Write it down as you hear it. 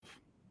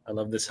I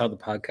love this how the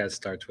podcast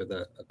starts with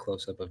a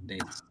close up of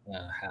Nate's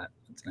hat.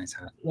 It's a nice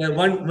hat. We're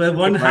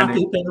one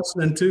happy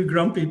person and two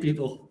grumpy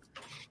people.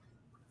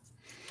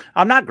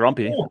 I'm not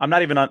grumpy. I'm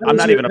not even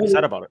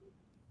upset about it.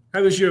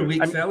 How was your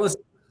week, fellas?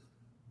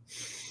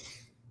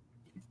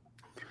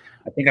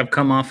 I think I've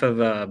come off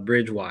of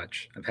Bridge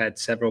Watch. I've had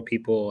several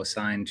people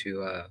assigned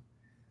to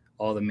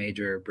all the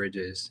major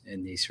bridges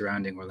in the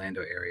surrounding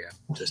Orlando area.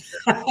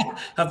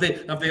 Have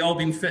they all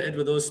been fitted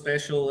with those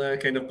special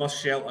kind of bus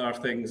shelter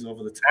things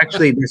over the top?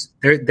 Actually,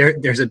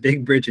 there's a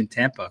big bridge in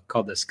Tampa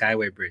called the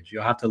Skyway Bridge.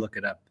 You'll have to look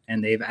it up.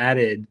 And they've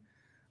added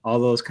all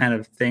those kind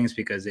of things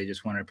because they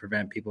just want to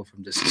prevent people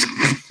from just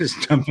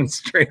jumping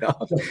straight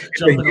off.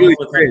 Jumping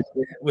off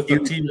with their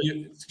team,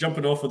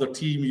 jumping off with their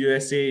Team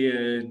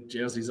USA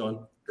jerseys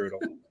on. Brutal.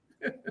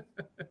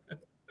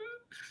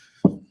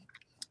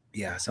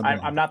 Yeah,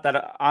 I'm not that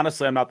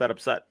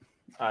upset.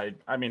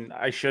 I mean,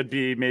 I should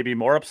be maybe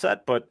more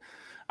upset, but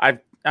I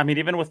mean,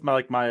 even with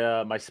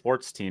my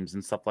sports teams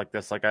and stuff like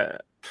this, like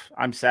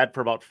I'm sad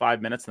for about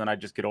 5 minutes and then I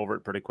just get over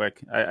it pretty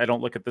quick. I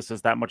don't look at this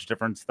as that much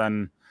difference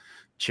than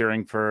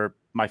cheering for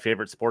my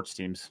favorite sports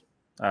teams.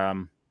 I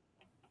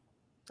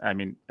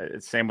mean,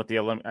 it's same with the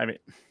Olympics. I mean,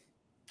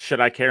 should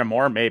I care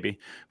more? Maybe,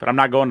 but I'm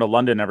not going to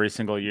London every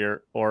single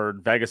year or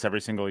Vegas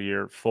every single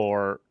year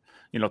for,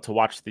 to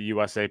watch the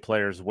USA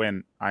players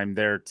win. I'm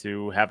there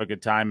to have a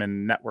good time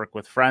and network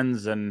with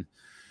friends and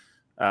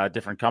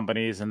different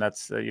companies. And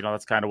that's,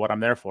 that's kind of what I'm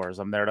there for, is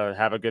I'm there to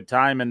have a good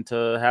time and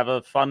to have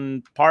a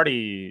fun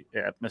party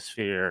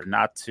atmosphere,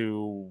 not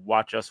to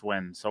watch us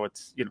win. So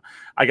it's,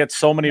 I get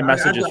so many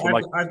messages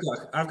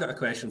I've got a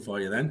question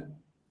for you then.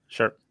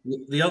 Sure.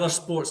 The other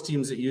sports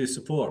teams that you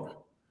support,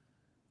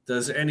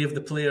 does any of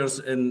the players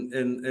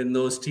in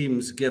those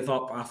teams give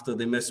up after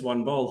they miss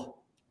one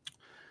ball?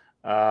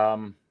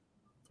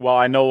 Well,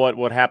 I know what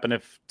would happen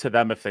to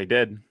them if they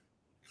did.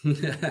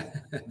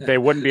 They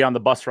wouldn't be on the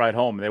bus ride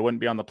home. They wouldn't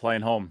be on the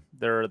plane home.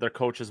 Their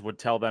coaches would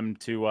tell them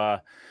to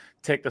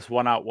take this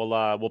one out.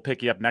 We'll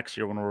pick you up next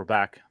year when we're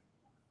back.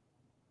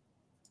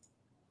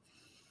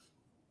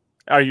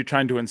 Are you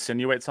trying to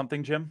insinuate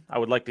something, Jim? I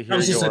would like to hear.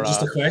 Just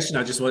a question.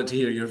 I just wanted to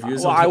hear your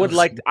views. Well, I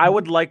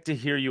would like to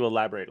hear you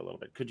elaborate a little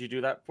bit. Could you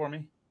do that for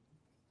me?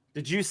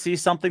 Did you see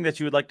something that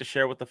you would like to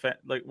share with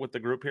the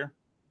group here?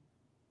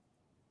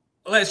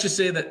 Let's just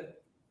say that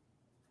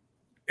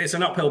it's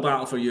an uphill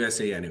battle for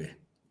USA anyway,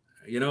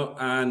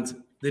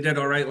 and they did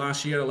all right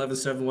last year.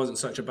 11-7 wasn't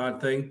such a bad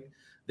thing.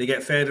 They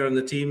get Federer on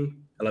the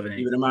team. 11-8.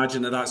 You would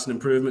imagine that that's an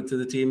improvement to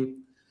the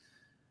team.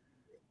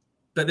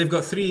 But they've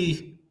got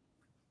three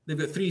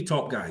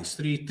top guys,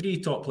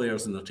 three top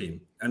players in their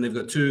team, and they've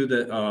got two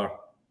that are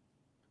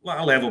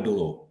a level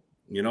below.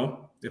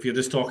 If you're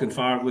just talking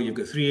Fargo, you've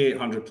got 3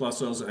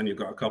 800-plussers, and you've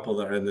got a couple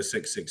that are in the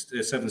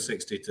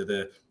 760 to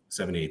the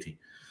 780.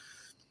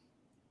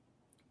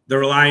 They're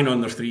relying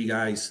on their three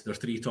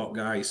top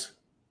guys,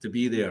 to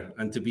be there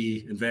and to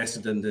be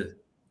invested in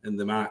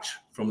the match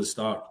from the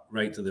start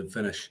right to the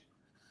finish.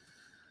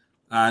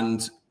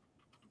 And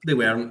they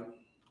weren't.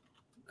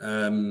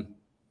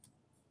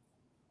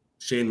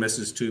 Shane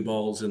misses 2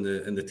 balls in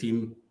the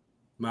team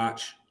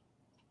match,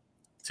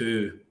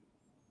 2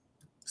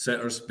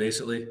 sitters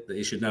basically that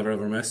he should never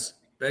ever miss.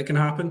 But it can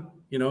happen,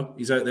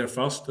 He's out there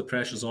first. The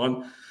pressure's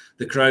on.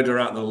 The crowd are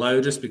at the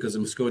loudest because the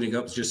Mosconi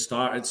Cup's just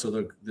started,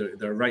 so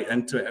they're right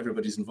into it.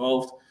 Everybody's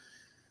involved,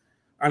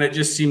 and it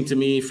just seemed to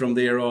me from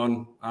there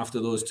on, after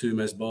those 2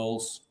 missed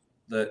balls,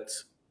 that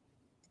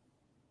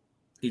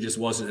he just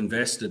wasn't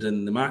invested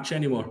in the match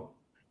anymore,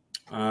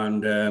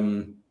 and I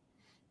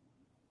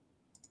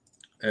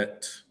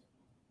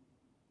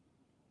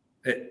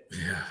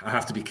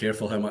have to be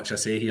careful how much I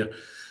say here.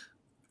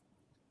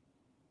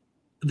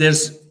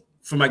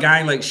 From a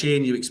guy like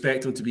Shane, you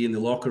expect him to be in the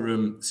locker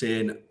room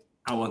saying,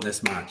 I want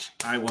this match.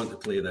 I want to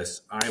play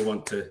this. I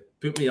want to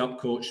put me up,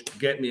 coach.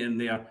 Get me in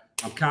there.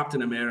 I'm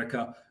Captain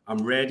America. I'm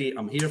ready.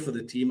 I'm here for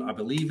the team. I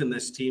believe in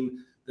this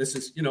team. This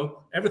is,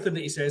 everything that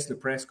he says in the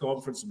press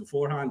conference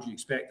beforehand, you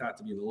expect that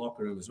to be in the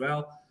locker room as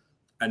well.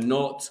 And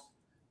not,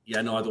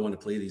 I don't want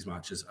to play these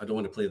matches. I don't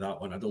want to play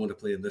that one. I don't want to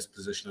play in this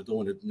position. I don't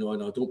want to,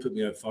 no, don't put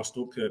me out first.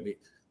 Don't put me.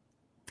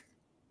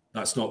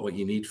 That's not what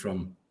you need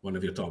from one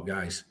of your top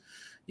guys.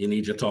 You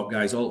need your top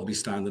guys all to be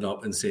standing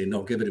up and saying,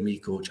 no, give it to me,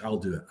 coach. I'll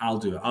do it. I'll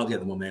get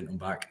the momentum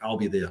back. I'll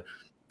be there.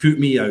 Put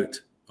me out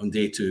on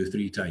day 2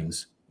 3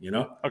 times,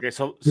 Okay,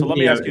 so let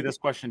me ask you this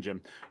question,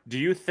 Jim. Do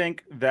you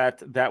think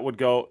that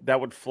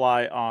would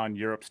fly on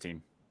Europe's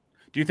team?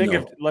 Do you think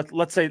if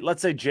let's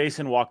say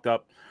Jason walked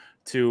up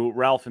to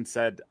Ralph and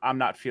said, I'm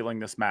not feeling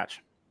this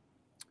match.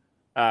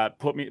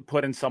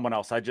 Put in someone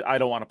else. I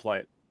don't want to play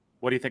it.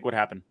 What do you think would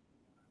happen?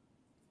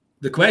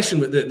 The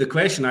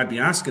question I'd be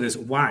asking is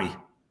why?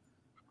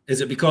 Is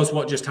it because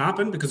what just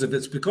happened? Because if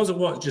it's because of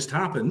what just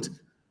happened,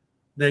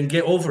 then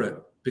get over it,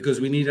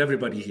 because we need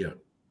everybody here.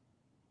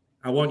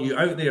 I want you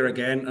out there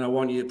again, and I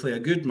want you to play a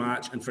good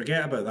match and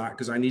forget about that,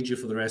 because I need you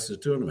for the rest of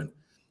the tournament.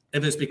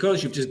 If it's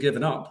because you've just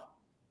given up,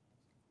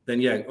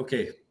 then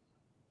okay.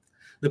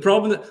 The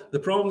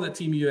problem that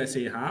Team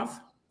USA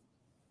have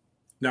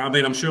Now, I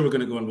mean, I'm sure we're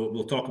going to go and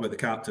we'll talk about the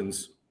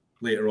captains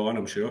later on,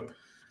 I'm sure.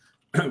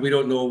 We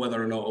don't know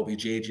whether or not it'll be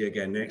JJ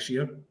again next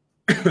year.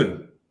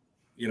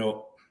 You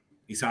know,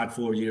 he's had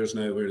 4 years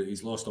now where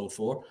he's lost all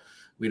 4.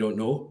 We don't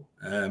know.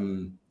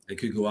 It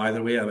could go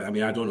either way. I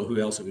mean, I don't know who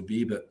else it would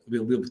be, but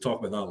we'll talk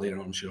about that later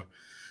on, I'm sure.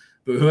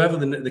 But whoever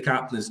the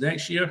captain is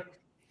next year,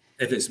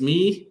 if it's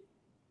me,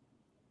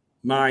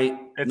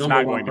 it's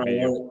number one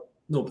priority.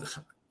 No.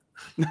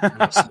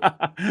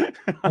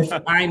 If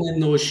I'm in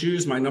those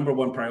shoes, my number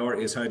one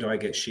priority is how do I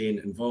get Shane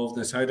involved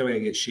in this? How do I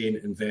get Shane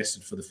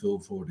invested for the full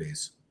 4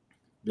 days?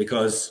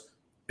 Because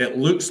it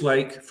looks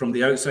like from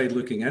the outside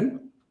looking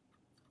in,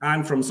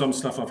 and from some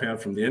stuff I've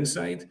heard from the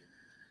inside,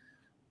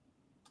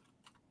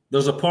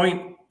 there's a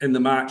point in the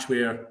match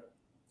where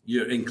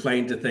you're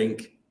inclined to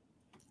think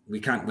we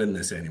can't win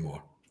this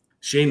anymore.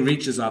 Shane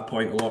reaches that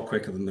point a lot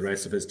quicker than the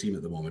rest of his team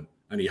at the moment,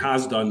 and he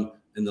has done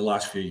in the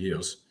last few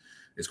years.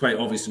 It's quite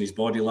obvious in his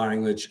body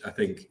language. I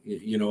think,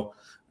 you know,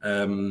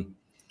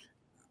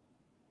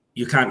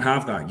 you can't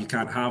have that. You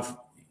can't have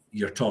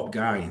your top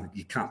guy,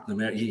 you Captain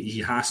America. He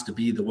has to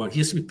be the one. He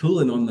has to be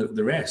pulling on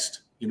the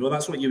rest. You know,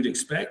 that's what you would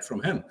expect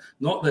from him.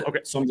 Not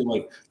that somebody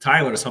like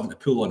Tyler is having to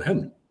pull on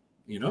him.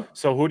 You know.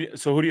 So who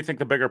do you think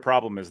the bigger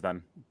problem is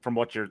then? From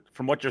what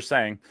you're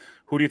saying,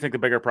 who do you think the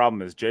bigger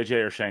problem is,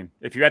 JJ or Shane?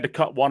 If you had to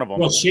cut one of them,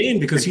 well, Shane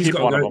because he's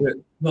got to go out there.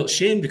 Well,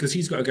 Shane because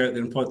he's got to go out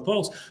there and play the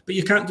balls. But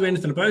you can't do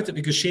anything about it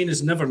because Shane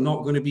is never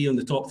not going to be on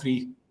the top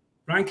 3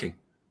 ranking.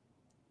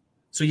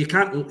 So you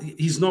can't.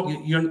 He's not.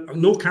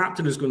 No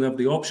captain is going to have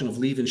the option of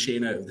leaving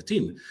Shane out of the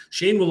team.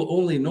 Shane will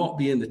only not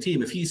be in the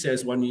team if he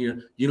says 1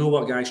 year, you know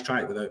what, guys,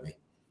 try it without me,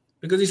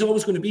 because he's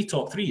always going to be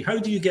top 3. How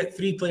do you get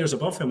 3 players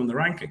above him in the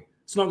ranking?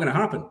 It's not going to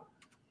happen.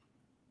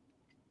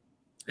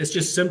 It's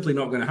just simply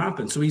not going to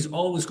happen. So he's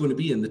always going to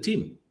be in the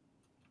team.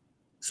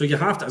 So you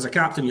have to, as a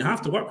captain, you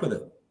have to work with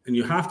it and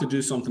you have to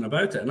do something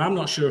about it. And I'm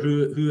not sure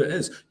who it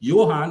is.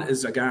 Johan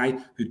is a guy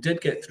who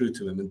did get through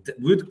to him and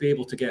would be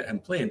able to get him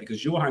playing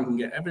because Johan can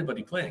get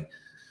everybody playing,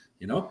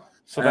 you know?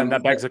 So then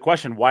that begs the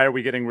question, why are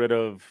we getting rid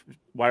of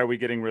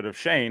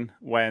Shane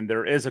when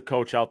there is a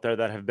coach out there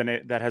that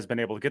has been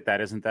able to get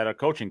that? Isn't that a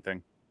coaching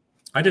thing?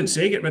 I didn't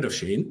say get rid of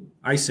Shane.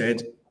 I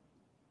said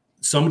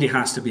somebody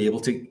has to be able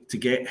to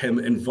get him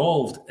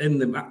involved in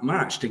the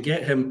match, to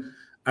get him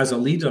as a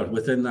leader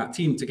within that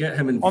team, to get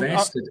him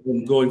invested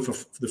in going for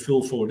the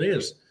full 4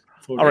 days.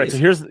 All right, so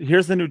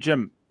here's the new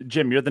Jim.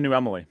 Jim, you're the new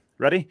Emily.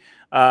 Ready?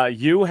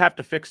 You have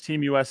to fix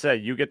Team USA.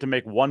 You get to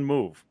make one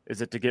move.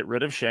 Is it to get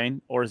rid of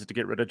Shane or is it to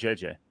get rid of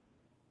JJ?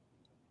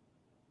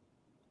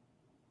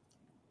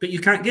 But you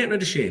can't get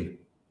rid of Shane.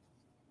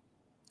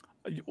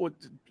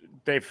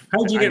 Dave,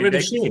 how do you get rid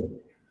of Shane?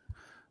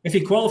 If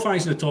he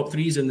qualifies in the top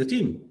 3, he's in the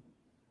team.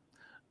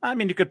 I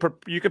mean, you could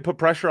put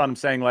pressure on him,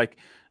 saying like,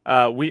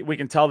 we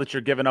can tell that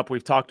you're giving up.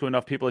 We've talked to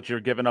enough people that you're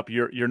giving up.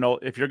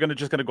 If you're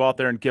just going to go out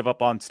there and give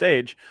up on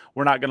stage,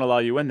 we're not going to allow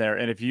you in there.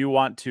 And if you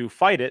want to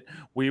fight it,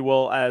 we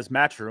will, as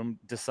Matchroom,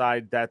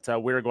 decide that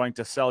we're going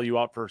to sell you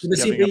out for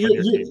giving up on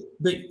your team.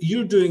 But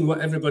you're doing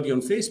what everybody on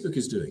Facebook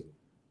is doing.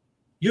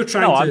 You're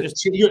trying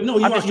This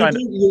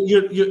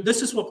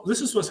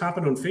is what's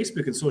happened on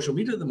Facebook and social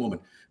media at the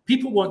moment.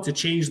 People want to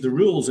change the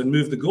rules and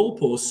move the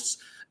goalposts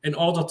in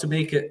order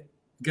to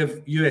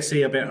give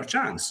USA a better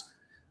chance.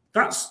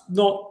 That's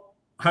not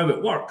how it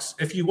works.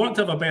 If you want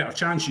to have a better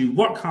chance, you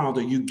work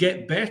harder, you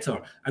get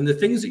better, and the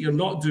things that you're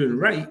not doing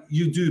right,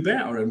 you do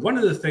better. And one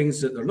of the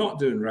things that they're not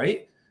doing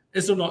right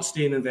is they're not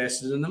staying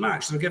invested in the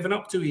match. They're giving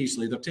up too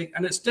easily.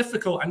 And it's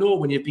difficult. I know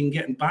when you've been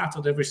getting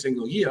battered every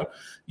single year,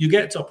 you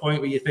get to a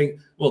point where you think,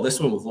 well, this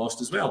one we've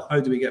lost as well. How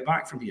do we get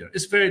back from here?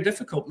 It's very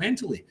difficult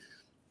mentally.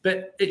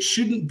 But it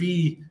shouldn't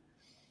be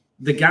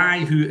the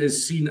guy who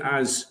is seen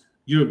as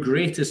your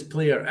greatest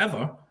player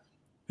ever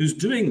who's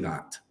doing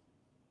that.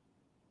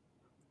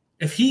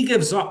 If he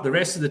gives up, the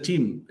rest of the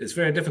team, it's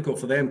very difficult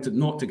for them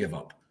not to give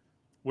up.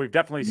 We've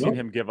definitely seen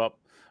him give up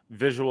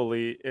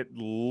visually at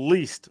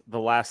least the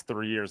last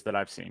 3 years that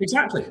I've seen.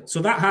 Exactly. So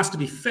that has to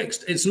be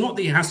fixed. It's not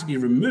that he has to be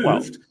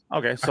removed. Well,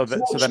 okay, so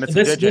then it's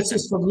this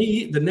is for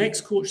me, the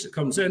next coach that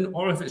comes in,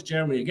 or if it's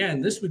Germany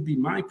again, this would be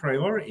my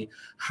priority.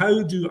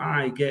 How do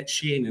I get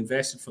Shane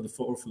invested for the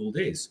 4 full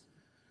days?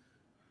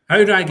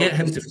 How do I get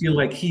him to feel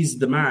like he's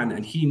the man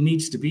and he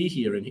needs to be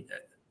here? And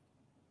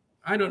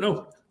I don't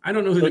know. I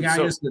don't know who the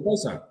guy is that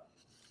does that.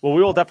 Well,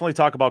 we will definitely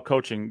talk about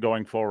coaching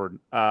going forward.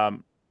 I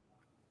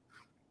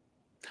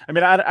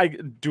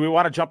mean, do we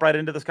want to jump right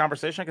into this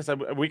conversation? Because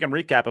we can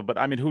recap it, but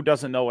I mean, who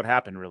doesn't know what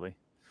happened really?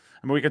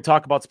 I mean, we can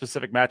talk about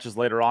specific matches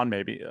later on,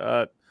 maybe.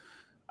 I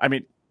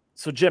mean,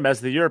 so Jim,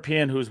 as the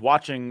European who's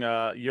watching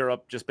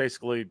Europe just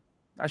basically,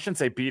 I shouldn't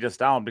say beat us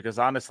down, because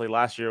honestly,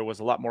 last year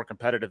was a lot more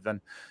competitive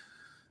than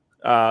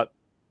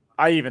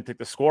I even think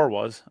the score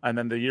was. And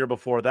then the year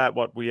before that,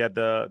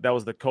 that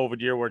was the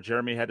COVID year where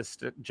Jeremy had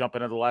to jump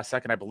in at the last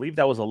second. I believe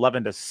that was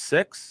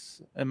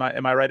 11-6. Am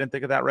I right in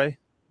thinking that, Ray?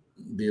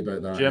 Be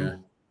about that,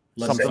 Jim?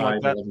 Yeah. Something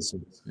like that.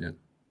 11-6. Yeah.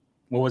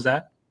 What was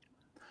that?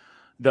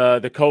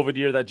 The COVID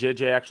year that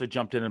JJ actually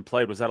jumped in and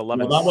played, was that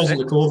 11? No, that wasn't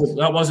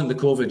the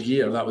COVID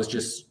year. That was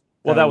just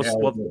Well, that was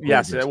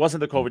yes. It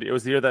wasn't the COVID. It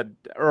was the year that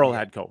Earl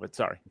had COVID.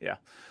 Sorry. Yeah.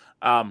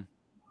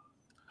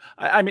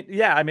 I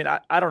mean,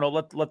 I don't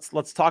know.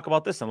 Let's talk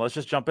about this and let's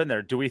just jump in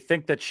there. Do we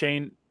think that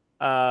Shane,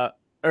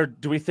 or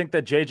do we think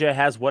that JJ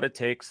has what it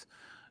takes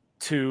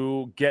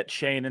to get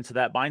Shane into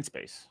that mind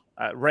space?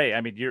 Ray,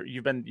 I mean,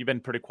 you've been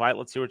pretty quiet.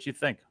 Let's see what you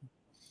think.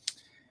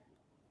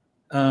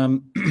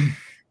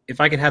 If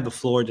I could have the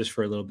floor just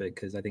for a little bit,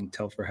 because I think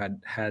Telfer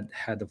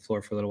had the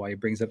floor for a little while. He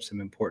brings up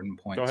some important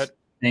points. Go ahead.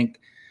 I think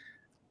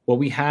what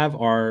we have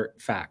are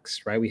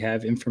facts, right? We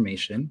have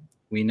information.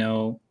 We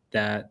know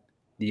that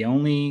the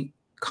only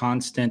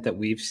constant that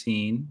we've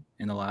seen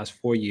in the last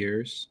 4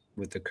 years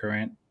with the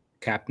current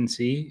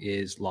captaincy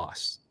is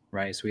loss,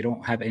 right? So we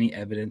don't have any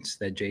evidence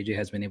that JJ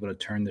has been able to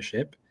turn the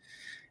ship.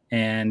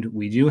 And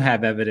we do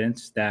have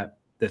evidence that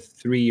the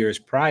 3 years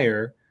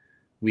prior,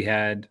 we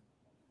had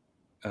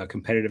a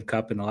competitive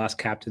cup and the last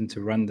captain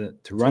to run the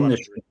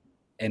ship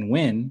and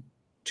win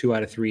 2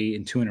 out of 3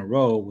 and 2 in a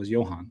row was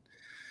Johan.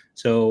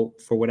 So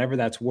for whatever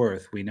that's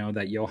worth, we know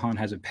that Johan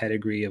has a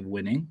pedigree of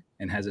winning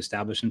and has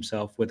established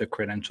himself with the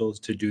credentials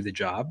to do the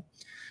job.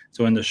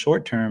 So in the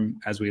short term,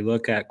 as we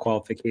look at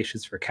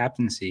qualifications for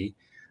captaincy,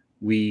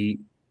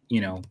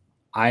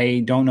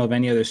 I don't know of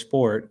any other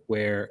sport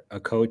where a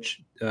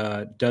coach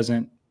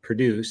doesn't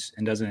produce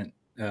and doesn't,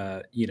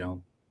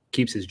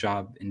 keeps his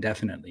job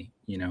indefinitely.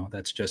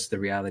 That's just the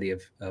reality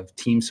of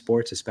team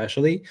sports,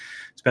 especially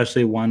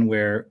one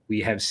where we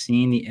have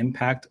seen the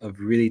impact of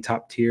really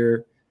top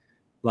tier,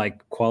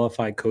 like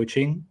qualified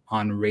coaching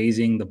on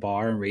raising the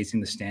bar and raising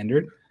the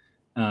standard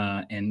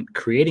and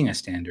creating a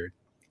standard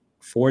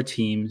for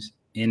teams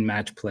in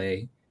match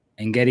play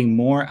and getting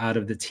more out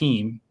of the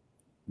team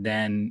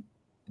than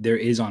there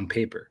is on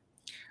paper.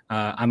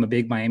 I'm a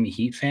big Miami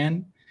Heat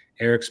fan.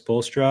 Eric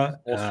Spoelstra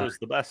is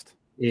the best.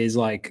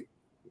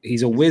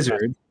 He's a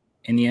wizard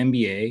in the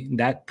NBA.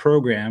 That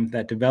program,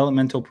 that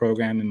developmental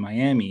program in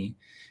Miami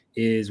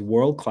is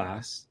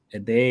world-class.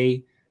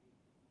 They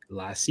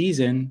last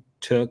season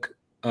took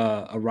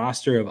a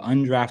roster of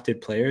undrafted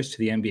players to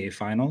the NBA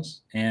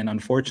Finals. And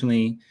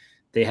unfortunately,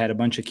 they had a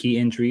bunch of key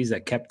injuries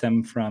that kept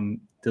them from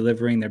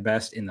delivering their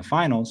best in the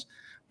finals.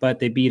 But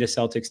they beat a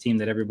Celtics team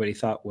that everybody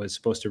thought was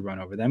supposed to run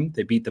over them.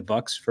 They beat the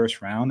Bucks first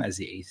round as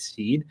the 8th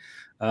seed.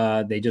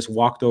 They just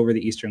walked over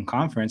the Eastern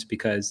Conference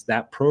because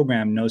that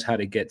program knows how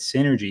to get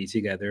synergy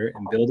together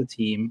and build a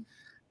team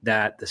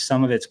that the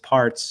sum of its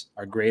parts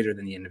are greater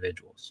than the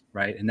individuals,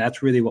 right? And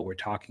that's really what we're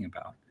talking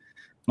about.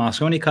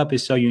 Mosconi Cup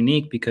is so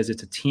unique because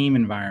it's a team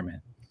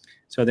environment.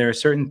 So there are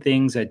certain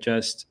things that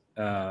just,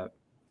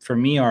 for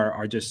me,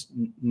 are just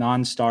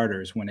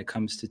non-starters when it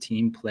comes to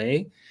team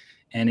play.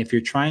 And if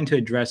you're trying to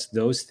address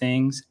those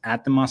things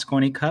at the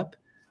Mosconi Cup,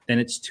 then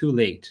it's too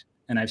late.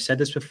 And I've said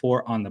this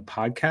before on the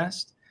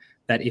podcast,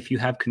 that if you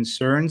have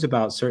concerns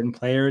about certain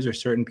players or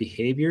certain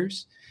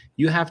behaviors,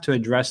 you have to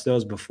address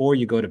those before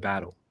you go to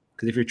battle.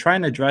 Because if you're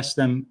trying to address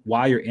them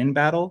while you're in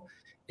battle,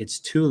 it's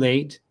too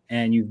late.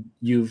 And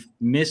you've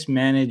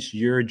mismanaged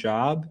your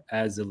job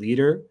as the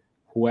leader.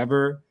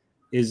 Whoever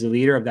is the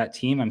leader of that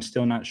team, I'm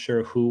still not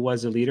sure who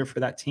was the leader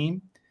for that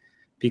team,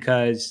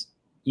 because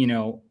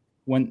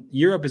when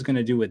Europe is going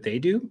to do what they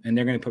do and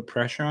they're going to put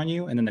pressure on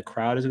you, and then the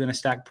crowd is going to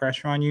stack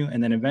pressure on you,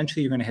 and then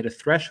eventually you're going to hit a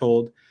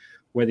threshold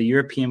where the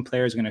European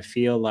players are going to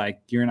feel like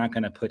you're not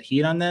going to put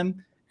heat on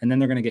them, and then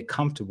they're going to get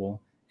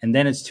comfortable, and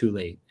then it's too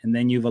late, and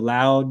then you've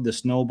allowed the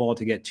snowball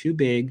to get too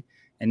big.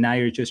 And now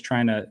you're just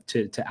trying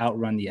to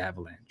outrun the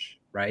avalanche,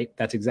 right?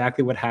 That's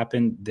exactly what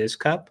happened this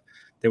cup.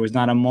 There was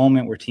not a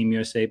moment where Team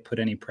USA put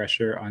any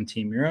pressure on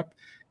Team Europe,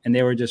 and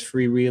they were just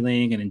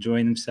freewheeling and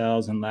enjoying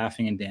themselves and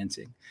laughing and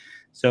dancing.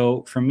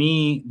 So for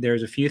me,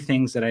 there's a few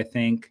things that I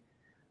think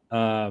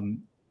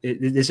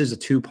this is a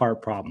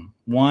two-part problem.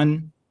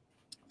 One,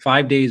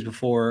 5 days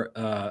before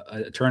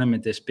a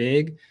tournament this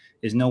big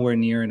is nowhere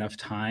near enough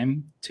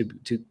time to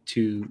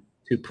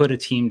put a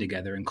team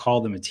together and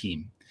call them a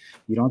team.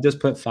 You don't just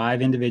put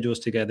 5 individuals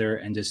together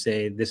and just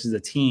say, this is a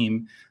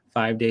team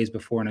 5 days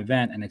before an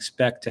event and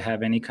expect to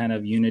have any kind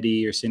of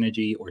unity or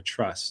synergy or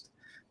trust.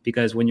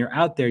 Because when you're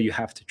out there, you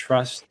have to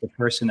trust the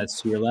person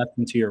that's to your left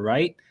and to your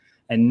right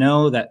and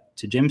know that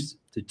to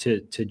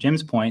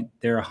Jim's point,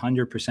 they're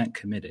 100%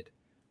 committed,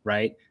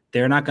 right?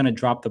 They're not going to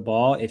drop the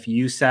ball. If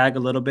you sag a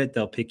little bit,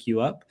 they'll pick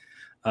you up.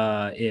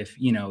 If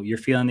you're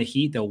feeling the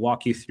heat, they'll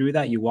walk you through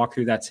that. You walk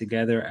through that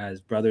together as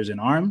brothers in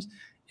arms,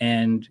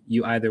 and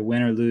you either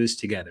win or lose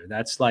together.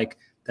 That's got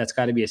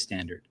to be a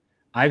standard.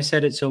 I've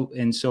said it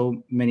in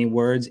so many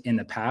words in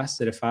the past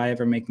that if I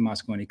ever make the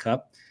Mosconi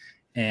Cup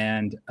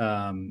and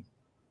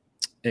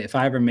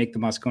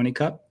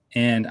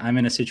I'm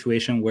in a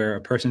situation where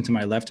a person to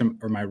my left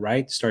or my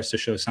right starts to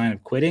show sign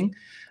of quitting,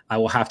 I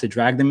will have to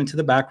drag them into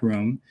the back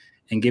room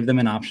and give them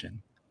an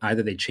option.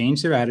 Either they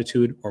change their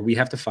attitude or we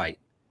have to fight.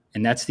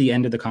 And that's the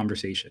end of the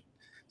conversation.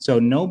 So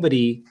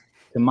nobody,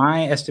 to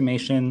my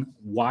estimation,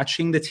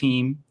 watching the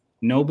team,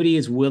 nobody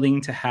is willing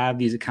to have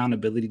these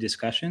accountability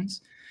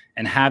discussions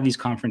and have these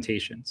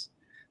confrontations.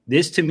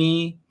 This to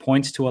me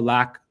points to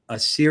a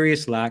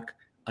serious lack,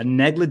 a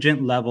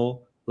negligent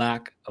level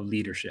lack of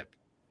leadership.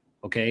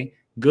 Okay.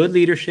 Good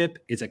leadership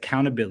is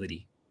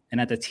accountability.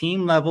 And at the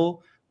team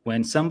level,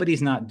 when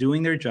somebody's not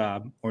doing their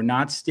job or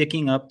not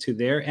sticking up to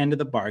their end of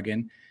the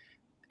bargain,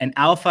 an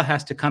alpha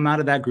has to come out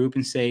of that group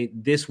and say,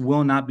 this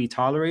will not be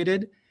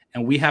tolerated,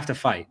 and we have to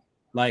fight.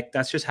 Like,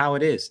 that's just how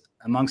it is.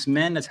 Amongst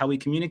men, that's how we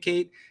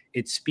communicate.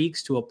 It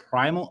speaks to a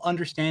primal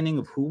understanding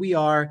of who we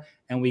are,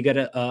 and we get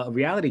a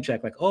reality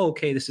check like, oh,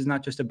 okay, this is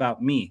not just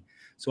about me.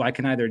 So I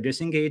can either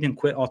disengage and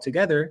quit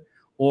altogether,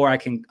 or I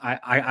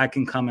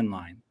can come in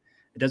line.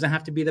 It doesn't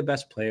have to be the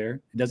best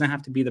player. It doesn't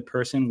have to be the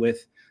person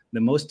with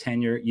the most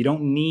tenure.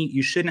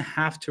 You shouldn't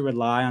have to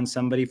rely on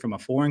somebody from a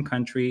foreign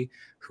country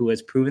who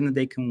has proven that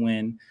they can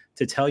win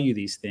to tell you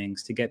these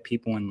things to get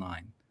people in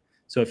line.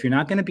 So if you're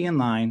not going to be in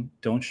line,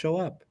 don't show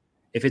up.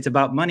 If it's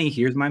about money,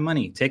 here's my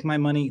money. Take my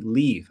money,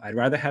 leave. I'd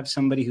rather have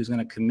somebody who's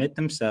going to commit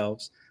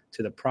themselves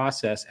to the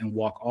process and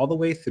walk all the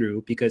way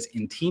through, because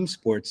in team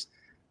sports,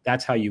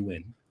 that's how you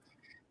win.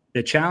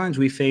 The challenge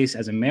we face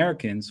as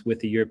Americans with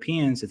the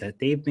Europeans is that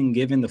they've been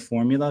given the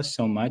formula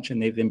so much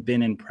and they've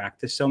been in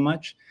practice so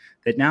much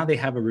that now they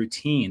have a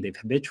routine. They've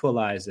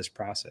habitualized this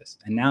process.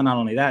 And now, not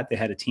only that, they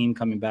had a team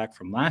coming back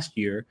from last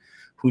year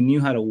who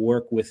knew how to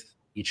work with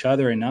each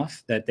other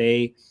enough that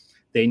they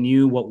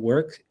knew what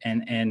worked,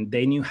 and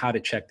they knew how to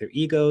check their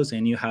egos. They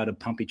knew how to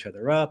pump each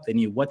other up. They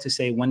knew what to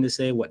say, when to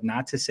say, what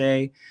not to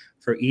say.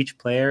 For each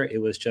player,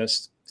 it was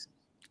just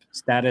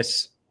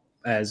status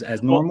as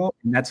normal, well,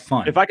 and that's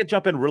fun. If I could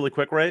jump in really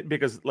quick, right?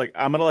 Because like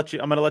I'm gonna let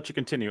you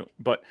continue.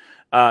 But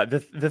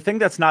the thing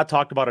that's not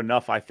talked about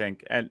enough, I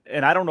think, and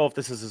I don't know if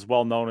this is as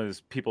well known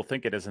as people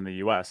think it is in the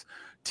US.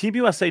 Team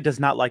USA does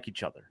not like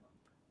each other.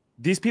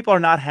 These people are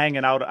not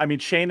hanging out. I mean,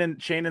 Shane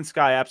and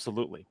Sky,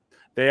 absolutely.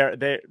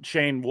 They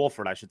Shane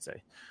Wolford, I should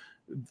say.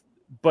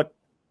 But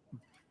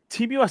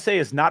Team USA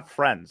is not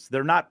friends.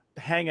 They're not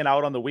hanging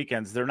out on the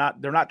weekends. They're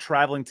not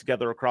traveling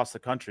together across the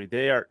country.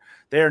 They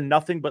are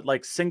nothing but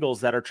like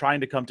singles that are trying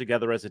to come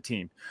together as a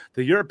team.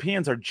 The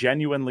Europeans are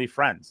genuinely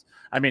friends.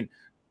 I mean,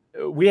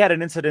 we had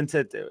an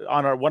incident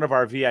on one of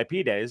our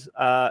VIP days,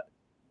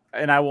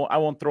 and I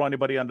won't throw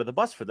anybody under the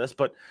bus for this,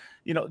 but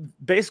you know,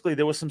 basically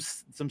there was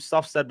some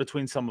stuff said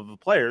between some of the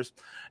players,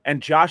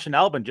 and Josh and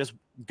Albin just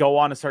go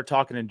on and start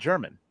talking in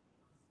German.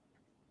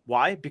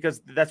 Why?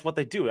 Because that's what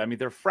they do. I mean,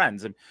 they're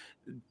friends. And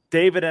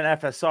David and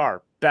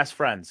FSR, best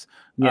friends.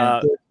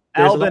 Yeah,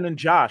 Albin and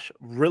Josh,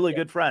 really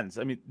good friends.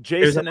 I mean,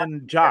 Jason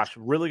and Josh,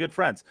 really good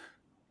friends.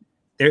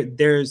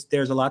 There's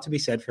a lot to be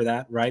said for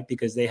that, right?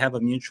 Because they have a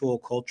mutual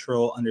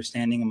cultural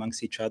understanding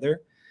amongst each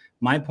other.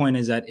 My point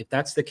is that if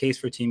that's the case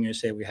for Team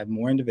USA, we have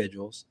more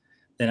individuals,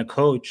 then a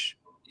coach,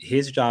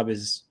 his job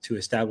is to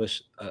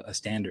establish a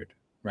standard,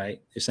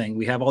 right? They're saying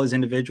we have all these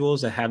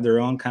individuals that have their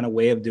own kind of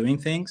way of doing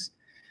things.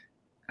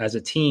 As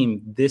a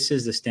team, this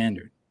is the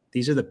standard.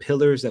 These are the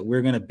pillars that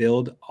we're going to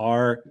build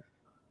our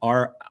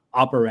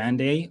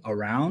operandi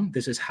around.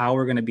 This is how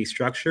we're going to be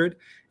structured.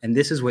 And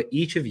this is what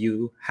each of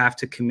you have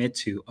to commit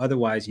to.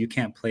 Otherwise, you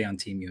can't play on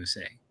Team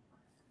USA.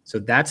 So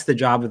that's the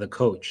job of the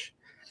coach.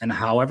 And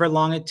however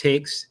long it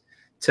takes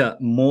to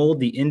mold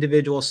the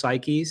individual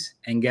psyches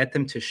and get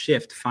them to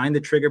shift, find the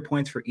trigger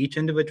points for each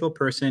individual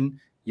person.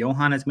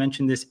 Johan has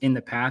mentioned this in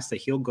the past, that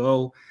he'll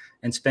go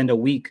and spend a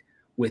week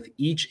with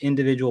each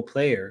individual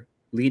player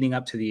leading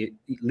up to the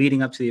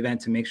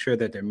event to make sure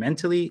that they're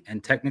mentally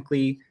and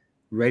technically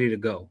ready to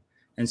go.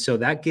 And so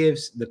that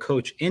gives the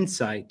coach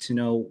insight to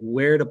know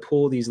where to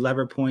pull these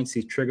lever points,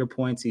 these trigger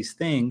points, these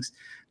things,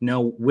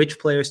 know which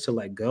players to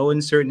let go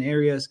in certain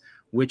areas,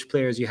 which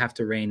players you have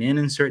to rein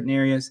in certain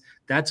areas.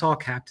 That's all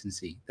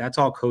captaincy. That's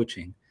all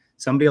coaching.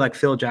 Somebody like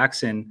Phil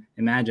Jackson,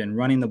 imagine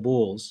running the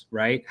Bulls,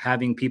 right?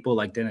 Having people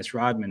like Dennis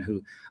Rodman,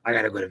 who I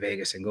got to go to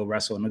Vegas and go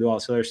wrestle and do all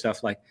this other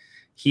stuff. Like,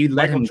 he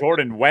let Michael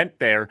Jordan went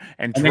there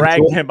and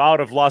dragged him out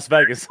of Las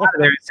Vegas. Out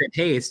of there and said,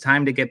 hey, it's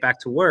time to get back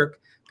to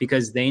work,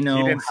 because they know.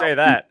 He didn't say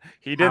that.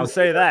 He didn't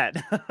say that.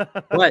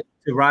 But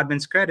to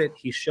Rodman's credit,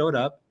 he showed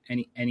up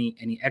and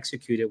he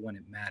executed when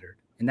it mattered.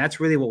 And that's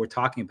really what we're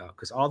talking about,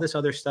 because all this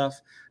other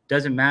stuff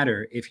doesn't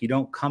matter if you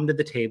don't come to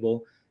the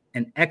table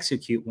and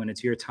execute when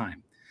it's your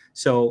time.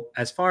 So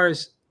as far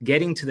as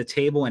getting to the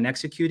table and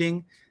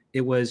executing,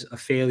 it was a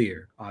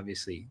failure,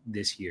 obviously,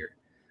 this year.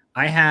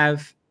 I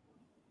have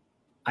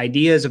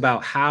ideas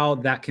about how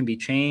that can be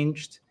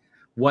changed,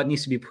 what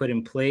needs to be put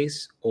in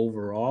place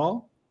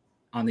overall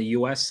on the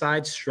US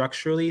side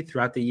structurally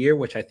throughout the year,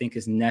 which I think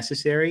is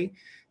necessary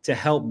to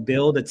help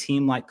build a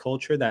team-like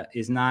culture that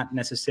is not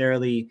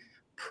necessarily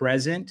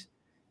present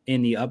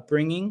in the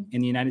upbringing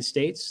in the United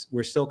States.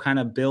 We're still kind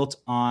of built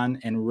on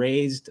and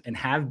raised and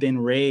have been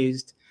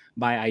raised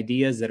by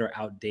ideas that are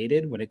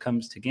outdated when it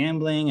comes to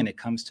gambling and it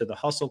comes to the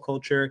hustle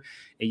culture.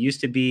 It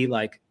used to be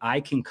like, I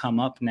can come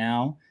up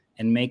now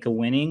and make a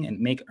winning and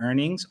make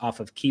earnings off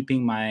of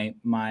keeping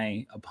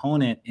my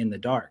opponent in the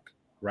dark,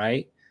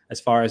 right? As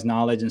far as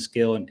knowledge and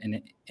skill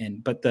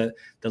but the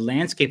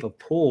landscape of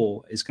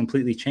pool is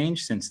completely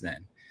changed since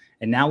then.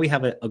 And now we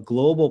have a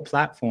global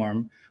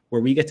platform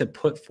where we get to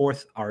put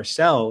forth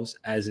ourselves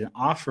as an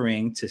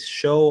offering to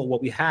show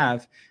what we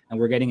have, and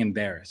we're getting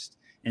embarrassed.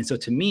 And so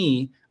to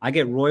me, I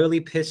get royally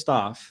pissed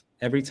off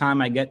every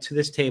time I get to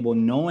this table,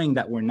 knowing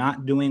that we're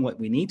not doing what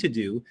we need to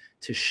do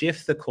to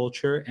shift the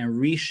culture and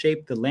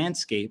reshape the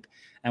landscape.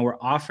 And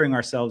we're offering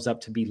ourselves up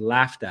to be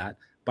laughed at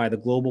by the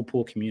global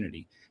pool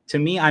community. To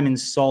me, I'm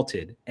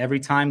insulted every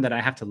time that I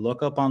have to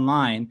look up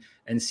online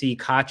and see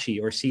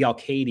Kachi or see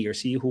Al-Kaidi or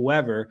see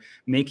whoever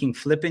making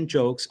flippant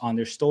jokes on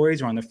their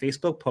stories or on their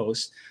Facebook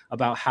posts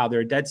about how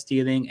they're dead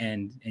stealing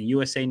and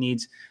USA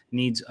needs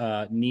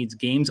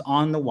games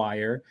on the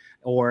wire,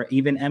 or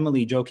even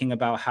Emily joking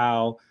about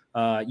how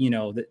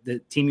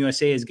the Team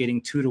USA is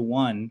getting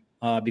 2-1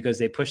 because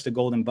they pushed the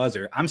golden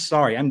buzzer. I'm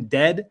sorry, I'm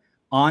dead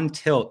on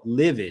tilt,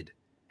 livid,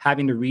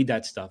 having to read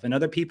that stuff. And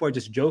other people are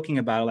just joking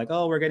about it, like,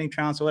 oh, we're getting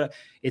trounced or whatever.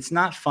 It's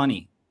not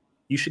funny.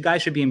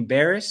 Guys should be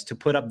embarrassed to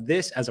put up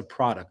this as a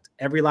product,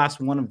 every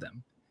last one of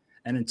them.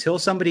 And until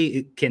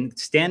somebody can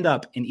stand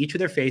up in each of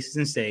their faces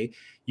and say,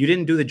 you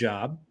didn't do the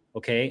job,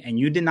 okay, and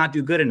you did not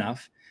do good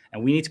enough,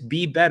 and we need to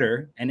be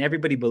better, and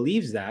everybody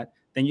believes that,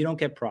 then you don't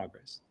get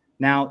progress.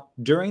 Now,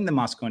 during the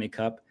Mosconi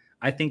Cup,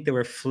 I think there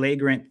were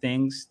flagrant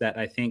things that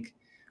I think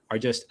are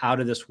just out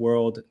of this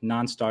world,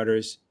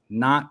 non-starters,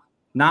 not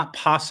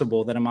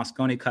possible that a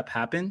Mosconi Cup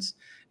happens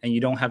and you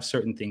don't have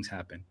certain things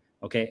happen.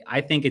 Okay. I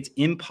think it's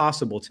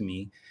impossible to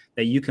me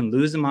that you can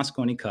lose the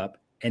Mosconi Cup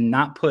and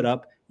not put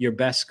up your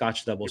best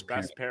Scotch doubles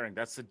pairing.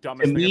 That's the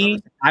dumbest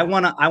thing I've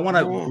ever seen. I want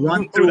to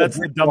run through. That's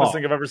the dumbest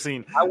thing I've ever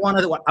seen. I want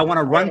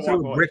to run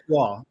through a brick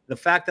wall. The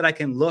fact that I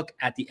can look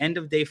at the end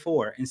of day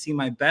 4 and see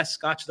my best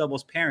Scotch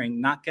doubles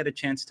pairing not get a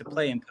chance to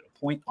play and put a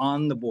point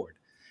on the board.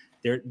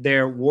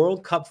 They're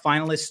World Cup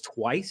finalists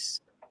twice,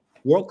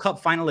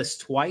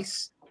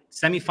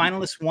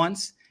 semifinalists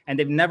once, and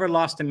they've never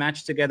lost a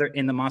match together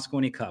in the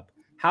Mosconi Cup.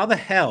 How the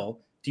hell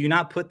do you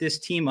not put this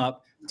team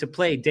up to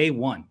play day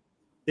 1?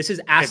 This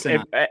is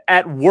asinine.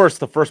 At worst,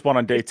 the first one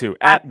on day 2.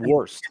 At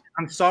worst.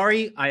 I'm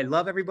sorry. I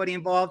love everybody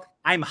involved.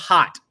 I'm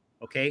hot.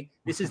 Okay.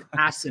 This is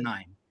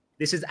asinine.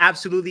 This is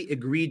absolutely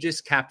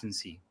egregious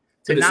captaincy.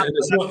 It's not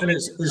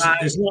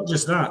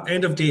just that.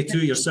 End of day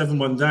 2, you're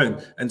 7-1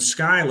 down. And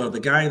Skylar, the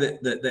guy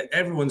that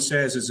everyone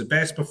says is the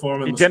best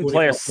performer. He didn't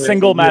play a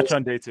single match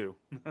on day 2.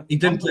 He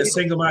didn't play a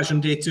single match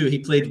on day 2. He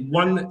played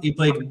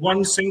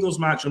one singles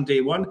match on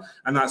day 1,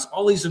 and that's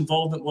all his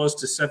involvement was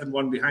to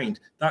 7-1 behind.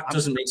 That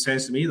doesn't make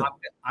sense to me either.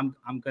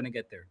 I'm going to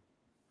get there.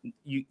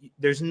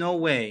 There's no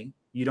way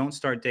you don't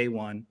start day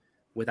 1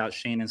 without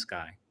Shane and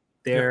Sky.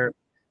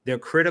 They're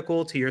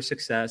critical to your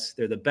success.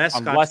 They're the best.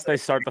 Unless they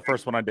start the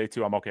first one on day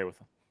 2, I'm okay with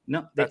them.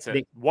 No, that's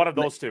it. One of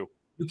those two.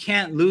 You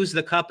can't lose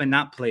the cup and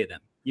not play them.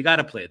 You got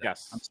to play them.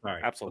 Yes, I'm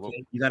sorry. Absolutely.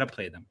 Okay? You got to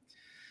play them.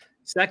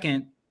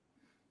 Second,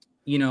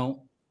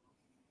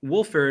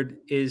 Wolford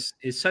is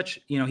such,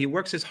 he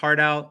works his heart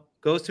out,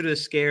 goes through the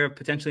scare of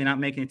potentially not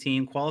making the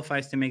team,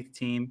 qualifies to make the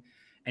team,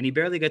 and he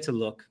barely gets a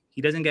look.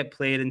 He doesn't get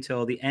played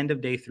until the end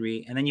of day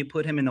 3, and then you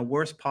put him in the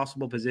worst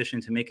possible position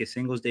to make a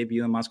singles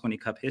debut in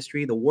Mosconi Cup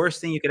history. The worst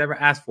thing you could ever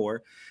ask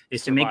for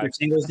is to make your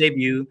singles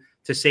debut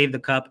to save the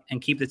cup and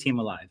keep the team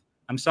alive.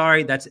 I'm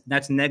sorry,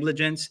 that's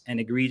negligence and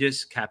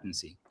egregious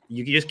captaincy.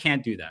 You just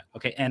can't do that,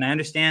 okay? And I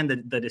understand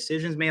that the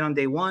decisions made on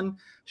day 1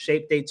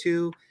 shaped day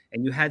 2,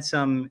 and you had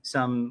some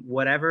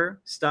whatever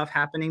stuff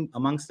happening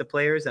amongst the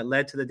players that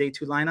led to the day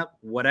 2 lineup,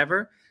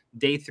 whatever.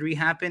 Day 3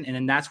 happened, and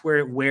then that's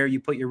where you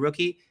put your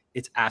rookie.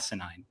 It's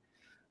asinine.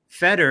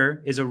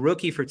 Federer is a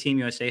rookie for Team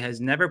USA, has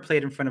never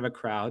played in front of a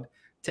crowd.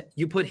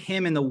 You put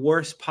him in the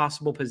worst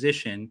possible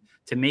position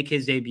to make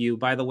his debut.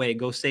 By the way,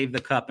 go save the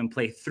cup and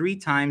play 3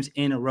 times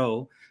in a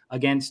row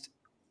against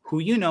who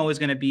is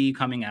going to be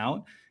coming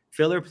out.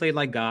 Filler played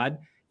like God.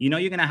 You're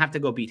going to have to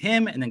go beat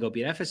him and then go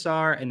beat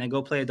FSR and then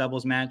go play a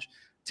doubles match.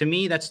 To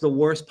me, that's the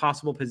worst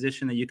possible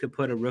position that you could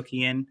put a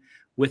rookie in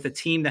with a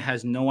team that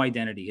has no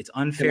identity. It's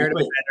unfair to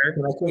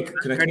Federer.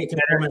 It's unfair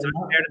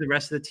to the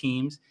rest of the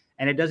teams.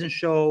 And it doesn't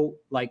show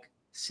like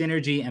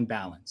synergy and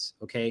balance.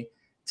 Okay.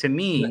 To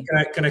me,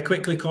 can I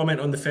quickly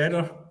comment on the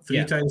Federer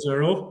 3 times in a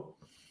row?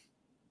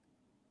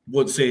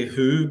 Won't say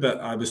who, but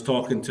I was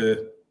talking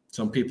to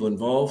some people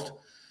involved.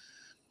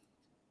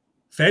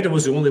 Federer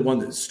was the only one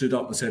that stood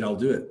up and said, "I'll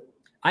do it."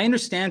 I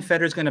understand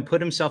Federer's going to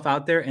put himself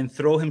out there and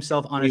throw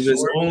himself on his. He was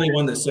the only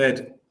one that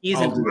said he's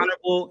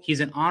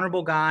an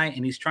honorable guy,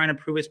 and he's trying to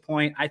prove his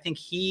point. I think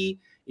he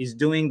is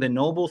doing the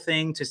noble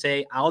thing to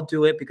say, I'll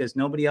do it because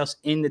nobody else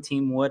in the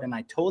team would. And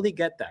I totally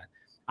get that.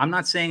 I'm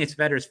not saying it's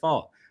Federer's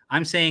fault.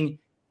 I'm saying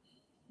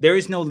there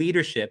is no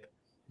leadership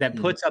that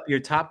puts up your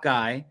top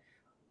guy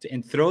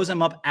and throws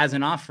him up as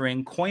an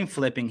offering, coin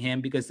flipping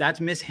him, because that's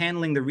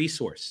mishandling the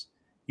resource.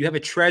 You have a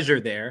treasure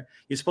there.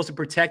 You're supposed to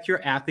protect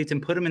your athletes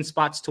and put them in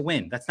spots to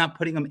win. That's not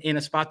putting them in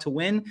a spot to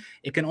win.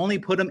 It can only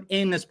put them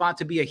in a spot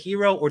to be a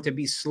hero or to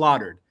be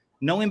slaughtered.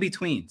 No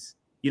in-betweens.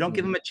 You don't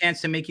give them a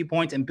chance to make you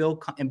points and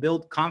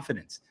build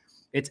confidence.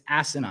 It's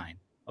asinine.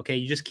 Okay,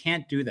 you just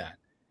can't do that.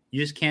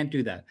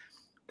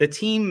 The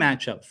team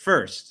matchup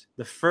first,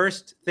 the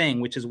first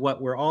thing, which is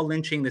what we're all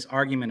lynching this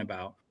argument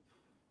about,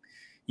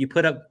 you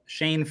put up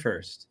Shane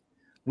first.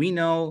 We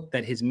know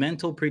that his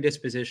mental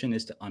predisposition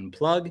is to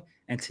unplug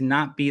and to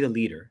not be the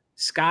leader.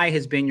 Sky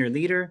has been your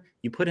leader.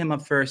 You put him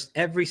up first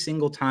every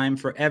single time,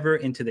 forever,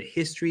 into the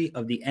history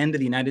of the end of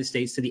the United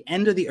States, to the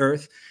end of the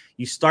earth.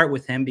 You start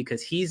with him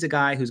because he's a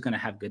guy who's going to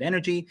have good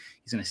energy.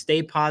 He's going to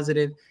stay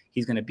positive.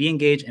 He's going to be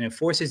engaged, and it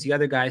forces the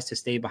other guys to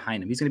stay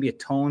behind him. He's going to be a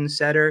tone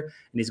setter,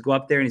 and he's go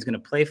up there and he's going to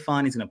play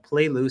fun. He's going to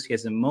play loose. He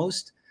has the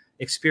most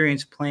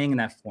experience playing in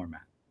that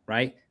format,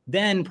 right?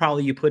 Then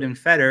probably you put in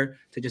Federer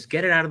to just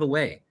get it out of the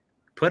way.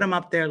 Put him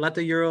up there, let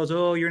the Euros,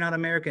 oh, you're not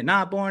American,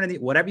 not born in the,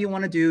 whatever you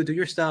want to do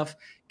your stuff,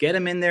 get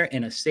him in there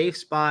in a safe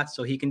spot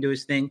so he can do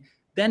his thing.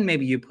 Then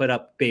maybe you put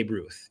up Babe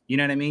Ruth. You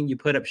know what I mean? You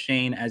put up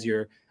Shane as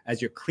your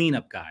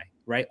cleanup guy,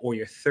 right? Or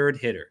your third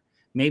hitter.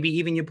 Maybe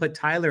even you put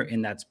Tyler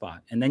in that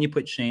spot, and then you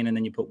put Shane, and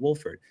then you put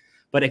Wolford.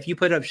 But if you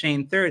put up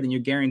Shane third, then you're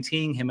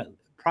guaranteeing him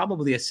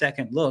probably a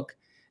second look,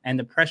 and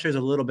the pressure's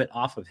a little bit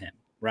off of him,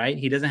 right?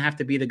 He doesn't have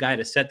to be the guy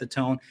to set the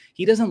tone.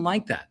 He doesn't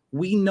like that.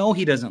 We know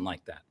he doesn't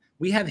like that.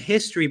 We have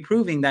history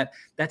proving that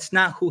that's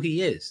not who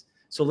he is.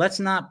 So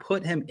let's not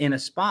put him in a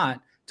spot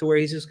to where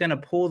he's just going to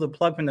pull the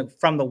plug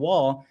from the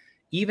wall,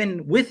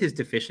 even with his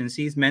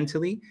deficiencies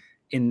mentally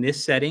in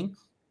this setting.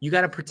 You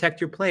got to protect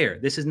your player.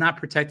 This is not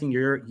protecting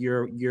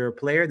your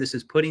player. This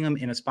is putting him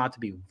in a spot to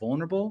be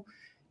vulnerable.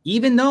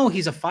 Even though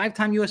he's a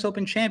 5-time US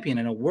Open champion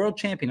and a world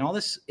champion, all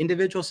this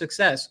individual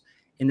success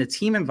in the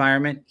team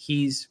environment,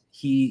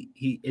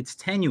 it's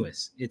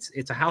tenuous.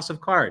 It's a house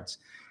of cards.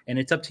 And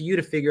it's up to you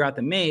to figure out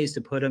the maze to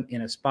put him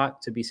in a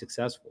spot to be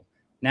successful.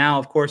 Now,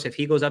 of course, if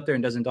he goes up there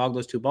and doesn't dog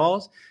those 2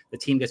 balls, the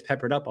team gets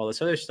peppered up, all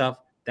this other stuff,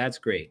 that's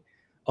great.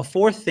 A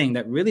fourth thing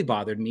that really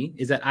bothered me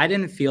is that I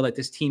didn't feel like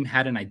this team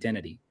had an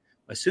identity.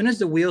 As soon as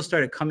the wheels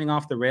started coming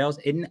off the rails,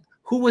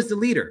 who was the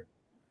leader?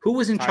 Who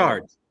was in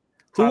charge?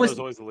 Tyler was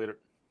always the leader.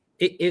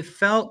 It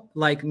felt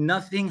like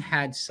nothing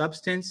had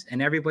substance,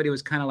 and everybody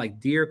was kind of like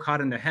deer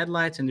caught in their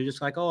headlights, and they're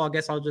just like, oh, I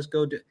guess I'll just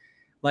go do.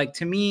 Like,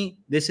 to me,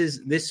 this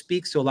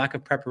speaks to a lack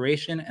of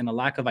preparation and a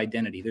lack of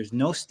identity. There's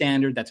no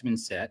standard that's been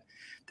set.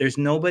 There's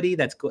nobody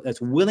that's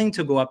willing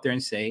to go up there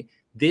and say,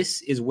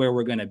 this is where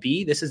we're going to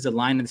be. This is the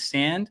line in the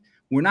sand.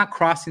 We're not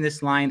crossing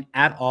this line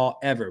at all,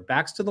 ever.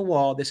 Backs to the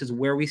wall. This is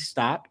where we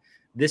stop.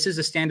 This is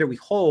the standard we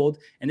hold,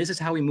 and this is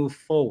how we move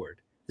forward.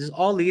 This is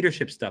all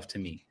leadership stuff to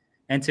me.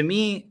 And to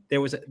me,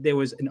 there was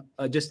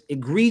a just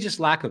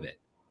egregious lack of it.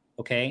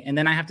 Okay. And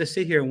then I have to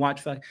sit here and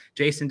watch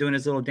Jason doing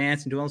his little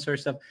dance and doing all sort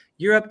of stuff.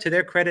 Europe, to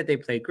their credit, they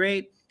played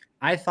great.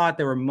 I thought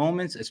there were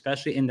moments,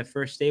 especially in the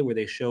first day, where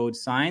they showed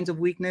signs of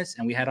weakness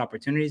and we had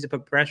opportunities to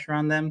put pressure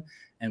on them,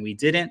 and we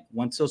didn't.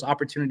 Once those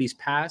opportunities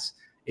pass,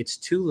 it's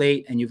too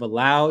late, and you've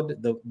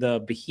allowed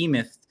the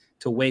behemoth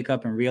to wake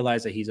up and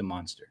realize that he's a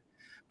monster.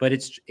 But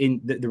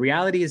the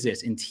reality is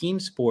this: in team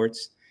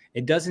sports,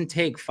 it doesn't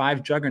take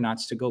 5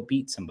 juggernauts to go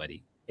beat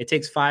somebody. It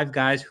takes 5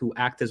 guys who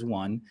act as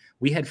one.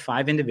 We had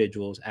 5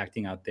 individuals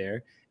acting out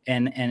there,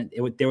 and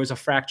there was a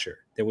fracture.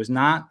 There was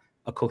not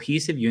a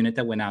cohesive unit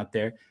that went out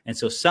there. And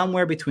so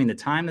somewhere between the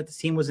time that the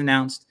team was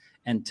announced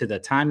and to the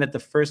time that the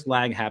first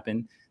lag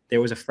happened,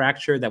 there was a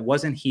fracture that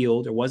wasn't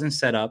healed or wasn't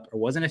set up or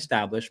wasn't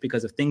established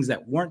because of things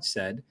that weren't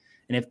said.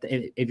 And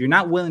if you're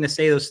not willing to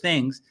say those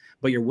things,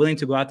 but you're willing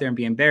to go out there and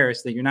be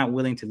embarrassed, that you're not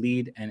willing to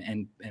lead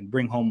and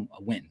bring home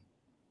a win,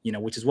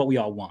 which is what we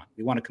all want.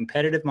 We want a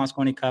competitive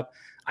Mosconi Cup.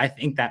 I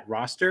think that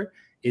roster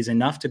is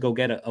enough to go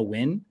get a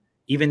win,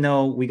 even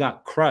though we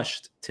got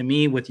crushed, to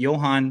me, with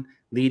Johan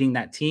leading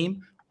that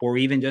team, or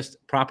even just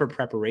proper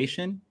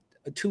preparation.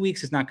 2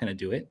 weeks is not going to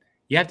do it.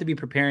 You have to be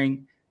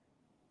preparing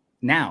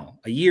now,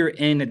 a year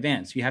in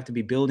advance. You have to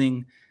be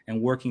building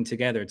and working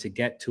together to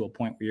get to a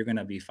point where you're going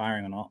to be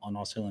firing on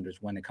all cylinders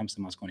when it comes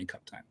to Mosconi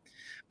Cup time.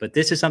 But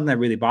this is something that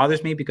really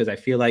bothers me because I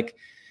feel like,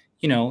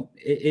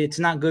 it's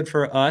not good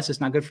for us.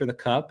 It's not good for the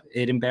Cup.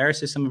 It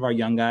embarrasses some of our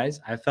young guys.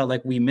 I felt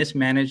like we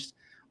mismanaged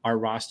our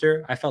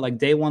roster. I felt like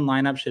day one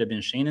lineup should have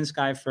been Shane and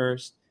Sky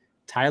first.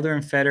 Tyler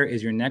and Federer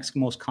is your next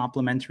most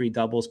complementary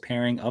doubles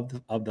pairing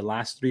of the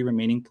last 3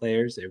 remaining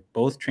players. They're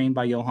both trained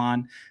by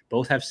Johan.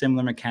 Both have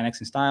similar mechanics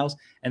and styles.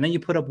 And then you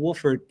put up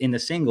Wolford in the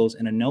singles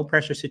in a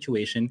no-pressure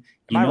situation.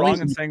 Am I wrong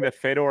in saying that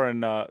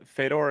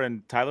Fedor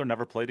and Tyler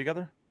never played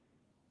together?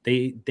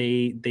 They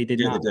did not. They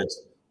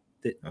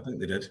did. I think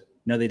they did.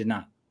 No, they did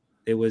not.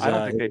 It was. I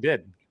don't think they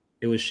did.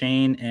 It was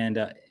Shane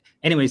and.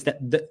 Anyways,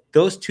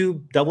 those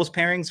 2 doubles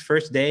pairings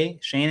first day,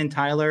 Shane and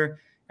Tyler,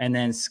 and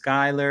then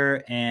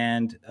Skyler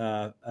and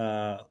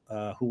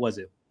who was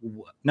it?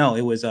 No,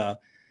 it was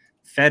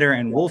Federer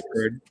and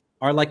Wolford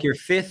are like your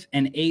 5th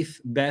and 8th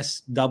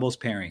best doubles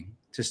pairing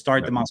to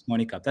start the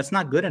Mosconi Cup. That's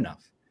not good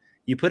enough.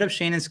 You put up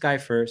Shane and Sky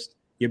first.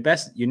 Your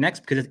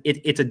next, because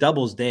it's a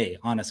doubles day.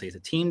 Honestly, it's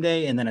a team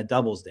day and then a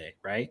doubles day,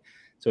 right?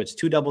 So it's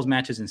 2 doubles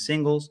matches in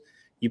singles.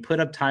 You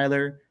put up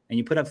Tyler and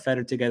you put up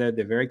Federer together.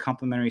 They're very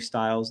complementary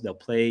styles. They'll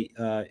play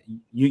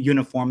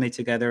uniformly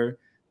together.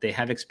 They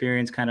have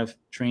experience kind of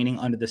training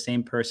under the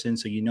same person.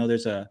 So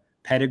there's a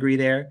pedigree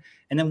there.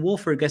 And then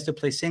Wolford gets to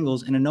play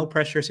singles in a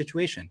no-pressure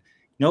situation.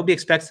 Nobody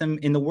expects him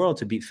in the world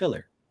to beat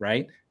Filler.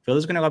 right?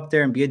 Filler's going to go up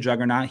there and be a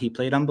juggernaut. He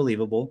played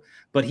unbelievable,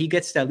 but he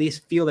gets to at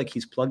least feel like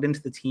he's plugged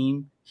into the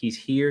team. He's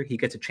here. He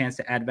gets a chance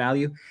to add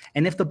value.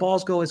 And if the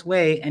balls go his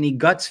way and he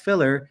guts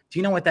Filler, do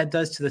you know what that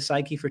does to the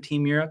psyche for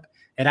Team Europe?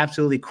 It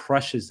absolutely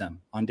crushes them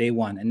on day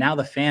one. And now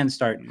the fans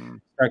start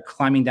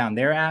climbing down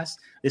their ass.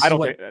 I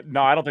don't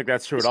think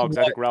that's true at all, because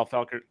I think Ralph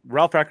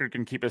Eckert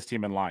can keep his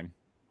team in line.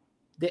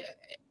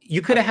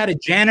 You could have had a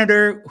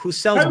janitor who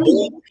sells. How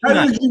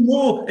would you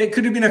know? It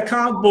could have been a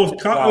cardboard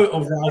cutout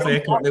of Ralph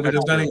Eckert. They would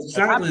have done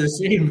exactly the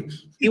same.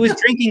 He was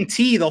drinking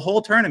tea the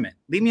whole tournament.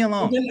 Leave me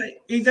alone.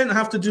 He didn't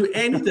have to do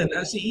anything.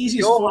 That's the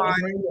easiest form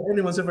that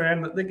anyone's ever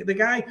had. The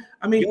guy,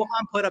 I mean,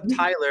 Johan put up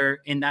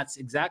Tyler in that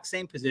exact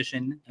same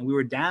position, and we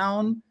were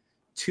down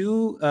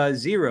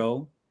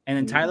 2-0. And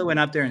then Tyler went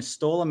up there and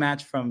stole a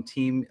match from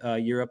Team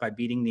Europe by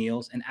beating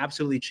Niels and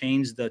absolutely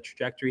changed the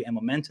trajectory and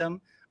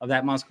momentum of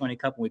that Mosconi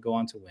Cup, and we go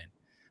on to win.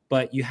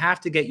 But you have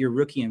to get your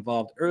rookie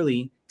involved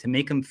early to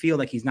make him feel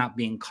like he's not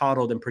being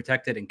coddled and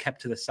protected and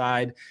kept to the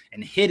side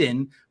and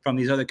hidden from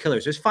these other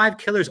killers. There's 5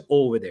 killers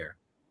over there.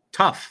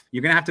 Tough.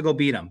 You're going to have to go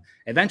beat them.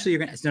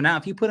 Eventually, so now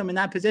if you put him in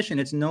that position,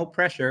 it's no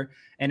pressure,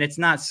 and it's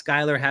not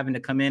Skylar having to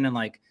come in and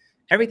like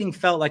everything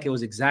felt like it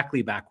was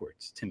exactly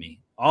backwards to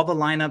me. All the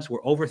lineups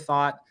were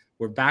overthought,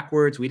 were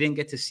backwards. We didn't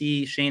get to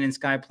see Shane and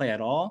Sky play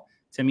at all.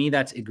 To me,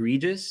 that's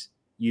egregious.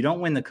 You don't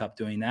win the cup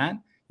doing that.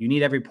 You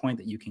need every point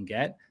that you can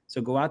get. So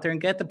go out there and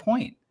get the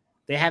point.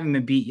 They haven't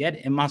been beat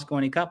yet in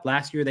Mosconi Cup.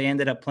 Last year, they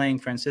ended up playing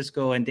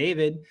Francisco and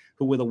David,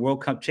 who were the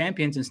World Cup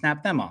champions, and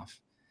snapped them off.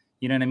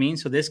 You know what I mean?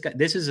 So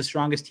this is the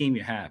strongest team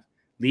you have.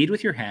 Lead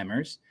with your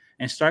hammers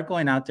and start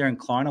going out there and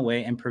clawing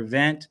away and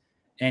prevent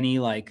any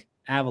like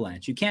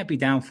avalanche. You can't be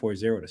down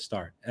 4-0 to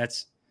start.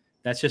 That's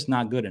just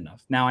not good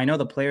enough. Now, I know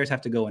the players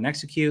have to go and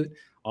execute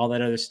all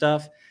that other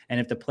stuff. And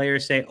if the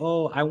players say,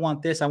 oh, I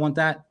want this, I want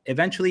that,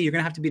 eventually you're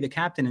going to have to be the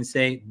captain and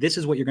say, this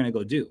is what you're going to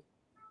go do.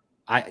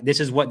 This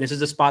is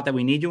the spot that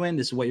we need you in.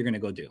 This is what you're going to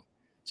go do.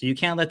 So you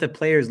can't let the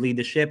players lead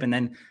the ship and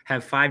then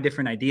have 5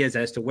 different ideas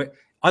as to where.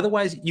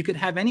 Otherwise, you could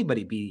have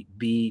anybody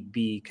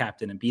be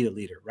captain and be the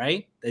leader,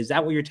 right? Is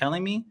that what you're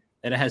telling me?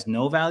 That it has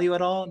no value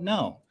at all?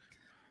 No.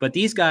 But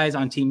these guys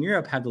on Team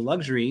Europe have the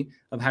luxury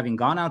of having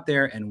gone out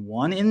there and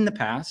won in the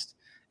past,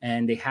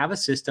 and they have a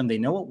system. They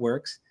know what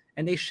works,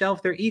 and they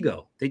shelf their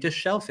ego. They just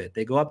shelf it.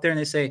 They go up there and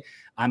they say,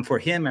 I'm for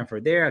him, I'm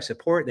for there, I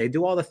support. They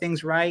do all the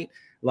things right.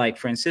 Like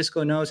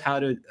Francisco knows how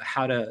to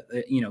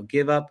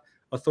give up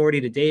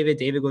authority to David.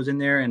 David goes in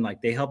there and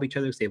like they help each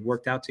other because they've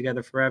worked out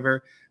together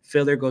forever.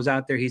 Filler goes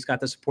out there. He's got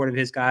the support of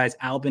his guys.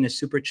 Albin is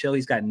super chill.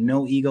 He's got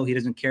no ego. He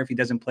doesn't care if he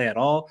doesn't play at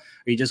all,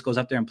 or he just goes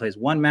up there and plays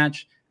one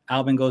match.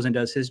 Albin goes and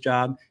does his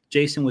job.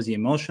 Jason was the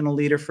emotional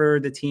leader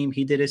for the team.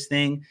 He did his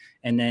thing.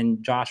 And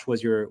then Josh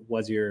was your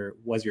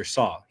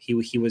saw. He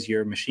was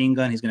your machine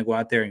gun. He's going to go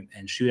out there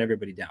and shoot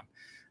everybody down.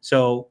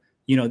 So,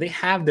 they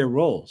have their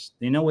roles.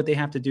 They know what they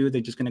have to do.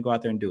 They're just going to go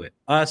out there and do it.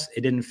 Us,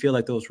 it didn't feel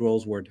like those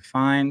roles were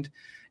defined.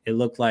 It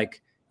looked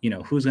like,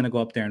 who's going to go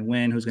up there and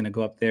win, who's going to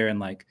go up there and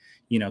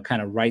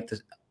kind of write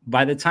this.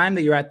 By the time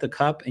that you're at the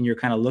cup and you're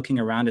kind of looking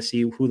around to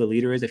see who the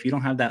leader is, if you don't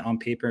have that on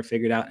paper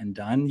figured out and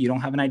done, you don't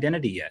have an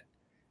identity yet.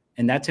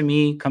 And that to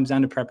me comes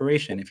down to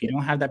preparation. If you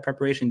don't have that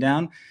preparation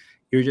down,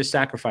 you're just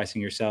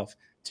sacrificing yourself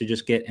to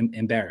just get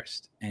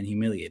embarrassed and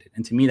humiliated.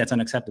 And to me, that's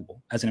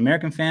unacceptable. As an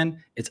American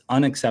fan, it's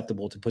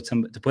unacceptable to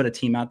put a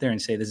team out there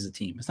and say this is a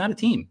team. It's not a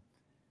team.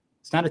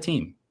 It's not a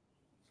team.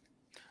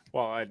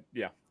 Well, I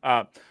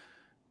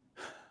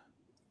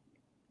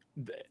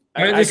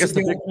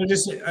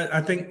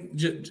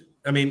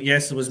mean,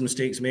 yes, there was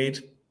mistakes made.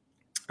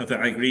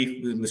 I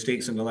agree with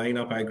mistakes in the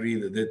lineup. I agree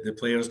that the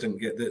players didn't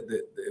get that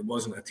it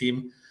wasn't a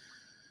team.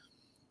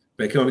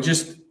 But can we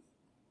just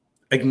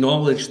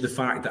acknowledge the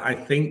fact that I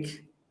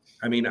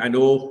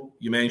know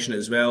you mentioned it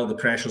as well, the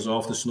pressure's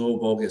off, the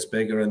snowball gets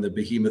bigger and the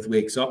behemoth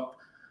wakes up.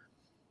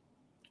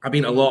 I've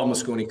been to a lot of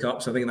Mosconi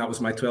Cups. I think that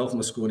was my 12th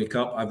Mosconi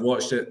Cup. I've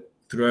watched it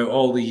throughout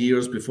all the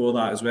years before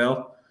that as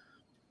well.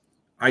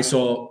 I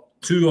saw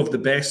 2 of the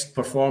best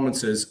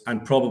performances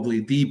and probably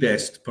the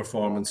best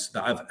performance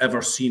that I've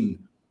ever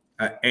seen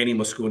at any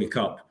Mosconi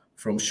Cup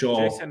from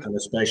Shaw and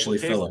especially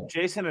Filler.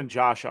 Jason and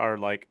Josh are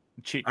like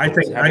cheat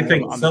codes. I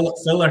think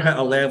Filler hit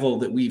a level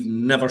that we've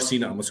never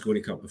seen at a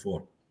Mosconi Cup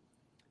before.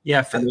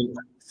 Yeah,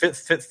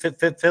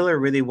 Filler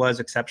really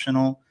was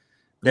exceptional.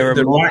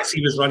 The racks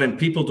he was running,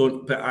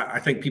 I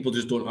think people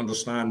just don't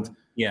understand.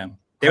 Yeah,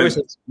 there was.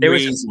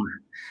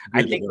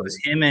 I think it was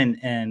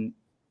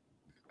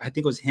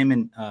him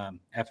and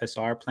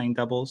FSR playing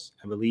doubles,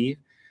 I believe,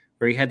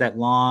 where he had that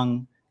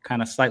long,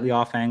 kind of slightly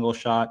off angle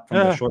shot from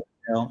the short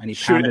rail, and he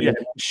shooting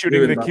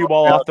the cue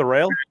ball off the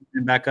rail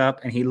and back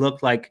up, and he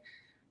looked like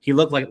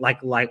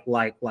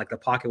the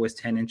pocket was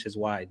 10 inches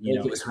wide.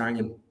 It was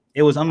hanging.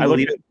 It was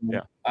unbelievable.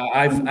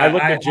 I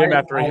looked at Jim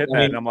after he hit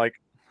that, and I'm like,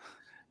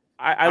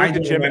 I looked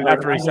at Jim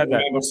after he said that.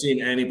 I've never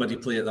seen anybody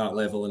play at that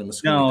level in a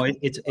Mosconi. No,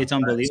 it's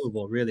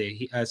unbelievable,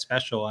 really.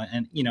 Special,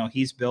 and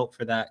he's built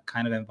for that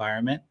kind of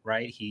environment,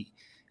 right?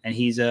 And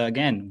he's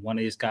again one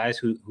of these guys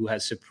who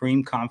has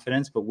supreme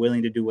confidence, but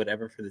willing to do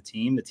whatever for the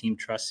team. The team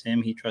trusts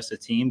him. He trusts the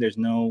team. There's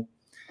no.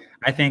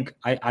 I think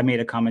I made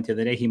a comment the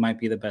other day. He might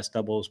be the best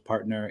doubles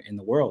partner in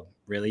the world.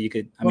 Really, you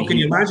could. Can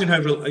you imagine how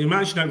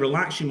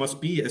relaxed you must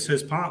be as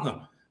his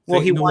partner? Well,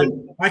 he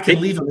won. I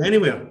can leave him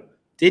anywhere.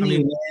 Didn't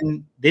he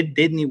win?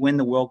 Didn't he win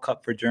the World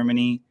Cup for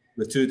Germany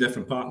with two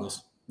different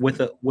partners?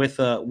 With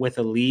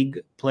a league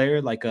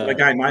player like a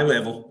guy my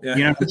level? Yeah.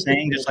 You know what I'm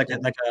saying? Just like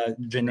a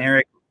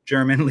generic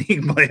German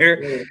league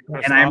player.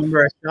 And I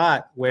remember a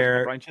shot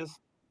where.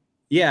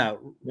 Yeah,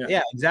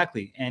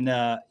 exactly. And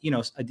a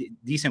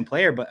decent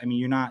player, but I mean,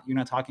 you're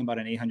not talking about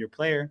an 800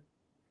 player,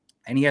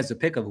 and he has the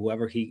pick of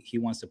whoever he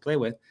wants to play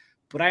with.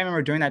 But I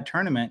remember during that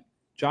tournament,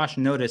 Josh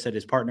noticed that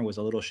his partner was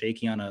a little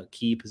shaky on a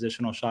key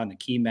positional shot in a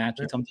key match.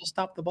 He told him, just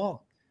stop the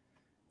ball.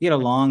 He had a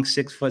long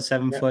 6 foot,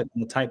 7 foot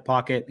in the tight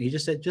pocket. He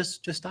just said,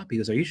 just stop. He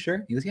goes, are you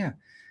sure? He goes, yeah.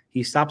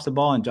 He stops the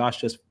ball, and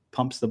Josh just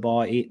pumps the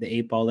ball, the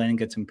 8 ball in, and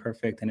gets him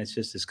perfect, and it's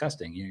just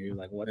disgusting. You're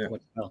like, what the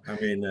hell? I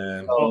mean,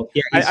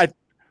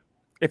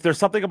 if there's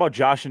something about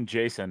Josh and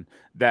Jason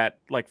that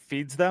like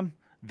feeds them,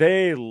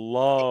 they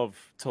love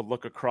to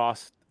look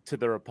across to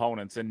their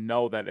opponents and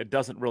know that it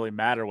doesn't really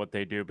matter what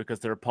they do because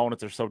their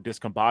opponents are so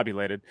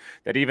discombobulated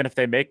that even if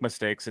they make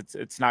mistakes,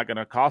 it's not going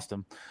to cost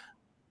them.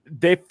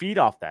 They feed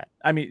off that.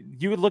 I mean,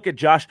 you would look at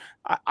Josh.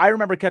 I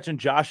remember catching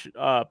Josh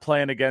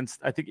playing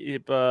against, I think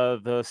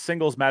the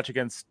singles match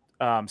against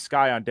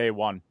Sky on day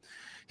one.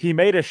 He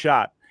made a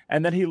shot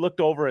and then he looked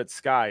over at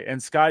Sky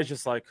and Sky's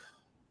just like,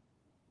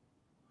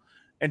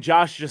 and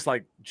Josh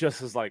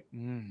just is like,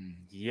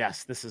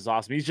 yes, this is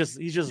awesome. He's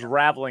just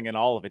raveling in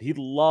all of it. He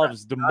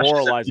loves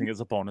demoralizing his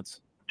opponents.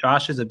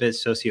 Josh is a bit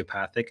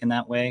sociopathic in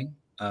that way.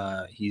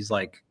 He's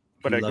like,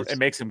 but it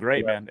makes him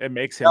great, man. It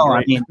makes him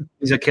great. I mean,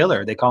 he's a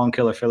killer. They call him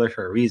Killer Filler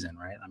for a reason,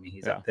 right? I mean,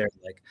 he's up there.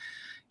 Like,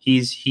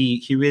 he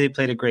really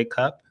played a great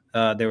cup.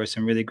 There were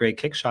some really great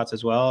kick shots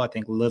as well. I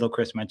think Little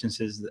Chris mentions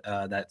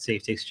that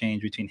safety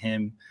exchange between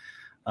him.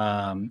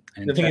 And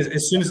the thing is,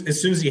 as soon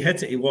as he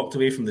hit it, he walked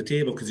away from the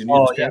table because he knew.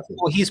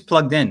 Well, he's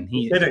plugged in.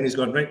 He hit it and he's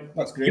gone, right,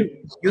 that's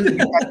great. You've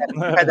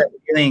had that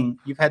feeling.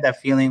 You've had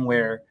that feeling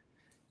where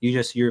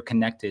you're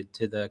connected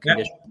to the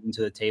condition,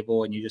 to the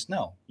table, and you just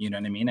know. You know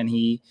what I mean? And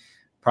he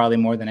probably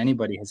more than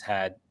anybody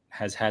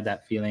has had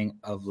that feeling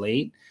of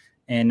late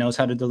and knows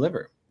how to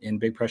deliver in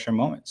big pressure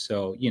moments.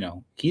 So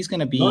he's going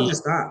to be not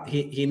just that.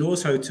 He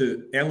knows how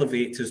to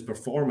elevate his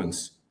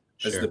performance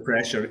as the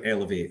pressure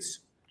elevates.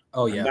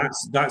 Oh yeah,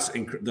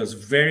 and there's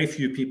very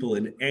few people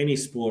in any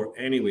sport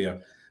anywhere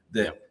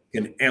that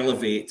can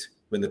elevate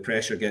when the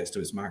pressure gets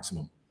to its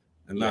maximum,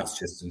 and that's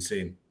just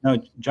insane.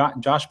 No,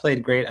 Josh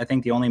played great. I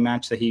think the only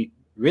match that he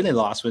really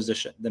lost was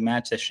the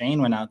match that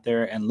Shane went out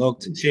there and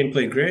looked. Shane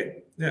played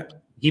great. Yeah,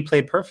 he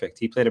played perfect.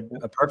 He played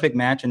a perfect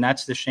match, and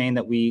that's the Shane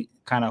that we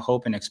kind of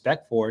hope and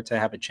expect for to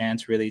have a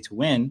chance really to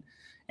win.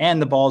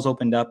 And the balls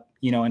opened up,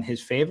 in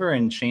his favor,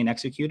 and Shane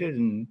executed.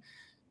 And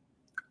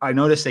I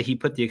noticed that he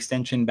put the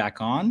extension back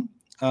on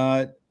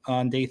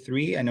day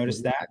 3. I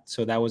noticed that.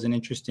 So that was an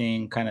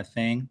interesting kind of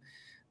thing.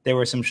 There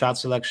were some shot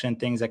selection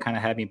things that kind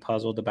of had me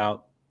puzzled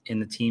about in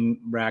the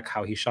team rack,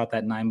 how he shot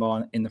that 9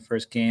 ball in the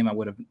first game. I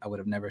would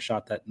have never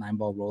shot that 9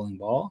 ball rolling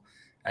ball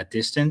at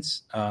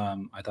distance.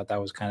 I thought that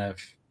was kind of,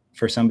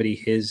 for somebody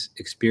his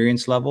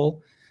experience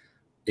level,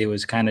 it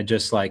was kind of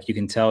just like you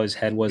can tell his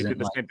head wasn't. He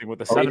did the same thing with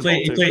the 7 ball.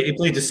 He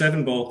played the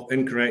 7 ball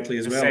incorrectly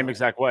as well. Same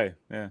exact way.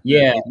 Yeah.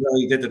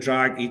 He did the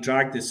drag. He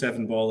dragged the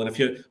 7 ball, and if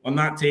you're on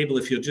that table,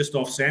 if you're just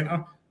off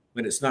center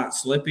when it's not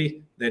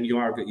slippy, then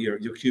your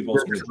cue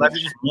ball's going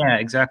to. Yeah,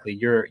 exactly.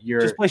 You're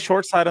just play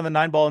short side on the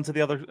 9 ball into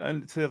the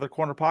other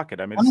corner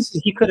pocket. I mean, honestly,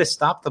 he could have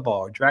stopped the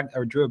ball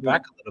or drew it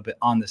back a little bit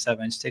on the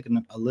 7, just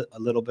taken a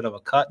little bit of a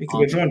cut. He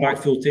could have drawn back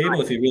full table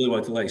if he really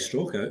wanted to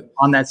stroke out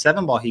on that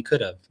 7 ball. He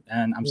could have,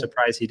 and I'm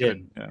surprised he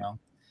didn't.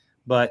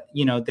 But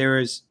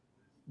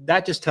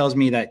that just tells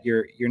me that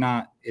you're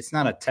not. It's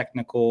not a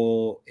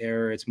technical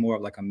error. It's more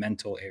of like a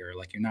mental error.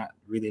 Like you're not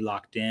really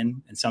locked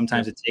in, and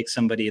sometimes it takes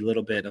somebody a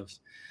little bit of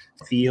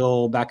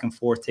feel back and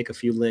forth, take a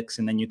few licks,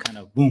 and then you kind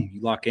of boom,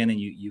 you lock in, and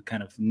you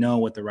kind of know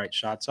what the right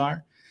shots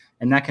are,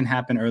 and that can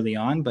happen early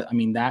on. But I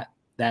mean that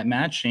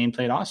match, Shane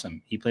played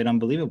awesome. He played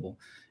unbelievable,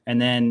 and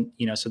then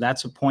so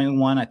that's a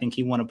 0.1. I think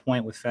he won a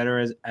point with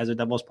Federer as a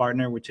doubles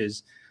partner, which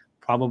is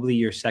probably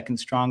your second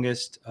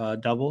strongest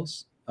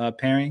doubles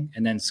pairing,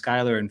 and then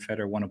Skyler and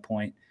Federer won a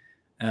point,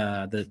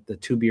 the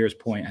 2 beers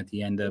point at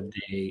the end of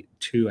day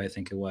 2, I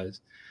think it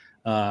was.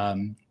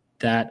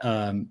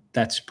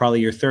 That's probably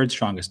your third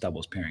strongest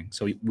doubles pairing.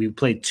 So we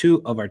played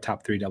 2 of our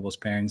top 3 doubles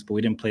pairings, but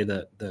we didn't play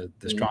the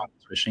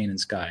strongest with Shane and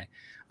Sky.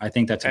 I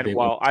think that's a big.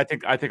 Well, I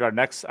think our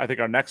next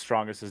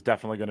strongest is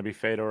definitely going to be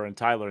Fedor and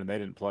Tyler, and they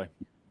didn't play.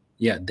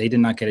 Yeah, they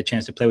did not get a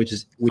chance to play, which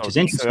is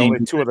interesting. So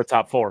only 2 of the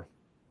top 4.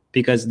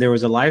 Because there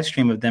was a live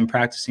stream of them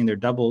practicing their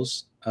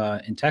doubles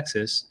in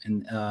Texas,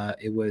 and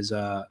it was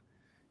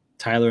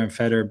Tyler and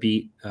Federer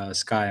beat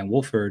Sky and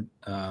Wolford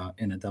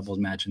in a doubles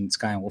match, and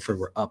Sky and Wolford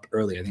were up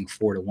early, I think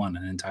 4-1,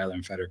 and then Tyler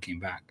and Federer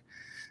came back.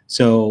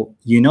 So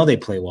they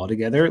play well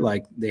together.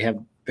 Like they have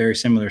very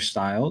similar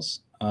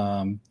styles.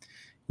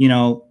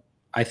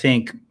 I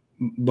think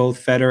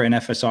both Federer and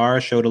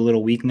FSR showed a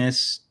little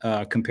weakness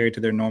compared to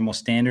their normal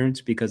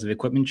standards because of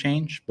equipment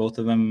change. Both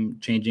of them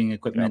changing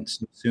equipment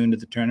soon to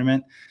the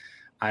tournament.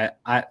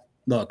 I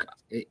look,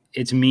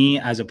 it's me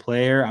as a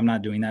player. I'm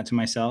not doing that to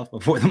myself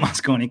before the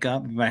Mosconi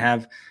Cup. If I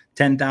have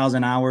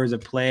 10,000 hours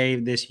of play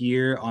this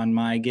year on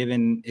my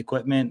given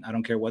equipment, I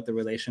don't care what the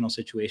relational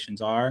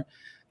situations are.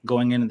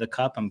 Going into the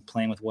cup, I'm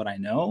playing with what I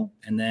know,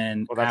 and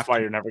then that's why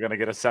you're never going to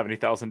get a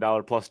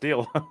 $70,000 plus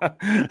deal.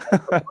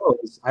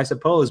 I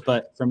suppose,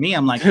 but for me,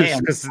 I'm like, hey,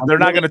 they're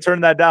not going to turn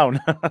that down.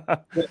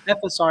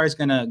 FSR is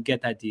going to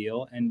get that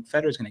deal, and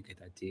Federer's going to get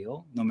that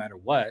deal, no matter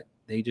what.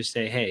 They just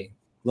say, hey,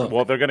 look.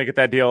 Well, they're going to get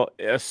that deal,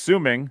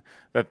 assuming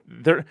that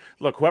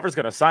whoever's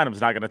going to sign them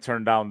is not going to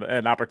turn down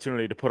an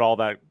opportunity to put all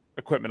that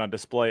equipment on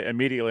display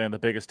immediately on the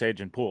biggest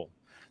stage in pool.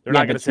 They're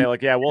not going to say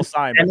like, yeah, we'll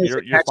sign, but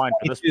you're fine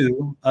for this.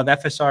 Of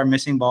FSR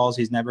missing balls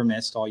he's never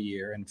missed all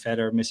year, and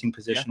Federer missing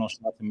positional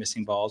shots and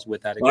missing balls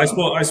with that.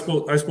 Well, I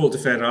spoke to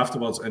Federer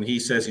afterwards, and he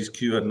says his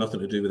cue had nothing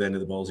to do with any of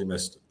the balls he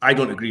missed. I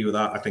don't agree with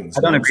that. I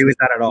don't agree with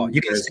that at all.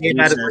 You can say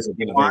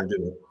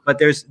that, but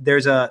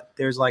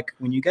there's like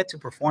when you get to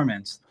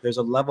performance, there's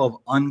a level of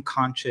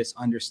unconscious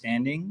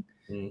understanding.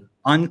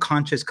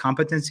 Unconscious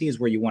competency is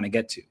where you want to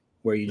get to,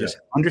 where you just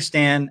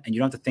understand and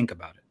you don't have to think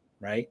about it,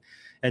 right?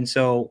 And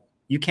so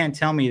you can't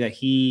tell me that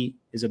he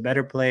is a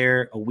better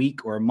player a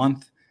week or a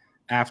month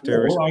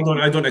after.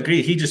 I don't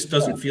agree. He just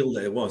doesn't feel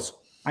that it was.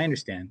 I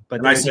understand,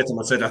 but I said to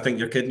him, I think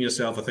you're kidding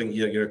yourself. I think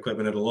your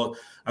equipment had a lot.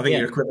 I think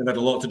your equipment had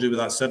a lot to do with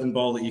that 7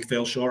 ball that you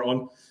fell short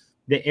on.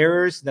 The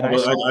errors that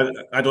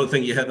I don't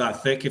think you hit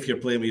that thick if you're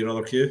playing with your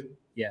other cue.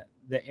 Yeah,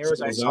 the errors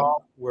I saw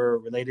were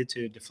related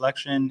to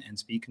deflection and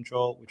speed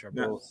control, which are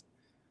both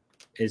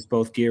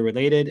gear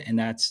related, and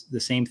that's the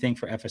same thing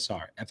for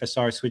FSR.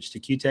 FSR switched to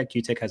Q-Tech.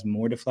 Q-Tech has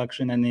more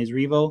deflection than his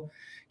Revo.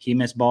 He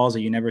missed balls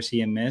that you never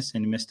see him miss,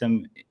 and he missed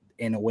them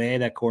in a way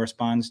that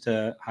corresponds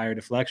to higher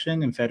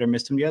deflection, and Federer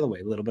missed him the other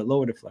way, a little bit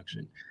lower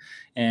deflection.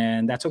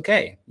 And that's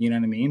okay, you know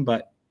what I mean?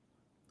 But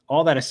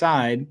all that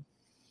aside,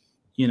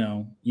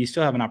 you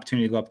still have an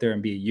opportunity to go up there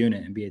and be a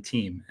unit and be a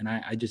team. And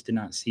I just did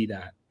not see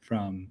that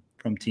from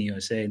Team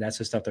USA. That's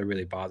the stuff that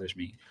really bothers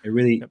me. It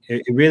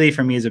really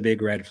for me is a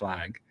big red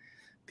flag.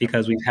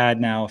 Because we've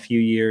had now a few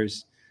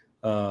years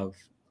of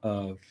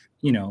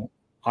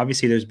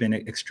obviously there's been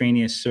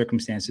extraneous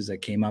circumstances that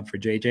came up for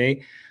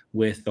JJ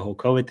with the whole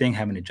COVID thing,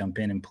 having to jump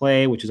in and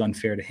play, which is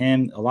unfair to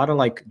him. A lot of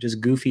like just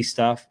goofy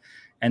stuff,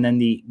 and then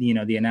the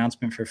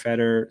announcement for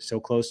Federer so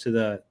close to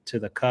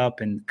the cup,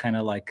 and kind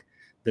of like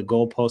the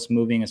goalpost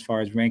moving as far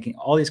as ranking,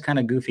 all these kind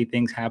of goofy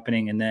things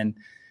happening, and then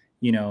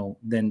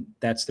then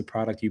that's the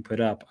product you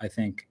put up. I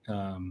think.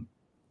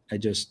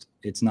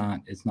 It's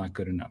not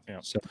good enough. Yeah.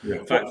 So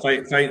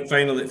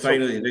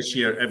finally this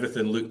year,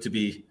 everything looked to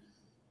be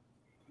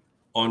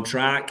on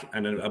track,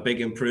 and a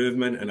big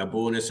improvement and a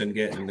bonus in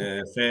getting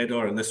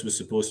Federer. And this was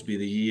supposed to be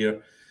the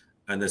year,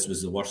 and this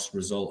was the worst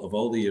result of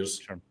all the years.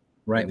 Sure.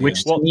 Right.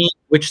 Which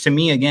to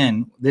me,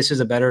 again, this is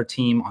a better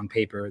team on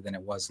paper than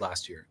it was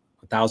last year.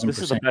 1,000%.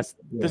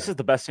 This is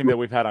the best team that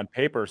we've had on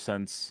paper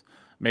since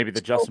maybe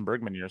the Justin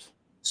Bergman years.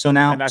 So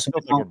now, and I still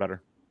think we're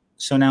better.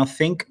 So now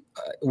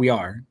we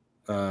are.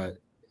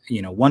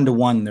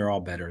 1-to-1, they're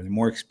all better. They're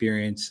more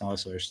experienced, all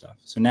this other stuff.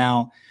 So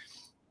now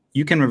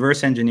you can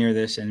reverse engineer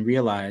this and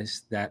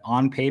realize that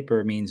on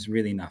paper means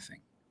really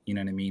nothing. You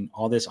know what I mean?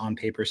 All this on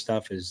paper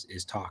stuff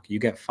is talk. You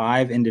get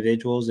 5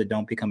 individuals that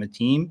don't become a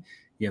team.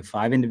 You have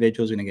 5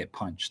 individuals going to get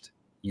punched.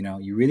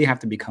 You really have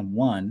to become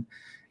one.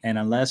 And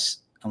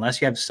unless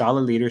you have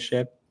solid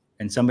leadership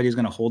and somebody's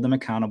going to hold them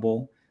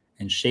accountable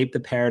and shape the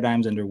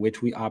paradigms under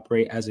which we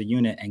operate as a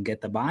unit and get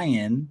the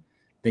buy-in,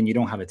 then you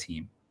don't have a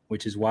team.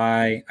 Which is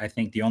why I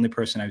think the only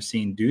person I've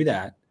seen do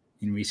that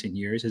in recent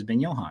years has been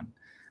Johan.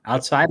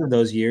 Outside of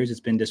those years, it's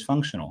been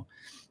dysfunctional.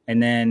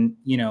 And then,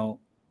 the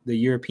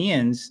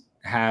Europeans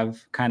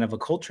have kind of a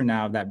culture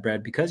now of that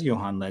bred because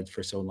Johan led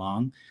for so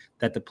long,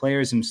 that the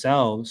players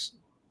themselves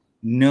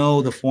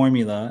know the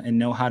formula and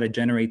know how to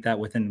generate that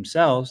within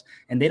themselves,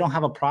 and they don't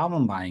have a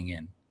problem buying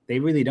in. They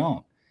really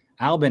don't.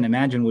 Albin,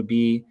 imagine, would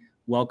be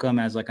welcome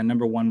as like a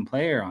number 1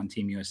 player on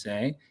Team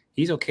USA.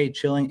 He's okay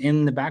chilling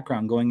in the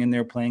background, going in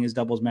there, playing his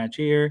doubles match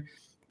here,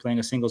 playing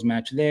a singles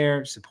match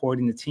there,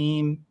 supporting the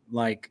team.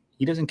 Like,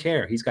 he doesn't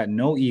care. He's got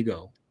no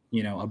ego,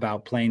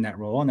 about playing that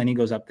role. And then he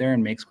goes up there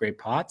and makes great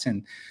pots.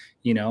 And,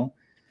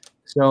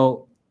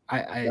 so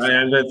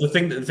and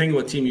the thing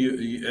what Team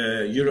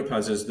Europe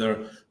has is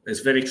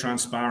it's very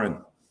transparent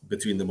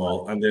between them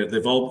all. And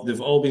they've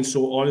all been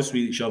so honest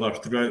with each other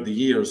throughout the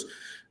years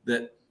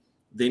that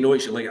they know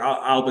each other. Like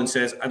Albin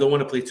says, I don't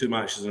want to play 2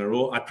 matches in a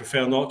row. I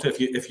prefer not to.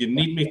 If you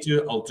need me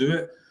to, I'll do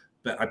it.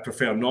 But I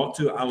prefer not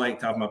to. I like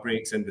to have my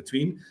breaks in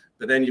between.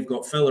 But then you've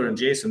got Filler and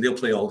Jason. They'll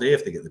play all day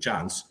if they get the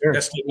chance. Sure.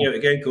 Just stick me out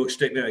again, coach.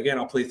 Stick me out again.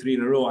 I'll play 3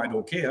 in a row. I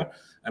don't care.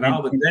 And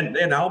Albin,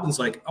 then Albin's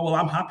like, oh, well,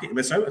 I'm happy to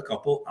miss out a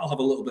couple. I'll have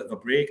a little bit of a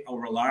break. I'll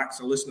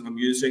relax. I'll listen to my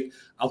music.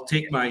 I'll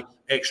take my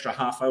extra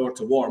half hour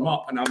to warm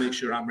up, and I'll make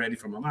sure I'm ready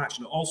for my match.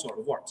 And it all sort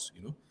of works,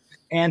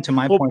 And to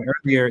my point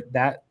earlier,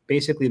 that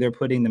basically they're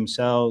putting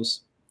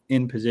themselves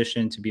in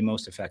position to be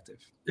most effective.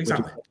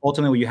 Exactly.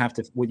 Ultimately,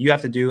 what you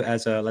have to do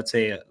as let's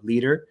say a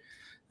leader.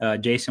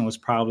 Jason was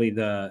probably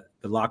the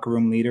locker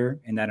room leader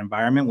in that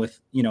environment with,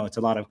 it's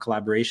a lot of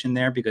collaboration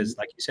there because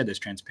like you said, there's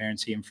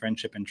transparency and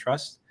friendship and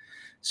trust.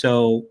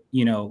 So,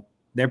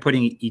 they're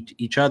putting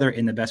each other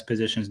in the best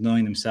positions,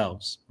 knowing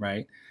themselves,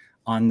 right?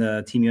 On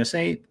the Team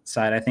USA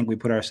side, I think we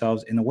put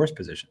ourselves in the worst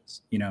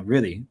positions,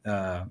 really,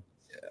 from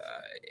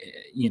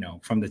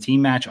the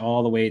team match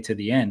all the way to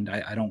the end.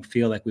 I don't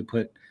feel like we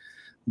put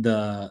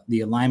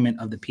the alignment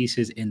of the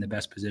pieces in the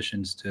best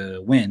positions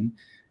to win.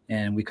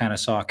 And we kind of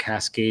saw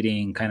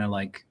cascading kind of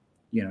like,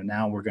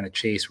 now we're going to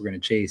chase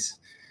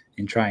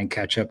and try and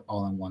catch up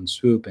all in one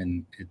swoop.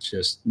 And it's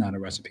just not a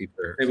recipe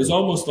for. It was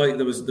almost like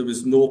there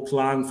was no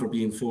plan for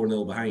being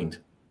 4-0 behind.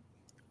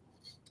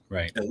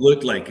 Right. It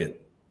looked like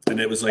it. And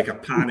it was like a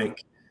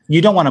panic.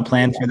 You don't want to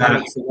plan for that.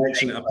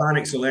 A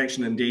panic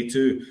selection in day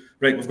 2.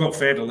 Right, we've got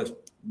Federer. Let's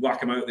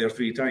whack him out there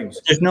 3 times.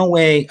 There's no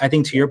way, I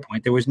think to your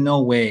point, there was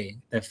no way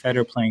that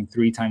Federer playing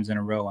 3 times in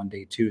a row on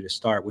day 2 to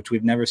start, which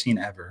we've never seen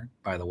ever,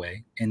 by the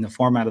way. In the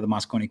format of the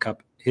Mosconi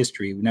Cup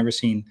history, we've never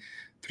seen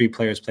 3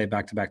 players play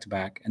back to back to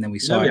back. And then we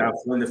saw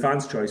when the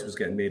fans' choice was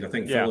getting made. I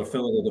think Federer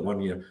did it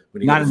one year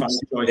when he got the fans'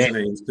 choice and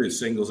he put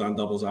singles and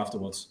doubles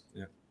afterwards.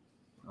 Yeah.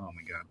 Oh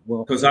my God!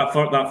 Well, because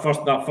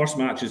that first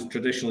match is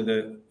traditionally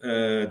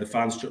the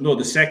fans. No,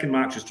 the second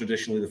match is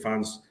traditionally the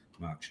fans'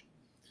 match.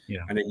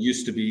 Yeah, and it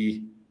used to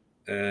be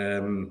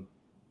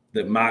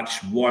that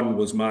match 1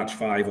 was match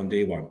 5 on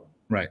day 1.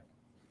 Right.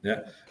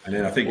 Yeah, and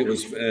then I think it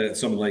was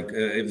something like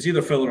it was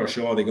either Filler or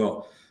Shaw. They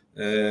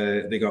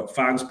got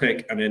fans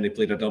pick, and then they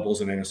played a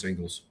doubles and then a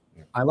singles.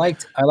 Yeah. I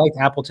liked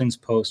Appleton's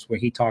post where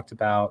he talked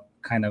about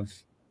kind of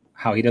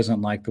how he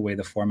doesn't like the way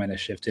the format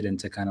has shifted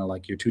into kind of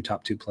like your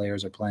top two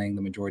players are playing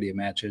the majority of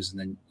matches, and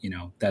then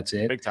that's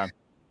it. Big time.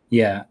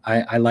 Yeah,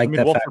 I like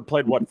that. Wolford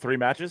played 3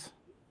 matches,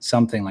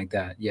 something like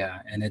that.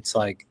 Yeah, and it's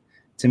like,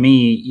 to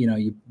me,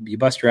 you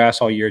bust your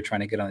ass all year trying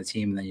to get on the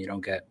team, and then you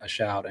don't get a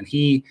shout. And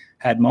he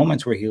had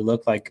moments where he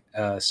looked like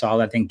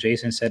solid. I think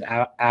Jason said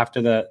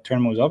after the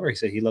tournament was over, he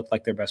said he looked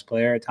like their best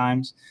player at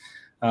times.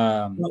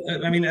 Well,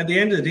 I mean, at the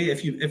end of the day,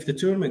 if the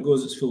tournament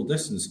goes its full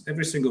distance,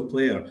 every single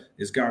player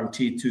is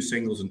guaranteed 2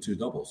 singles and 2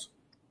 doubles.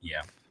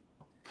 Yeah.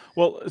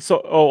 Well,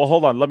 so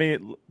hold on, let me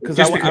if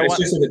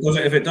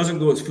it doesn't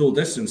go its full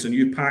distance and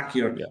you pack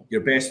your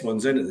best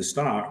ones in at the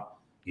start,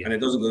 and it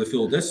doesn't go the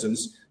full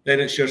distance, then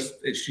it's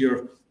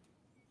your.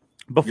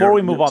 Before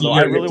we move on, though,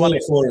 I really want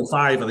to 4 and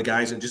 5 are the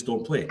guys that just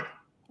don't play.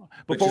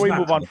 Before we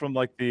move on from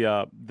like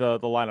the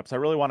lineups, I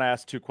really want to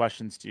ask 2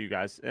 questions to you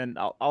guys, and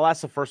I'll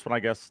ask the first one, I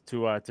guess,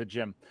 to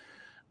Jim.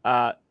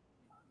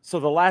 So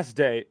the last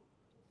day,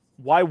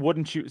 why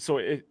wouldn't you? So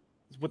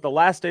with the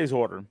last day's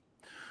order,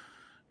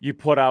 you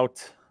put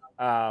out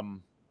right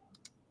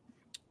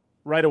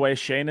away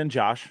Shane and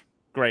Josh.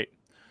 Great.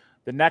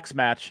 The next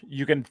match,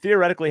 you can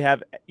theoretically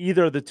have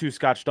either of the 2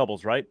 Scotch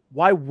doubles, right?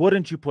 Why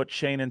wouldn't you put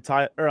Shane and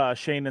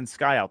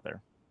Sky out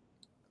there?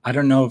 I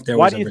don't know if there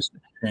was a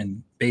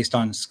restriction based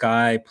on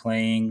Sky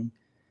playing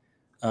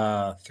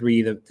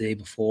 3 the day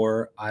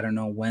before. I don't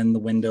know when the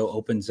window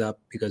opens up,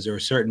 because there were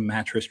certain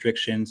match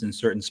restrictions in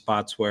certain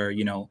spots where,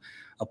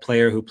 a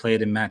player who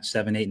played in match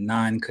 7, 8, and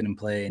 9 couldn't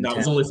play. That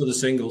was only for the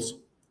singles.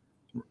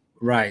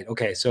 Right.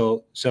 Okay.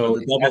 So for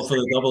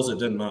the doubles, it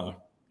didn't matter.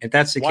 If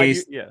that's the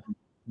case,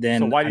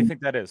 then so why do you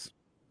think that is?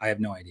 I have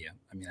no idea.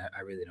 I mean,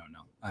 I really don't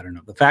know. I don't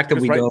know. The fact that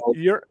we go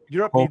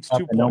Europe needs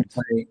 2 points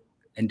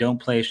and don't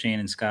play Shane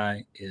and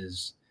Sky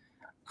is,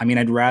 I mean,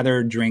 I'd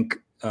rather drink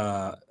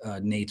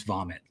Nate's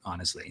vomit,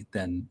 honestly,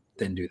 than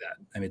do that.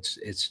 I mean,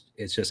 it's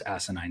just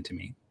asinine to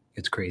me.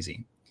 It's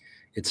crazy.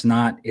 It's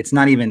not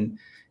even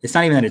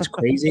that it's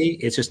crazy.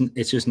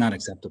 It's just not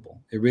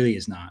acceptable. It really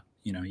is not.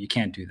 You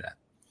can't do that.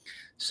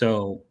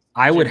 So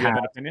I would have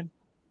an opinion.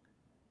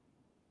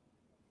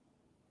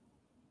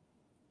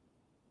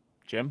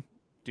 Jim,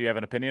 do you have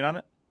an opinion on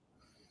it?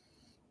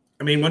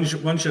 I mean, once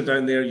you're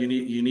down there, you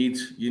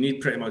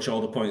need pretty much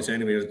all the points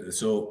anyway.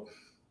 So,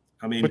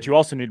 I mean, but you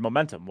also need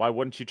momentum. Why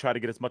wouldn't you try to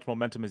get as much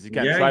momentum as you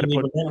can? Yeah,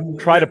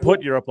 try to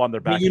put Europe on their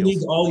back. You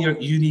need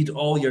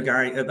all your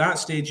guys at that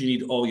stage. You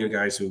need all your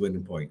guys who are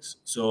winning points.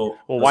 So,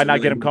 why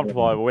not get them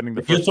comfortable by winning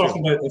the first?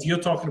 If you're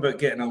talking about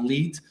getting a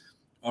lead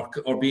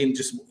or being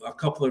just a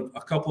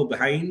couple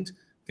behind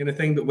kind of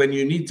thing, but when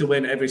you need to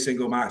win every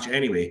single match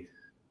anyway.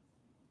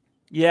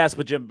 Yes,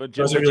 but Jim,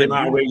 doesn't really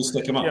matter where you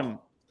stick them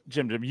up.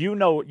 Jim, you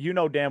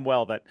know damn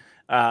well that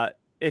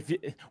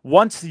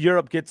once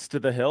Europe gets to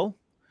the hill,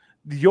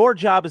 your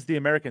job as the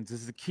Americans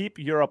is to keep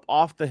Europe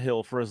off the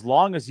hill for as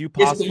long as you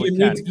possibly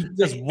can.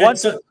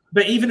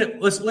 But even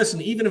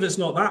if it's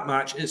not that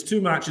match, it's 2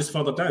 matches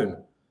further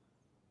down.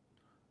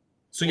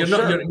 So you're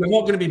not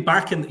going to be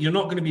back in. You're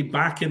not going to be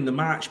back in the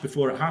match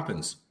before it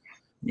happens.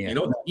 Yeah.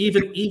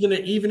 Even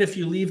if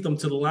you leave them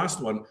to the last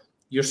one,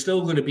 you're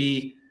still going to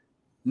be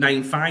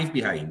 9-5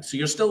 behind. So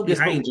you're still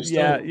behind.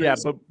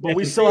 But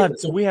we still have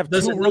 2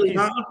 rookies.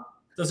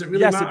 Does it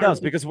really yes, matter? it does,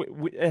 because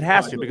it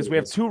has to, because we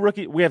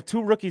have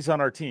two rookies on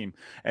our team,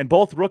 and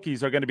both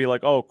rookies are going to be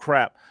like, oh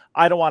crap,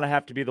 I don't want to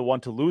have to be the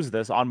one to lose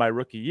this on my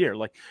rookie year.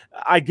 Like,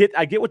 I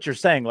get what you're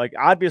saying. Like,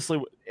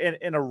 obviously,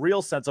 in a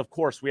real sense, of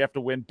course, we have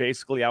to win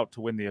basically out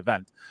to win the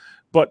event,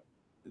 but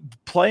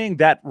playing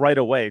that right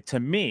away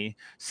to me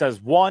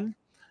says, one,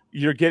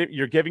 you're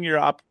going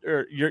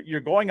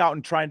out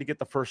and trying to get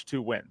the first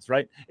 2 wins,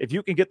 right? If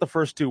you can get the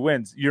first 2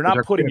 wins, you're not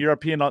putting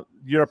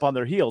Europe on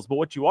their heels. But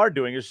what you are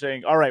doing is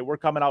saying, all right, we're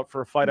coming out for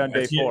a fight on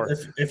day 4.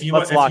 If you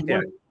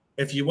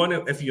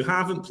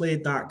haven't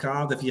played that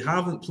card, if you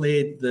haven't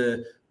played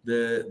the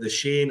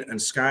Shane and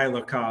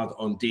Skylar card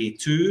on day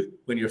 2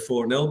 when you're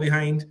 4-0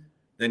 behind,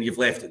 then you've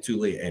left it too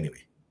late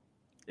anyway.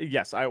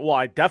 Yes,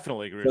 I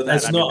definitely agree with that.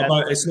 It's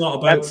not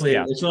about playing.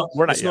 Yeah, it's not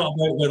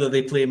about whether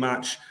they play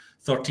match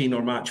 13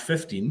 or match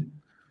 15.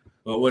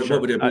 Well, what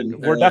would it be?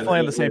 We're definitely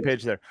on the same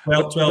page there.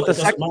 12. It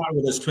doesn't matter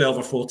whether it's 12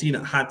 or 14.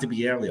 It had to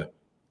be earlier.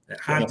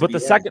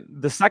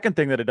 The second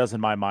thing that it does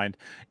in my mind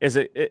is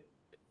it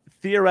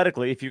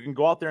theoretically, if you can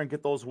go out there and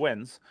get those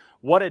wins,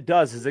 what it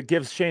does is it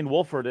gives Shane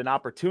Wolford an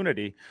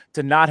opportunity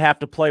to not have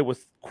to play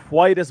with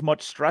quite as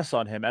much stress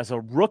on him as a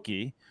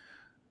rookie,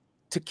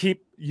 to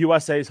keep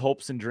USA's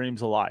hopes and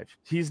dreams alive.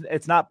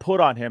 It's not put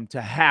on him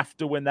to have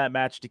to win that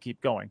match to keep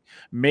going.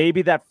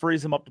 Maybe that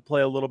frees him up to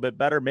play a little bit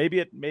better. Maybe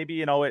it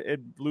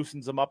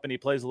loosens him up and he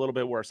plays a little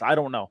bit worse. I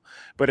don't know.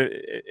 But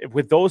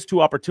with those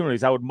 2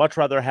 opportunities, I would much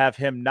rather have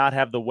him not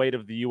have the weight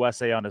of the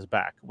USA on his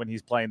back when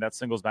he's playing that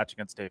singles match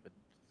against David.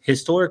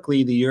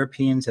 Historically, the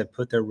Europeans have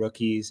put their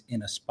rookies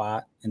in a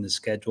spot in the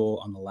schedule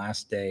on the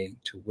last day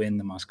to win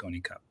the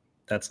Mosconi Cup.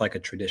 That's like a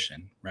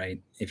tradition, right?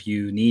 If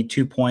you need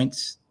 2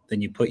 points, then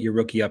you put your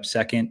rookie up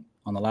second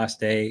on the last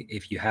day.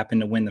 If you happen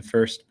to win the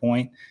first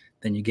point,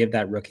 then you give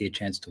that rookie a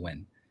chance to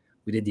win.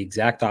 We did the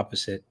exact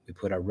opposite. We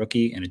put our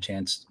rookie in a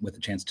chance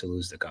to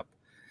lose the cup.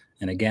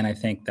 And again, I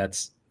think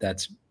that's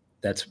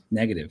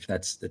negative.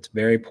 That's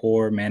very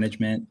poor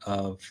management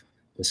of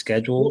the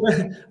schedule.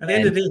 At the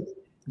end of the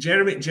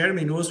day,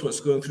 Jeremy knows what's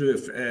going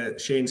through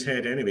Shane's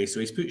head anyway. So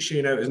he's put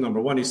Shane out as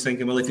number 1. He's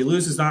thinking, well, if he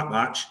loses that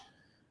match,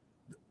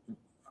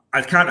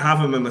 I can't have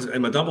him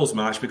in my doubles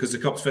match because the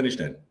cup's finished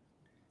then.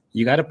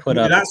 You got to put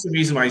up. That's the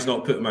reason why he's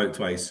not put him out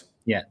twice.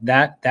 Yeah,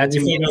 that's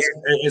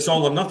it's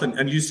all or nothing.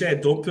 And you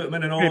said don't put him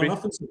in an all or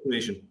nothing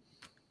situation.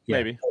 Yeah.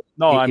 Maybe.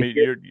 No, I mean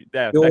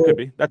that could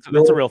be. That's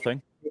a real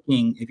thing.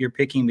 If you're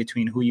picking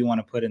between who you want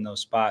to put in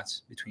those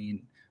spots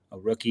between a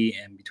rookie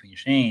and between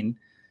Shane,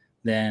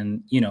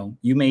 then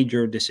you made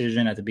your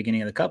decision at the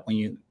beginning of the cup when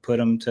you put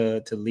him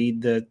to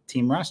lead the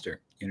team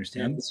roster. You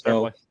understand? Yeah,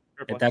 so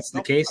if that's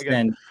the case,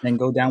 then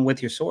go down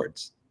with your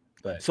swords.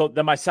 But. So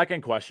then my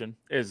second question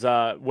is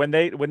when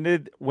they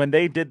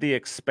did the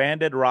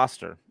expanded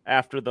roster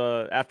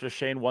after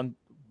Shane won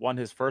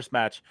his first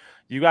match,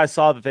 you guys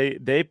saw that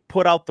they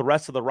put out the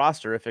rest of the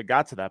roster if it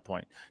got to that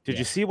point. Did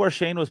you see where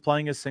Shane was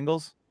playing his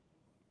singles?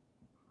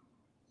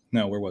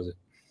 No, where was it?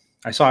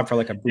 I saw it for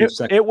like a brief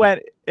second.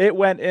 It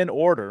went in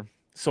order.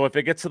 So if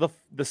it gets to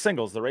the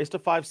singles, the race to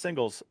 5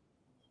 singles,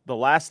 the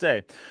last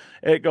day,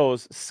 it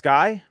goes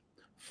Sky,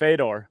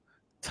 Fedor,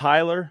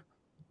 Tyler,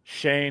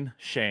 Shane.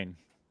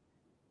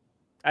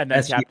 And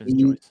then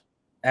captain's choice.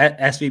 At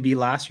SVB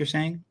last, you're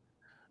saying?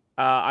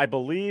 I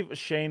believe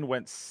Shane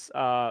went.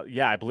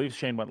 I believe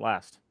Shane went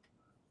last.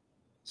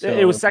 So,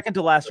 it was second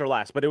to last or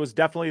last, but it was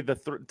definitely the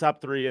top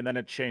 3, and then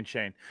it's Shane.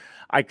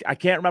 I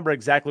can't remember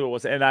exactly what it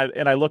was, and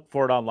I looked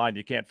for it online.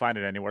 You can't find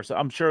it anywhere, so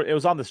I'm sure it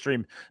was on the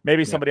stream.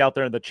 Maybe somebody out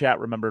there in the chat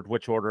remembered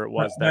which order it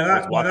was. By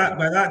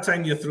that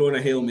time, you're throwing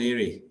a Hail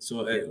Mary.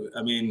 So I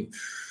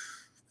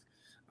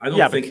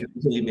don't think it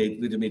really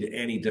would have made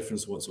any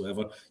difference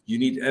whatsoever. You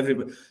need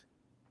everybody.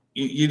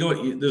 You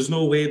don't. There's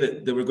no way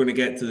that they were going to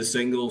get to the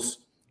singles.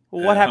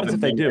 Well, what happens if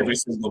they do every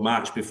single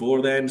match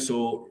before then?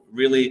 So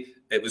really,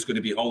 it was going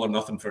to be all or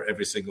nothing for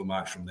every single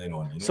match from then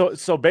on.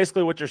 So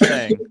basically, what you're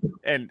saying,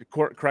 and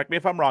correct me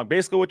if I'm wrong.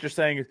 Basically, what you're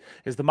saying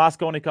is the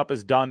Mosconi Cup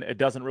is done. It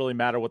doesn't really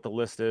matter what the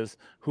list is.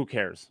 Who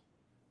cares?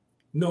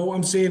 No,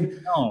 I'm saying.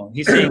 No,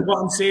 he's saying.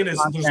 What I'm saying is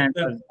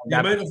the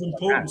amount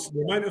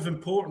of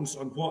importance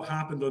on what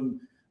happened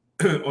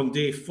on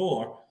day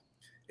 4.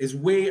 Is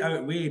way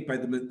outweighed by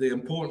the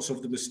importance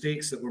of the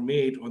mistakes that were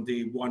made on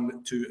day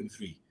 1, 2, and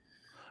 3.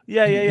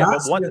 Yeah.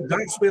 That's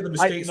where the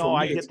mistakes were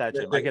made. I get that,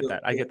 Jim. I get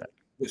that.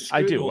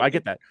 I do. I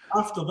get that.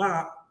 After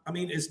that,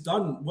 it's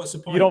done. What's the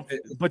point?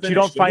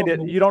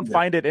 You don't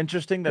find it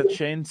interesting that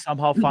Shane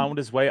somehow found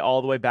his way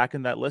all the way back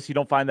in that list. You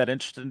don't find that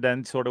interesting in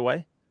any sort of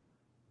way?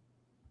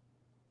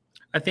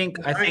 I think.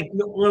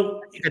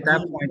 Well, at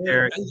that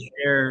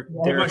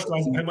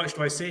point, how much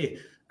do I say?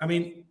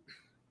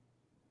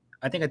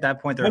 I think at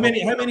that point, how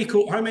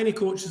many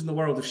coaches in the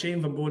world, if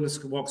Shane Van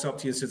Bonen walks up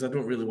to you and says, "I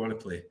don't really want to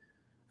play,"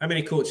 how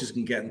many coaches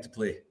can get him to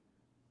play?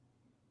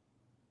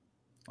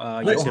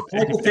 Let's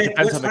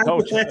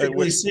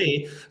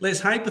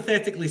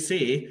hypothetically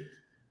say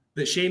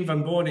that Shane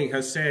Van Bonen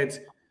has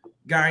said,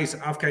 "Guys,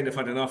 I've kind of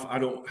had enough.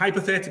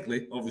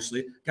 Hypothetically,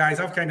 obviously, guys,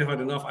 I've kind of had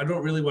enough. I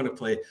don't really want to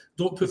play.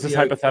 Don't put." Is this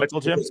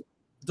hypothetical, Jim?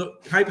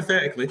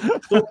 hypothetically,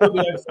 don't put me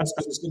out first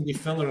because it's going to be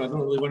filler and I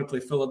don't really want to play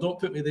filler. Don't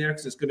put me there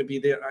because it's going to be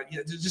there.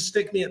 Just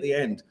stick me at the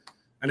end.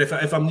 And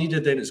if I'm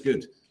needed, then it's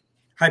good.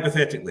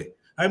 Hypothetically,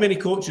 how many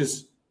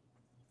coaches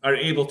are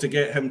able to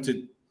get him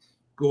to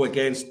go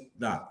against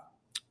that?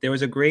 There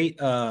was a great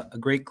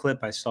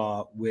clip I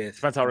saw with.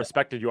 Depends how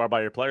respected you are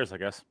by your players, I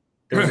guess.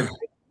 There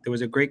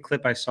was a great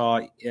clip I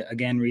saw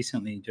again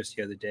recently, just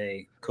the other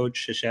day.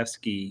 Coach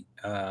Krzyzewski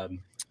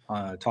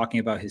talking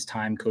about his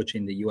time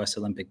coaching the U.S.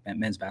 Olympic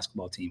men's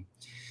basketball team,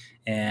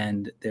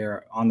 and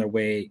they're on their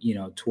way,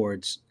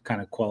 towards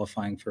kind of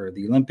qualifying for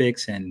the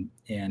Olympics and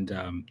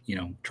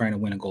trying to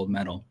win a gold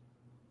medal.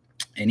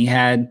 And he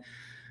had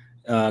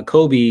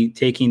Kobe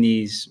taking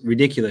these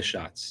ridiculous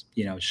shots,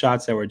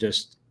 shots that were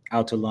just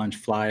out to lunch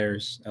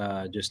flyers,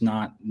 just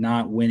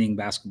not winning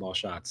basketball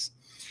shots.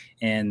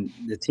 And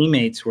the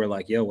teammates were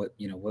like, yo, what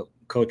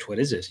coach, what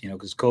is this?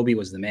 Because Kobe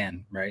was the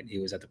man, right? He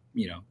was at the,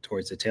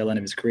 towards the tail end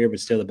of his career, but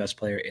still the best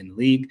player in the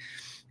league.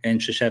 And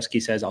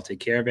Krzyzewski says, I'll take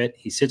care of it.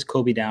 He sits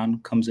Kobe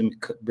down,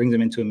 brings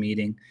him into a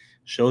meeting,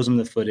 shows him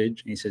the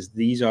footage. And he says,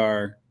 these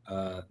are,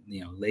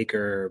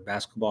 Laker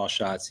basketball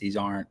shots. These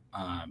aren't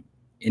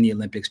in the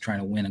Olympics trying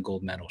to win a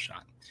gold medal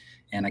shot.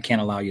 And I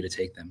can't allow you to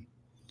take them.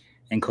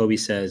 And Kobe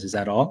says, is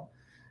that all?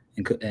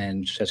 And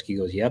Krzyzewski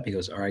goes, yep. He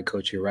goes, all right,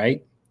 coach, you're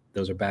right.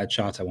 Those are bad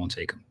shots. I won't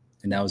take them.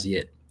 And that was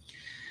it.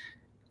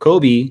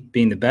 Kobe,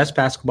 being the best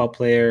basketball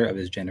player of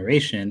his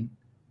generation,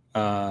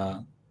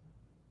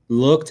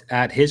 looked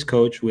at his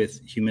coach with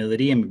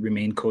humility and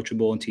remained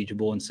coachable and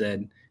teachable and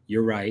said,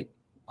 you're right.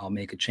 I'll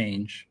make a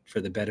change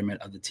for the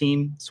betterment of the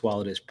team,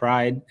 swallowed his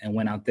pride, and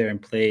went out there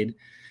and played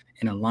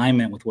in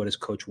alignment with what his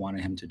coach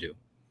wanted him to do.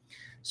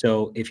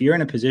 So if you're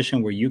in a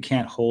position where you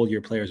can't hold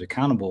your players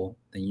accountable,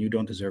 then you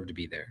don't deserve to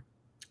be there.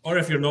 Or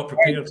if you're not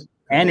prepared.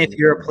 And if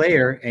you're a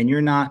player and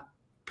you're not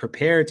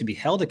prepared to be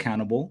held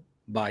accountable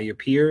by your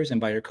peers and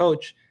by your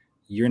coach,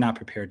 you're not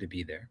prepared to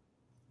be there.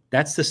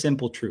 That's the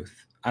simple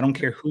truth. I don't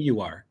care who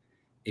you are.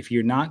 If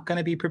you're not going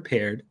to be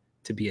prepared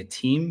to be a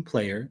team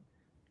player,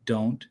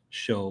 don't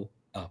show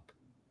up.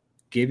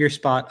 Give your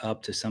spot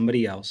up to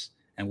somebody else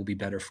and we'll be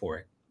better for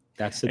it.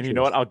 That's the truth. You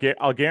know what?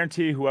 I'll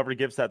guarantee whoever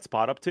gives that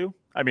spot up to.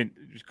 I mean,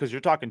 because you're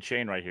talking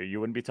Shane right here.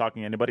 You wouldn't be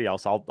talking anybody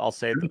else. I'll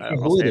say it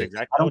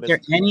exactly. I don't care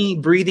any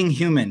breathing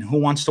human who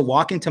wants to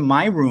walk into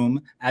my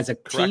room as a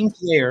team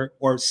player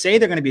or say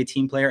they're going to be a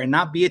team player and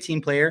not be a team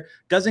player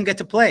doesn't get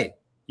to play.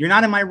 You're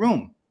not in my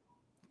room.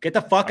 Get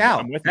the fuck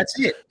out. That's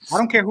it. I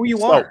don't care who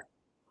you are.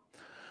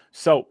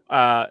 So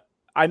I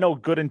know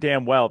good and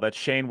damn well that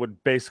Shane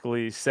would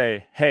basically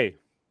say, hey,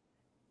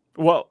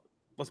 well,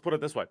 let's put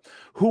it this way.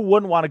 Who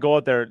wouldn't want to go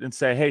out there and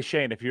say, hey,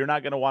 Shane, if you're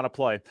not going to want to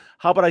play,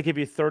 how about I give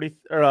you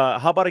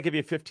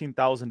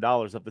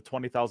 $15,000 of the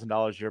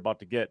 $20,000 you're about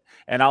to get,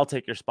 and I'll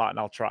take your spot and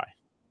I'll try.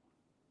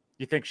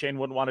 You think Shane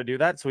wouldn't want to do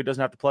that so he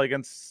doesn't have to play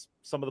against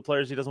some of the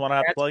players he doesn't want to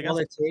have to play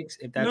against?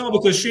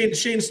 Because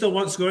Shane still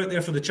wants to go out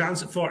there for the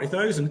chance at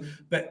 40,000,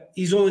 but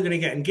he's only going to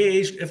get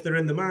engaged if they're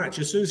in the match.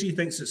 As soon as he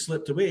thinks it's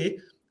slipped away,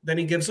 then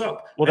he gives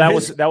up. Well, that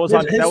was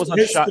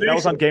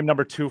on game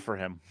number 2 for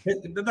him.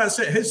 That's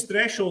it. His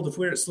threshold of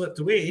where it slipped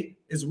away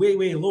is way,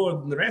 way lower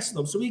than the rest of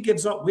them. So he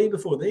gives up way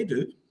before they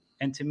do.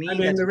 And to me, and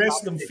then the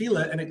rest of them feel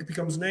it, and it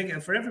becomes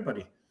negative for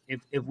everybody.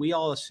 If we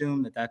all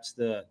assume that that's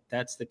the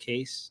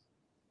case,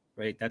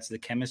 right? That's the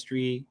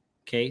chemistry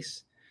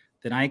case.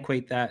 Then I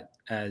equate that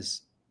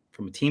as,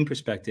 from a team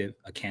perspective,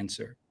 a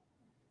cancer.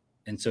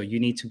 And so you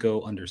need to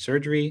go under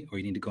surgery or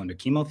you need to go under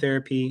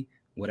chemotherapy,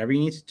 whatever you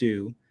need to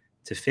do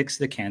to fix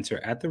the cancer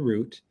at the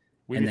root.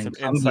 We need some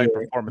inside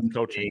performance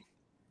coaching.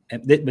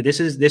 But this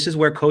is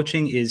where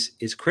coaching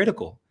is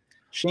critical.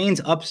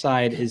 Shane's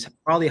upside is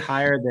probably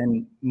higher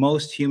than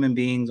most human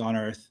beings on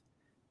earth.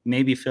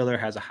 Maybe Filler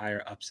has a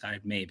higher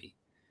upside, maybe,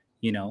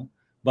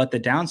 but the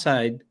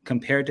downside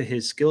compared to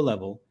his skill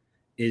level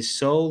is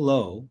so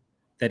low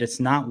that it's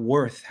not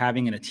worth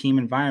having in a team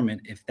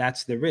environment if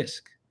that's the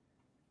risk.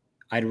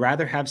 I'd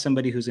rather have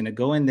somebody who's going to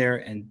go in there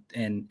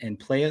and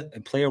play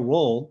a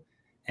role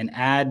and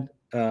add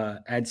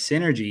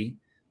synergy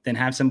than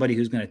have somebody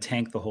who's going to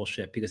tank the whole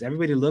ship, because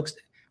everybody looks,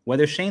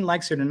 whether Shane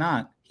likes it or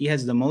not, he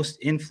has the most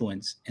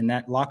influence in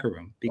that locker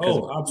room.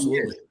 Because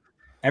absolutely.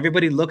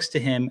 Everybody looks to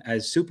him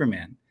as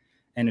Superman.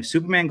 And if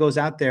Superman goes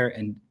out there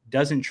and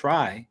doesn't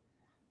try,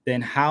 then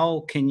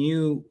how can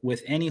you,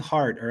 with any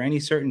heart or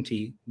any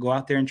certainty, go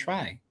out there and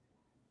try?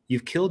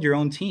 You've killed your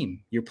own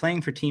team. You're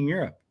playing for Team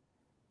Europe.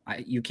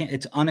 You can't.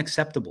 It's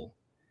unacceptable.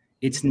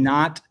 It's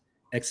not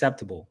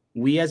acceptable.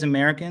 We as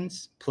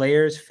Americans,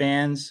 players,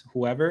 fans,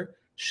 whoever,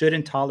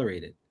 shouldn't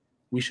tolerate it.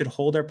 We should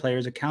hold our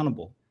players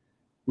accountable.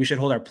 We should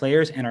hold our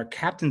players and our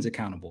captains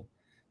accountable.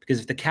 Because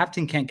if the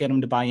captain can't get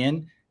them to buy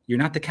in, you're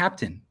not the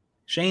captain.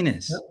 Shane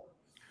is. Yep.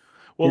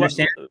 Well,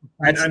 understand?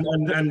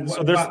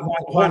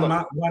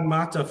 Juan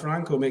Mata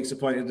Franco makes a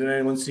point. Did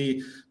anyone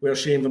see where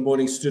Shane Van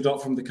Boning stood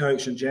up from the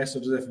couch and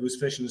gestured as if he was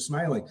fishing and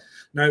smiling?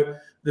 Now,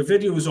 the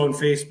video was on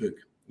Facebook.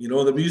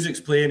 The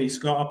music's playing. He's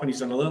got up and he's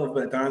done a little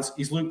bit of dance.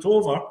 He's looked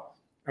over,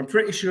 I'm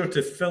pretty sure,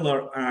 to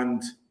Filler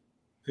and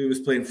who was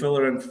playing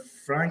Filler and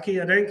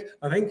Frankie, I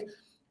think,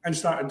 and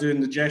started doing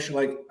the gesture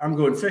like, I'm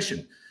going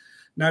fishing.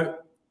 Now,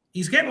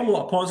 he's getting a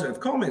lot of positive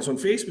comments on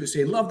Facebook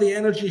saying, love the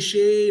energy,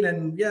 Shane,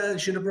 and yeah, you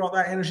should have brought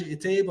that energy to the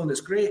table, and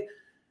it's great.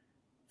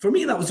 For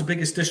me, that was the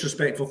biggest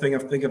disrespectful thing I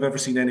think I've ever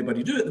seen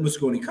anybody do at the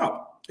Moscone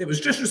Cup. It was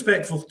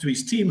disrespectful to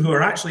his team, who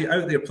are actually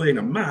out there playing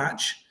a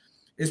match.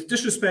 It's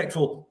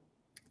disrespectful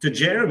to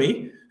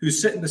Jeremy,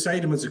 who's sitting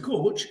beside him as a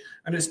coach,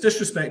 and it's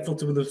disrespectful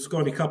to the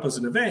Moscone Cup as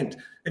an event.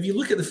 If you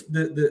look at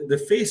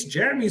the face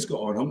Jeremy's got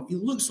on him, he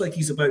looks like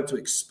he's about to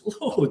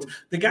explode.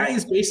 The guy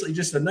is basically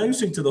just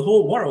announcing to the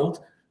whole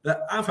world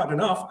that I've had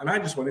enough and I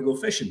just want to go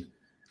fishing.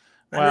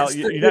 Well,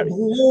 you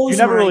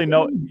never really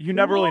know. You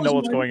never really know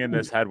what's going in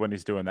his head when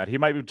he's doing that. He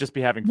might just be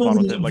having fun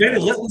with it. Like very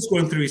little's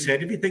going through his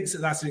head if he thinks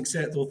that that's an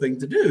acceptable thing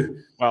to do.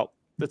 Well,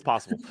 it's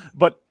possible,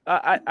 but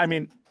I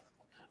mean,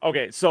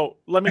 okay. So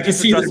let me just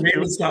see the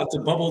rain start to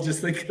bubble just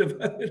thinking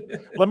about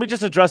it. Let me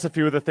just address a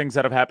few of the things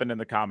that have happened in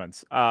the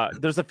comments.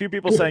 There's a few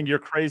people saying you're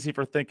crazy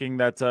for thinking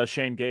that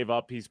Shane gave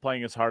up. He's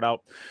playing his heart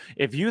out.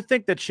 If you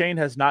think that Shane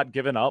has not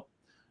given up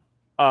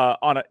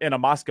in a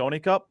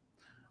Moscone Cup,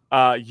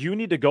 you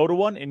need to go to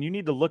one, and you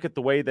need to look at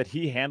the way that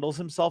he handles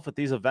himself at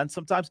these events.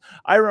 Sometimes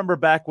I remember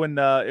back when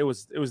it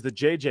was the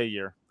JJ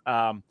year,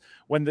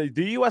 when the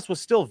U.S.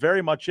 was still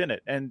very much in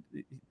it, and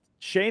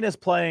Shane is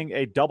playing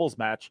a doubles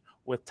match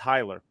with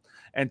Tyler,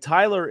 and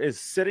Tyler is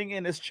sitting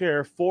in his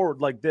chair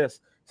forward like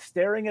this,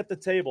 staring at the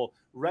table,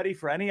 ready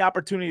for any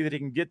opportunity that he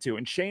can get to,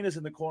 and Shane is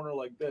in the corner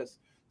like this,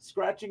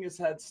 scratching his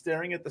head,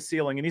 staring at the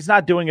ceiling. And he's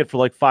not doing it for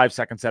like 5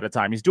 seconds at a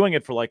time. He's doing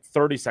it for like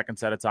 30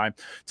 seconds at a time,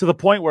 to the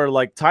point where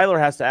like Tyler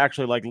has to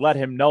actually like let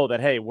him know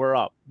that, hey, we're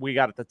up. We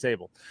got at the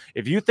table.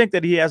 If you think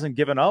that he hasn't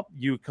given up,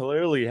 you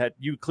clearly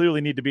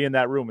need to be in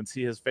that room and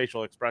see his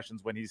facial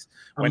expressions when things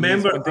are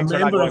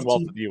not going well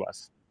for the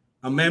US.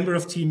 A member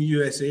of Team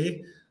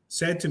USA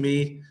said to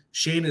me,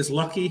 Shane is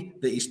lucky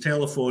that his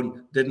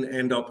telephone didn't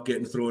end up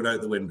getting thrown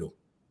out the window,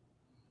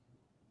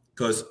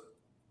 because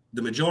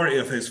the majority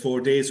of his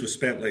 4 days was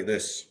spent like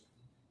this.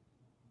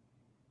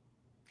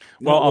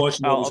 Not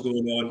watching what was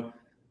going on.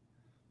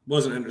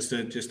 Wasn't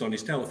interested, just on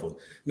his telephone.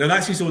 Now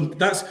that's his own.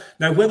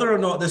 Now whether or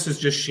not this is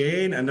just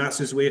Shane and that's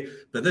his way,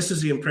 but this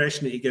is the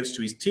impression that he gives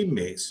to his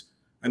teammates,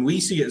 and we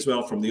see it as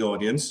well from the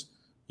audience.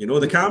 You know,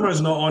 the camera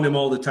is not on him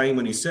all the time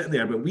when he's sitting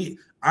there, but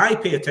I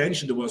pay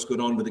attention to what's going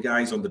on with the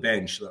guys on the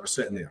bench that are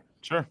sitting there.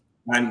 Sure.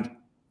 And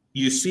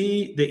you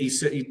see that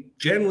he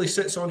generally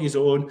sits on his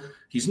own.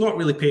 He's not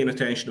really paying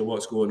attention to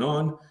what's going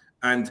on.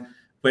 And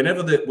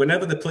whenever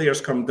the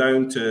players come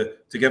down to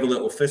give a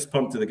little fist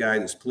pump to the guy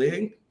that's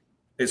playing,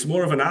 it's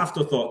more of an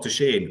afterthought to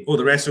Shane. Oh,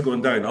 the rest are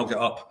going down. I'll get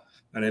up.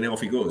 And then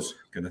off he goes,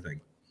 kind of thing.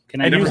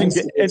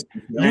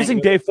 Using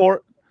day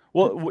four...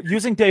 Well,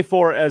 using day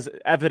 4 as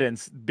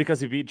evidence because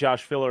he beat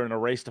Josh Filler in a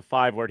race to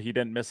 5 where he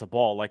didn't miss a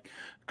ball. Like,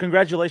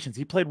 congratulations.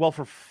 He played well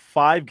for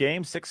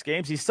 6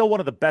 games. He's still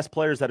one of the best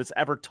players that has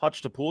ever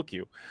touched a pool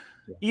cue.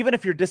 Yeah. Even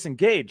if you're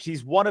disengaged,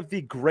 he's one of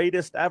the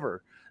greatest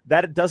ever.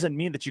 That doesn't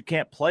mean that you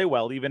can't play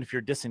well, even if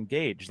you're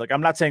disengaged. Like, I'm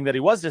not saying that he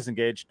was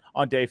disengaged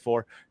on day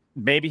 4.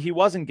 Maybe he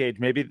was engaged.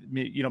 Maybe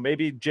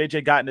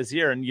JJ got in his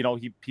ear and,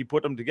 he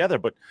put them together.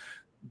 But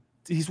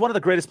he's one of the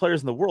greatest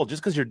players in the world.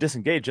 Just because you're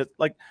disengaged,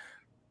 like,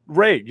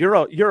 Ray,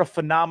 you're a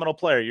phenomenal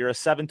player. You're a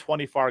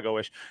 720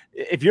 Fargo-ish.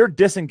 If you're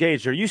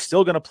disengaged, are you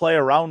still going to play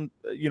around,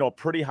 a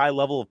pretty high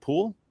level of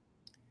pool?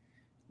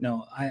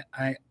 No,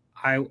 I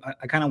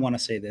kind of want to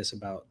say this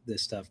about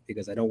this stuff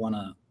because I don't want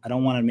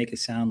to make it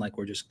sound like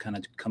we're just kind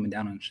of coming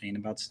down on Shane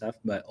about stuff.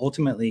 But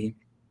ultimately,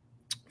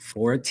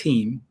 for a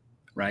team,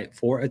 right?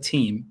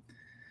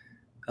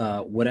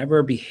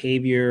 Whatever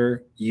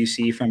behavior you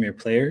see from your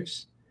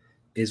players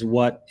is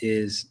what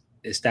is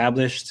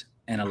established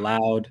and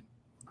allowed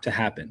to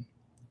happen,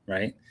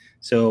 right?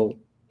 So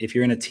if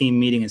you're in a team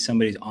meeting and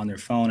somebody's on their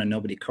phone and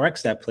nobody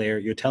corrects that player,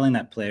 you're telling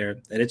that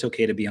player that it's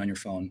okay to be on your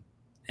phone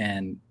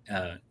and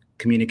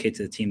communicate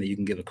to the team that you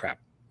can give a crap,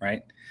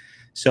 right?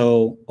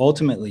 So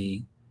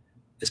ultimately,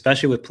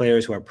 especially with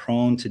players who are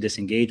prone to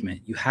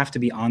disengagement, you have to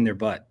be on their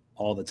butt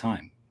all the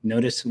time.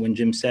 Notice when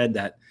Jim said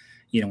that,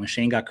 when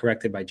Shane got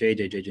corrected by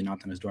JJ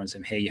knocked on his door and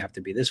said, hey, you have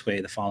to be this way.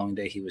 The following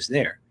day he was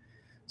there.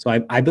 So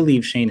I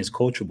believe Shane is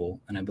coachable,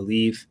 and I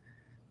believe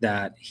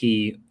that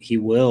he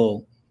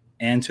will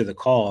answer the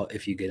call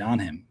if you get on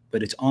him,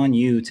 but it's on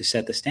you to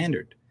set the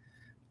standard.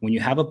 When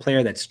you have a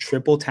player that's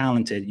triple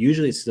talented,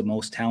 usually it's the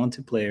most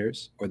talented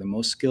players or the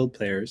most skilled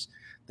players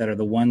that are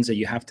the ones that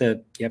you have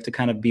to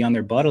kind of be on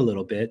their butt a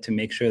little bit to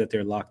make sure that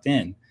they're locked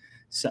in.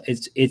 So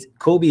it's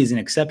Kobe is an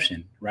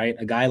exception, right?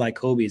 A guy like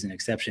Kobe is an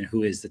exception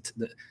who is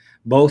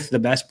both the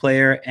best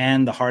player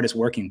and the hardest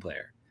working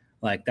player.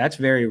 Like, that's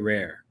very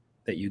rare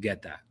that you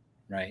get that,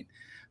 right?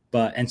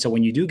 And so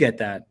when you do get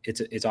that,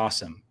 it's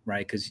awesome,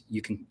 right? Because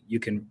you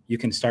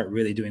can start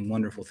really doing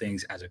wonderful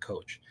things as a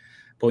coach.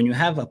 But when you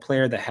have a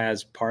player that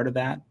has part of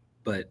that,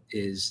 but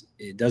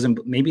it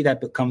doesn't, maybe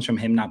that comes from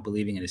him not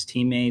believing in his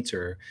teammates,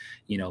 or,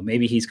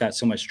 maybe he's got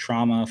so much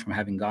trauma from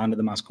having gone to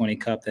the Mosconi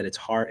Cup that it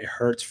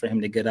hurts for him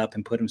to get up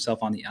and put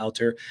himself on the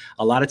altar.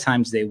 A lot of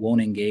times they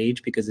won't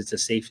engage because it's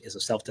a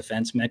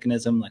self-defense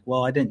mechanism. Like,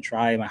 well, I didn't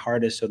try my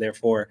hardest, so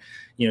therefore,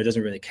 it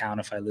doesn't really count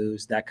if I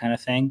lose, that kind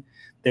of thing.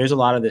 There's a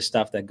lot of this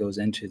stuff that goes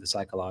into the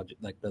psychology,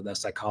 like the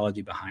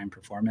psychology behind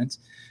performance.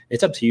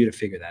 It's up to you to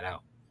figure that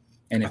out.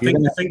 And if I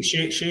think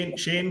Shane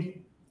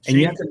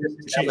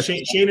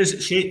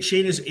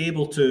is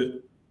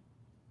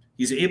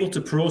able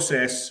to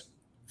process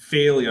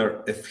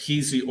failure if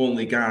he's the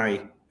only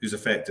guy who's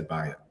affected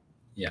by it.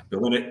 Yeah.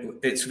 But when it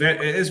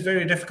is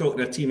very difficult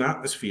in a team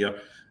atmosphere,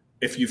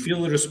 if you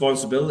feel the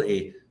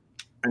responsibility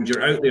and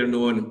you're out there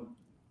knowing,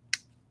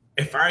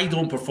 if I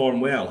don't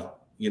perform well,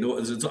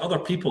 there's other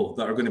people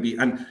that are going to be,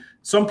 and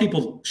some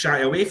people shy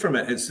away from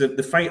it. It's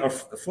the fight or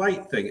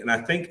flight thing. And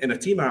I think in a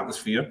team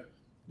atmosphere,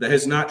 that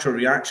his natural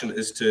reaction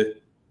is to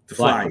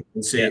fly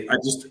and say, I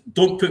just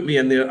don't put me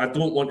in there. I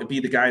don't want to be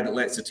the guy that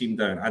lets the team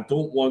down. I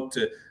don't want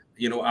to,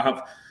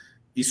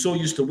 he's so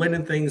used to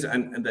winning things,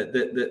 and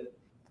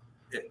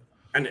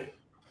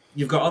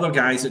you've got other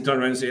guys that turn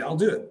around and say, I'll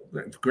do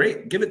it.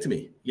 Great, give it to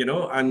me,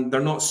 and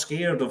they're not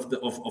scared of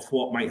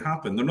what might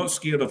happen. They're not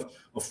scared of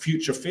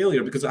future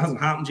failure because it hasn't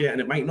happened yet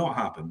and it might not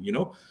happen,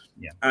 Yeah.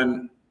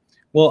 And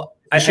well,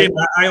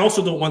 I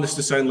also don't want this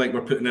to sound like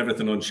we're putting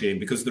everything on Shane,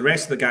 because the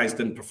rest of the guys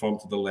didn't perform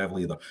to the level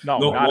either. No,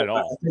 not at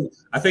all.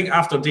 I think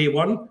after day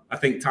one, I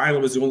think Tyler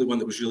was the only one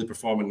that was really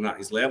performing at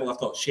his level. I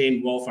thought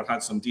Shane Walford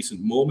had some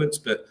decent moments,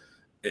 but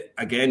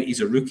again,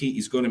 he's a rookie.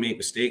 He's going to make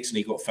mistakes, and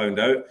he got found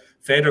out.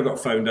 Federer got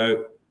found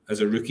out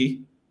as a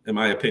rookie, in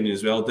my opinion,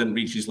 as well. Didn't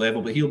reach his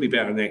level, but he'll be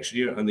better next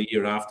year and the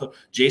year after.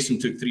 Jason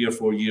took 3 or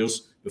 4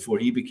 years before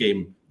he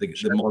became the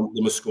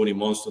Mosconi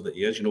monster that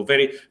he is.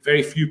 Very,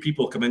 very few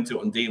people come into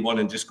it on day one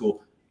and just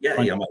go, yeah,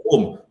 I'm at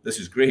home. This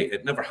is great.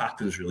 It never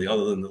happens really,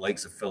 other than the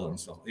likes of Phil and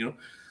stuff, Yeah.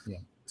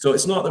 So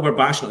it's not that we're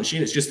bashing on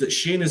Shane. It's just that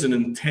Shane is an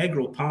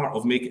integral part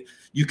of making.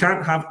 You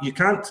can't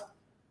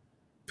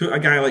put a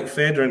guy like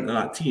Federer into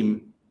that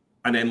team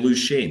and then lose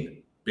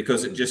Shane,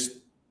 because it just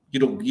you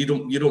don't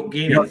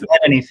gain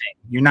anything.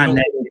 You're not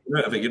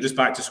out of it. You're just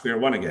back to square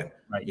one again.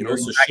 Right.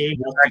 So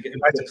Shane has to get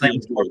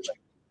engaged.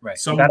 Right.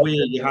 Some way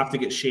you have to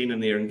get Shane in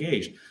there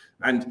engaged.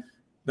 And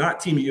that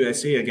Team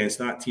USA against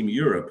that Team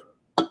Europe,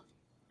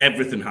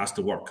 everything has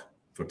to work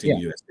for Team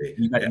USA.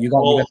 It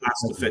all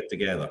has to fit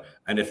together.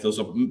 And if there's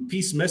a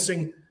piece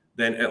missing,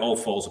 then it all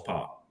falls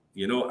apart.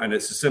 And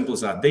it's as simple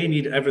as that. They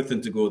need everything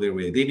to go their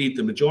way. They need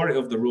the majority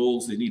of the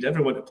roles. They need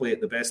everyone to play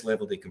at the best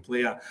level they can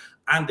play at.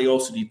 And they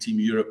also need Team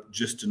Europe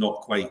just to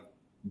not quite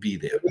be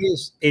there.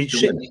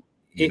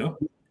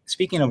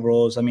 Speaking of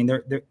roles, I mean,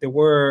 there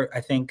were, I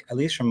think, at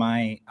least from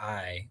my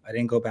eye, I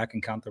didn't go back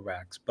and count the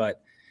racks,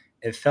 but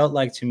it felt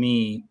like to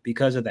me,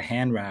 because of the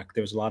hand rack,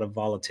 there was a lot of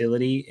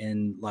volatility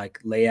in like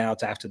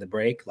layouts after the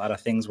break. A lot of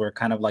things were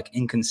kind of like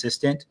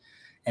inconsistent.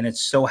 And it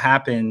so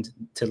happened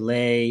to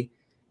lay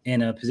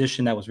in a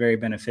position that was very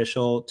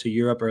beneficial to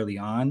Europe early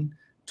on.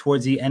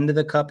 Towards the end of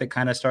the cup, it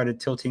kind of started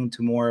tilting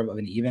to more of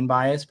an even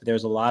bias, but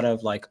there's a lot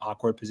of like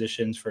awkward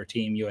positions for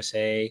Team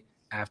USA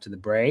after the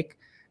break,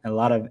 and a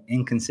lot of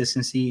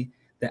inconsistency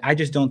that I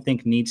just don't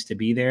think needs to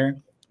be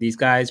there. These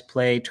guys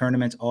play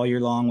tournaments all year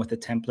long with a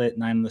template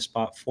 9 on the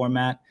spot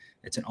format.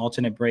 It's an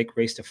alternate break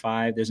race to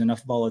 5. There's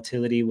enough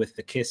volatility with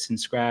the kiss and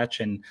scratch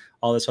and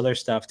all this other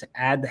stuff to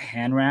add the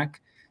hand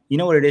rack. You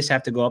know what it is to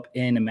have to go up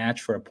in a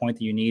match for a point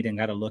that you need and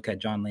got to look at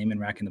John Lehman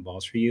racking the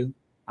balls for you.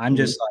 I'm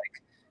just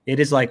like, it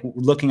is like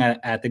looking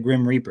at the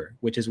Grim Reaper,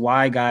 which is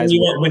why guys.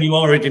 When you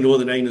already know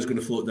the 9 is going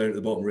to float down to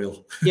the bottom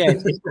rail. Yeah,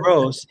 it's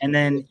gross. And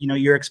then,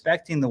 you're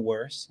expecting the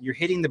worst. You're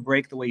hitting the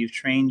break the way you've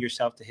trained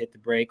yourself to hit the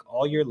break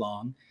all year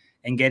long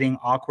and getting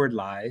awkward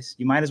lies.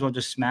 You might as well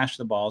just smash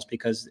the balls,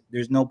 because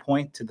there's no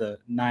point to the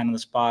 9 on the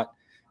spot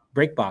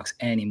break box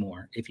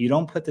anymore. If you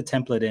don't put the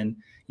template in,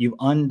 you've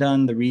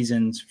undone the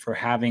reasons for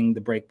having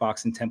the break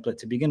box and template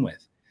to begin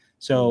with.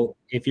 So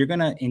if you're going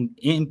to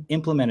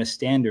implement a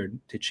standard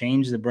to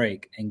change the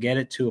break and get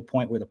it to a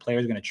point where the player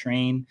is going to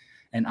train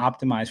and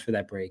optimize for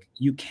that break,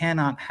 you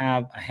cannot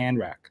have a hand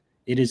rack.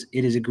 It is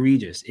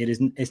egregious.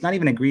 It's not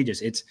even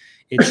egregious. It's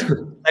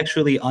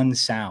intellectually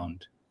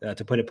unsound,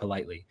 to put it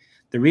politely.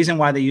 The reason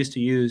why they used to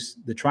use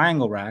the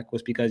triangle rack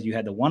was because you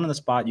had the 1 on the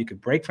spot, you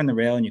could break from the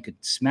rail and you could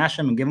smash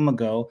them and give them a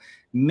go.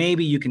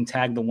 Maybe you can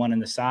tag the 1 on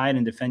the side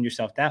and defend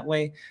yourself that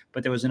way,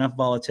 but there was enough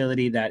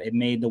volatility that it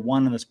made the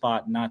 1 on the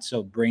spot not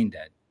so brain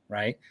dead,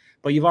 right?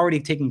 But you've already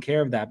taken care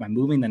of that by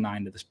moving the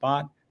 9 to the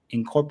spot,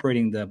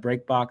 incorporating the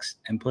break box,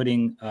 and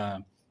putting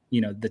the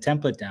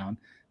template down.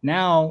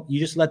 Now you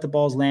just let the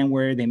balls land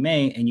where they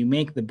may, and you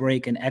make the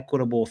break an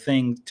equitable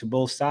thing to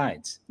both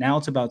sides. Now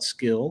it's about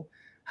skill.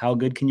 How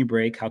good can you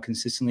break? How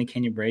consistently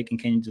can you break? And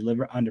can you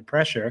deliver under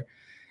pressure?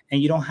 And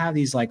you don't have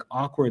these like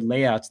awkward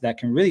layouts that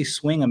can really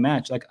swing a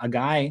match. Like a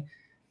guy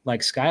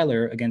like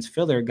Skyler against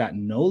Filler got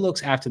no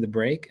looks after the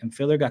break, and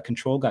Filler got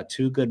control, got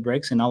 2 good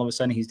breaks, and all of a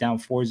sudden he's down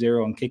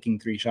 4-0 and kicking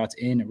 3 shots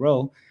in a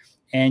row.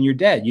 and you're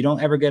dead. You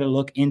don't ever get a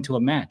look into a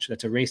match.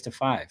 That's a race to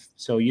 5.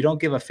 So you don't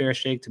give a fair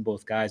shake to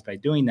both guys by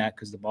doing that,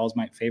 because the balls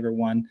might favor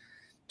one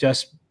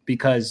just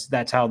because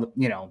that's how,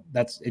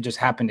 it just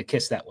happened to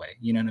kiss that way.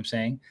 You know what I'm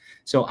saying?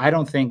 So I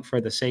don't think,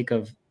 for the sake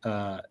of,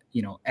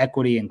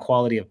 equity and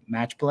quality of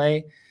match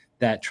play,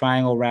 that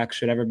triangle rack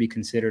should ever be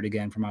considered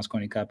again for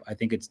Mosconi Cup. I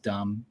think it's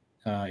dumb.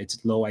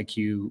 It's low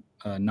IQ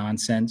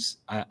nonsense.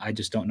 I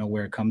just don't know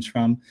where it comes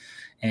from.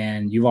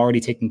 And you've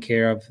already taken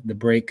care of the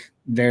break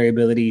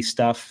variability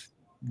stuff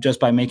just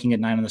by making it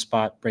 9 on the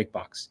spot break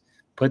box.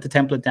 Put the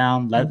template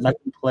down, let them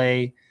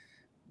play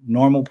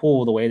normal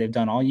pool the way they've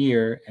done all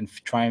year, and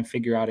try and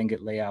figure out and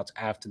get layouts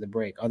after the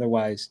break.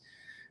 Otherwise,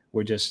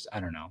 we're just, I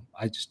don't know.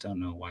 I just don't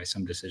know why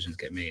some decisions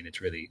get made.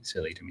 It's really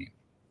silly to me.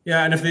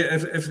 Yeah, and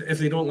if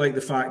they don't like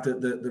the fact that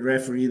the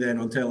referee then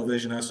on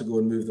television has to go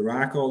and move the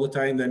rack all the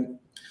time, then,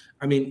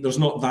 I mean, there's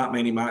not that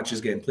many matches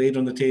getting played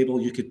on the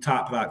table. You could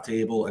tap that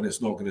table and it's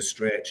not going to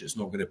stretch. It's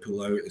not going to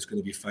pull out. It's going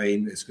to be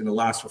fine. It's going to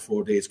last for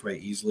 4 days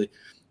quite easily.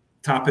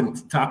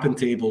 Tapping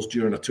tables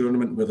during a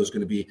tournament where there's going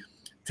to be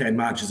 10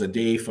 matches a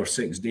day for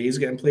 6 days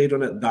getting played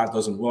on it, that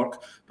doesn't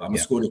work. But on a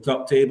Mosconi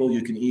Cup table,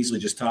 you can easily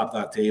just tap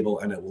that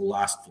table and it will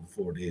last for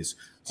 4 days.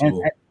 So,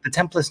 and the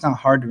template's not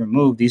hard to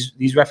remove.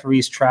 These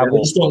referees travel.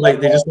 They just don't like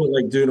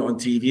doing it on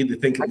TV. They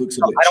think it looks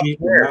a bit cheap.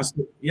 But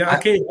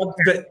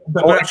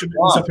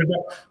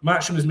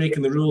Matchroom is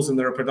making the rules, and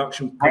they're a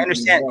production. I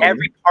understand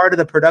every part of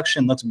the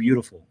production looks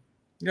beautiful.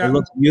 Yeah. It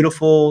looks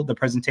beautiful. The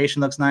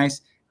presentation looks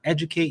nice.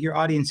 Educate your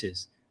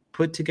audiences.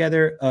 Put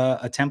together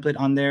a template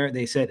on there.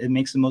 They said it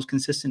makes the most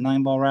consistent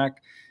 9-ball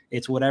rack.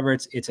 It's whatever.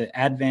 It's an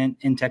advent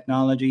in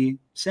technology.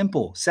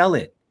 Simple. Sell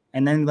it.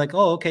 And then like,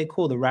 oh, okay,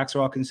 cool. The racks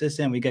are all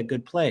consistent. We get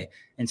good play.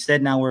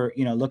 Instead, now we're,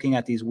 looking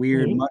at these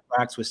weird mud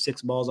racks with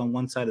 6 balls on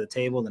one side of the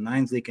table, the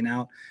 9's leaking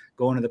out,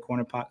 going to the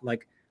corner pot.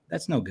 Like,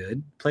 that's no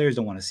good. Players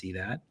don't want to see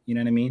that. You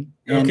know what I mean?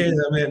 And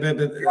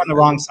you're on the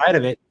wrong side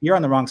of it. You're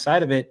on the wrong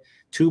side of it.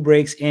 2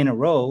 breaks in a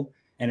row,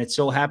 and it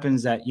so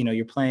happens that,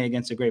 you're playing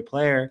against a great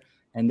player,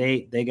 and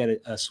they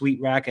get a sweet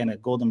rack and a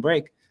golden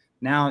break.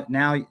 Now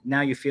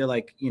you feel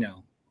like,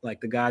 like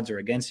the gods are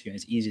against you, and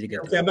it's easy to get.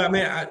 Okay, but I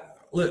mean,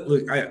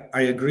 Look,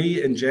 I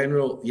agree in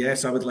general.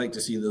 Yes, I would like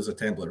to see there's a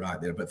template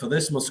right there. But for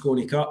this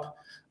Mosconi Cup,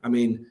 I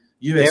mean,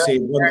 USA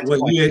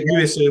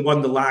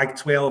won the lag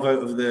 12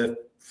 out of the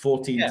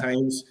 14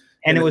 times.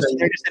 And it was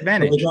their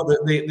disadvantage.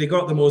 They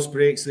got the most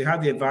breaks. They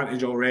had the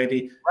advantage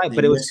already. Right,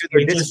 but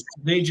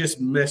they just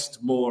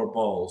missed more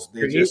balls.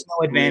 There is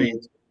no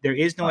advantage. There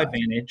is no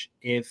advantage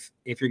if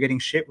you're getting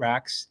shit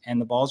racks and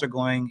the balls are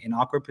going in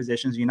awkward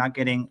positions. You're not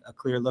getting a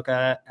clear look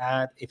at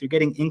if you're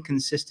getting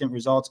inconsistent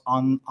results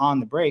on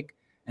the break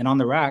and on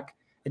the rack.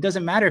 It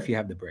doesn't matter if you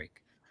have the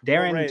break.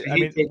 Darren,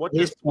 what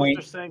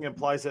you're saying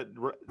implies that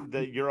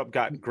Europe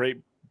got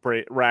great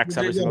racks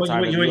every single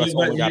time. Your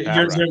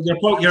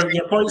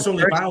point's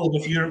only valid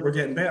if Europe were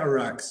getting better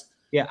racks.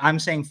 Yeah, I'm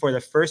saying for the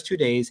first 2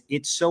 days,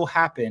 it so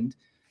happened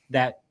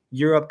that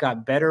Europe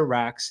got better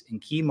racks in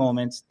key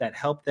moments that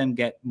helped them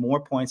get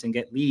more points and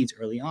get leads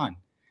early on.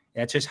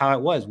 That's just how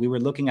it was. We were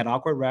looking at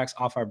awkward racks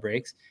off our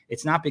breaks.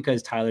 It's not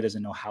because Tyler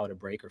doesn't know how to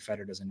break or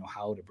Federer doesn't know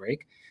how to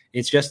break.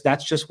 It's just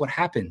that's just what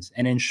happens.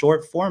 And in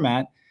short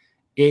format,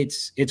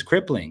 it's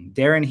crippling.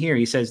 Darren here,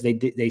 he says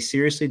they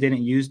seriously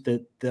didn't use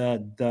the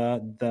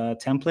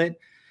template.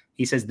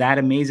 He says that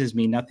amazes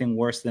me. Nothing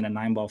worse than a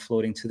 9-ball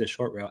floating to the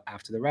short rail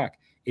after the rack.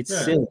 It's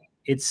silly.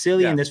 It's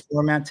silly in this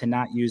format to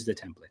not use the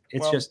template.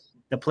 It's just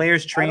the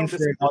players train for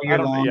it all year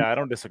long. Yeah, I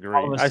don't disagree.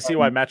 I see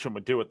why Matchroom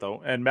would do it,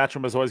 though. And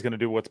Matchroom is always going to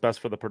do what's best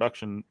for the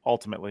production,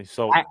 ultimately.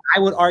 So I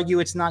would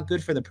argue it's not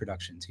good for the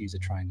production to use a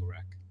triangle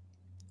rack.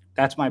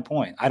 That's my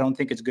point. I don't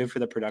think it's good for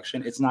the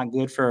production. It's not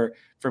good for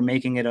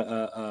making it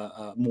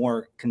a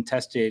more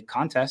contested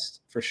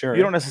contest, for sure.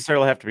 You don't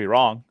necessarily have to be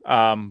wrong.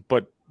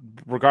 But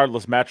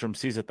regardless, Matchroom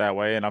sees it that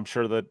way. And I'm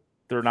sure that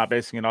they're not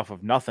basing it off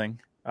of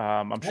nothing.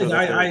 I'm sure.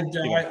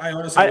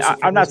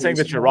 I'm not saying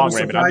that you're wrong,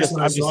 Raymond. I'm just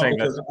saying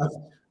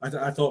that.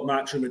 I thought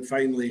Matchroom had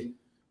finally,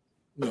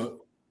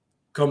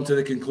 come to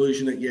the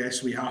conclusion that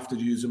yes, we have to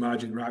use the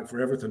magic rack for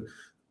everything.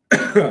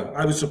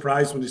 I was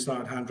surprised when they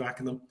started hand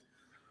racking them.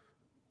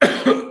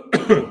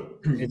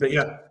 But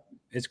yeah,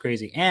 it's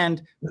crazy.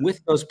 And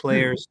with those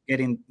players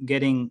getting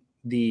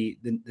the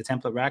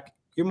template rack,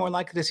 you're more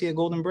likely to see a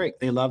golden break.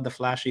 They love the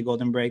flashy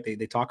golden break.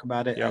 They talk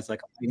about it as like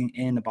a feeding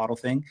in the bottle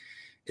thing.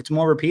 It's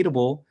more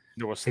repeatable.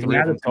 There was 3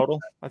 of them total,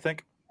 I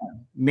think.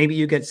 Maybe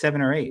you get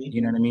 7 or 8,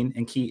 you know what I mean,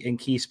 in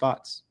key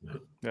spots.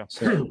 Yeah.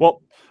 So,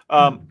 well,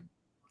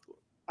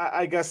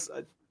 I guess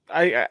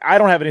I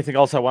don't have anything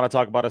else I want to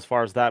talk about as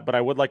far as that, but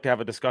I would like to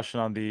have a discussion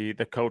on the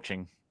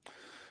coaching.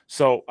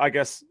 So I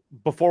guess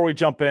before we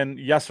jump in,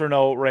 yes or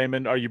no,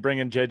 Raymond, are you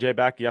bringing JJ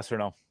back? Yes or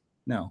no?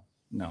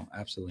 No,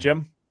 absolutely.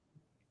 Jim?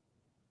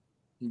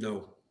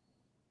 No.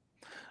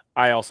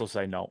 I also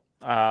say no.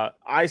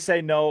 I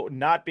say no,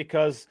 not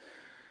because.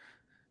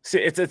 See,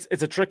 it's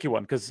a tricky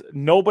one because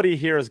nobody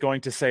here is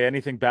going to say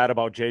anything bad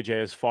about JJ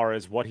as far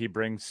as what he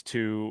brings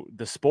to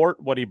the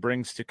sport, what he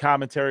brings to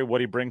commentary, what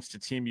he brings to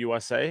Team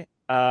USA.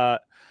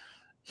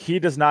 he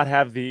does not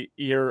have the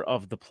ear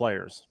of the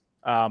players.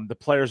 The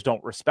players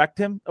don't respect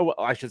him. Oh, well,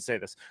 I should say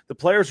this: the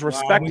players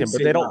respect him,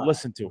 but they don't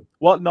listen to him.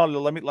 Well, no,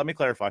 let me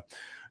clarify.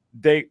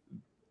 The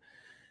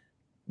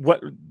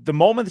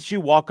moment that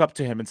you walk up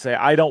to him and say,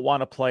 "I don't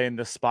want to play in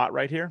this spot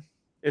right here,"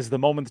 is the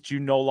moment that you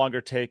no longer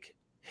take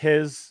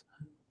his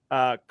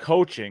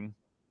coaching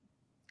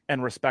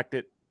and respect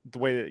it the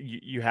way that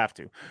you have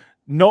to.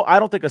 No, I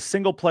don't think a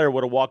single player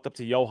would have walked up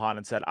to Johan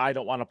and said, "I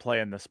don't want to play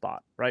in this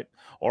spot," right?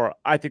 Or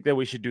I think that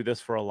we should do this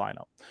for a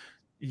lineup.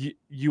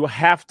 You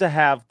have to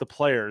have the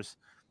players.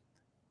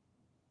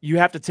 You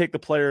have to take the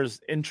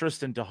players'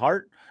 interest into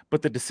heart,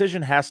 but the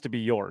decision has to be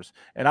yours.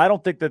 And I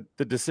don't think that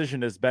the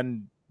decision has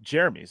been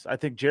Jeremy's. I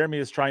think Jeremy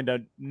is trying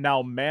to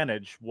now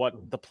manage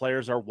what the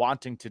players are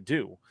wanting to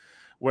do,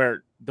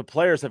 where the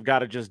players have got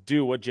to just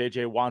do what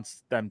JJ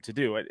wants them to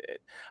do.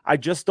 I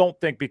just don't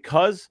think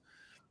because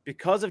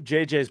of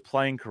JJ's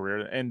playing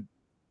career and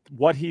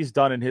what he's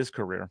done in his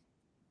career.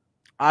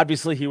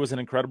 Obviously, he was an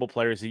incredible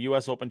player. He's a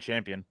U.S. Open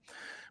champion.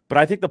 But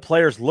I think the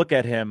players look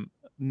at him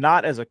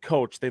not as a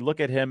coach. They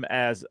look at him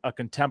as a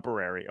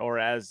contemporary or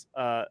as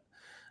a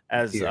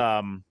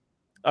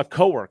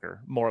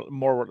coworker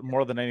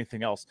more than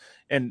anything else.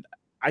 And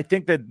I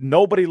think that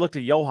nobody looked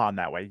at Johan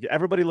that way.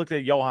 Everybody looked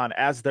at Johan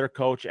as their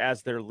coach,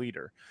 as their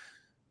leader.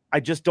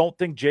 I just don't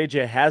think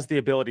JJ has the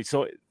ability.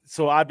 So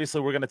obviously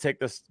we're going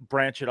to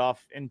branch it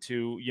off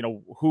into,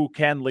 who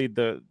can lead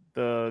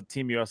the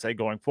Team USA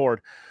going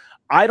forward.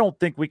 I don't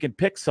think we can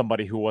pick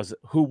somebody who was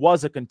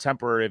a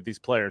contemporary of these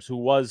players, who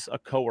was a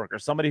coworker,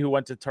 somebody who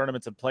went to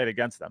tournaments and played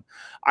against them.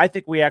 I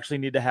think we actually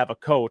need to have a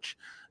coach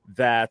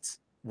that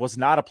was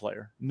not a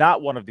player,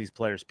 not one of these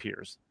players'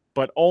 peers,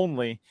 but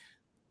only,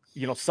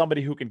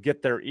 somebody who can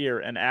get their ear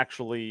and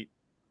actually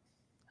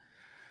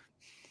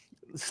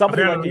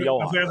somebody like a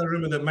Johan. I've heard the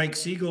rumor that Mike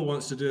Siegel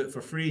wants to do it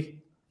for free.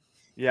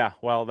 Yeah,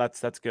 well,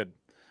 that's good.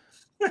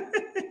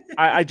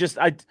 I just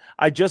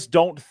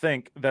don't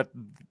think that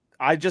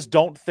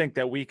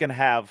we can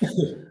have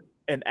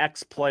an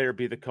ex-player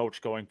be the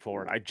coach going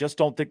forward. I just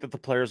don't think that the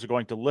players are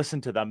going to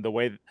listen to them the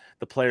way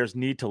the players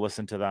need to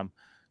listen to them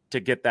to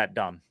get that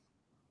done.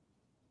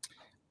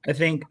 I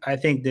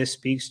think this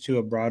speaks to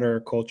a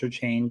broader culture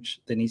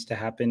change that needs to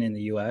happen in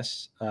the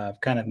U.S.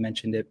 I've kind of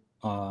mentioned it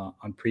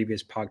on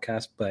previous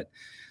podcasts, but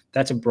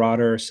that's a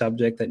broader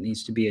subject that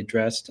needs to be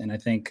addressed. And I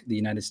think the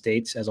United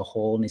States as a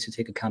whole needs to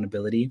take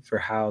accountability for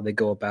how they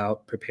go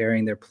about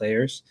preparing their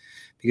players,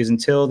 because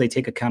until they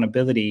take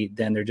accountability,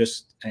 then they're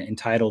just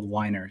entitled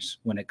whiners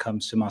when it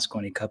comes to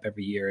Mosconi Cup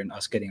every year and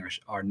us getting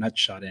our nuts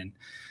shot in.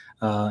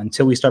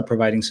 Until we start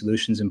providing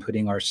solutions and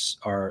putting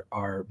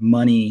our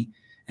money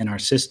and our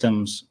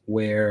systems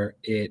where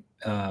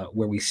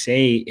we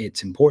say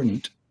it's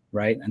important,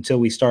 right? Until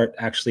we start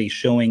actually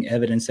showing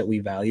evidence that we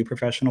value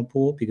professional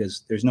pool,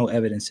 because there's no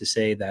evidence to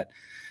say that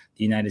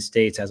the United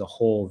States as a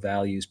whole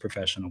values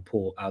professional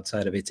pool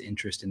outside of its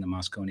interest in the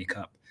Mosconi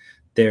Cup.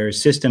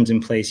 There's systems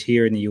in place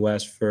here in the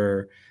U.S.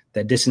 that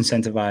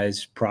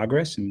disincentivize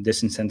progress and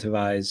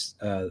disincentivize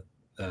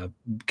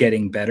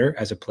getting better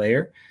as a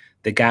player.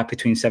 The gap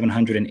between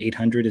 700 and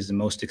 800 is the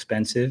most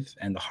expensive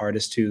and the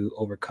hardest to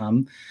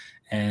overcome,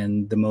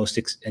 and the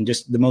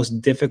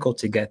most difficult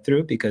to get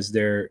through, because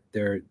they're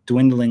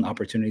dwindling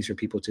opportunities for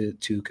people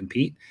to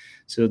compete.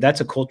 So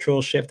that's a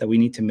cultural shift that we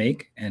need to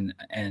make and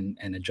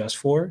adjust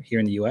for here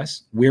in the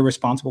U.S. We're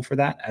responsible for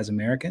that as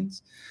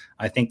Americans.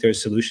 I think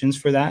there's solutions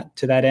for that,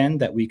 to that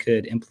end, that we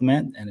could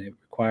implement, and it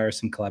requires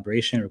some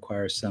collaboration, it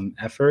requires some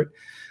effort.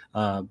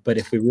 But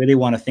if we really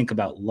want to think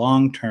about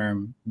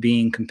long-term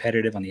being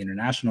competitive on the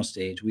international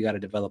stage, we got to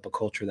develop a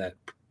culture that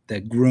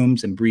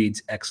grooms and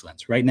breeds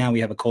excellence. Right now, we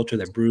have a culture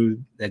that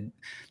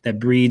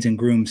breeds and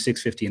grooms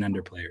 650 and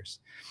under players.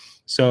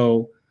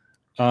 So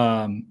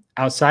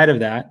outside of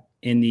that,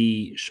 in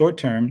the short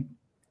term,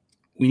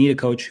 we need a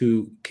coach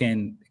who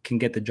can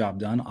get the job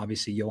done.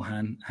 Obviously,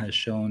 Johan has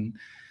shown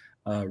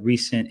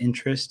recent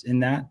interest in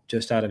that,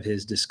 just out of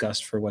his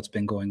disgust for what's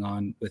been going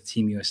on with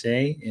Team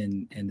USA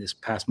in this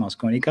past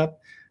Mosconi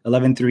Cup.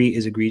 11-3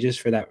 is egregious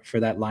for that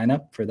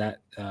lineup, for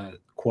that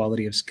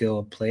quality of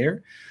skill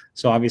player.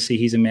 So obviously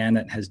he's a man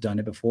that has done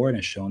it before and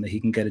has shown that he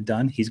can get it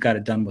done. He's got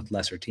it done with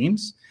lesser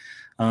teams.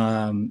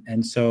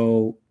 And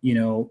so,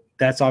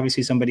 that's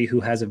obviously somebody who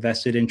has a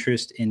vested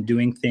interest in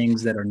doing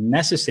things that are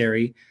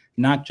necessary,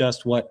 not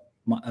just what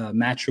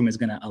Matchroom is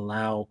going to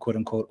allow, quote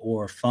unquote,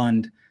 or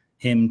fund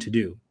him to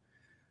do.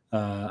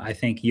 I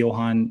think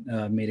Johan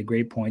made a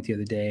great point the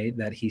other day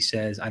that he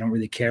says, I don't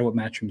really care what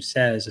Matchroom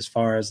says as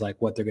far as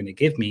like what they're going to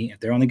give me.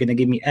 If they're only going to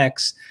give me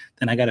X,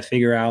 then I got to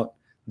figure out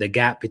the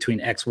gap between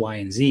X, Y,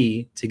 and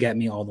Z to get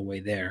me all the way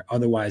there.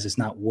 Otherwise, it's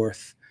not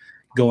worth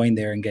going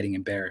there and getting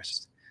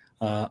embarrassed.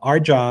 Our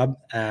job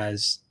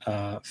as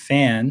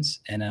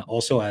fans and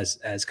also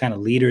as kind of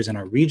leaders in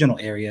our regional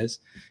areas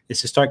is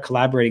to start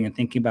collaborating and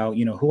thinking about,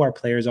 who our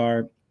players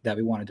are that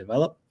we want to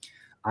develop.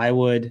 I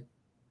would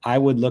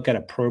look at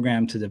a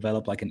program to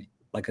develop like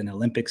an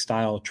Olympic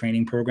style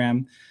training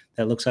program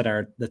that looks at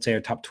let's say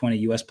our top 20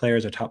 US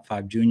players, our top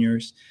 5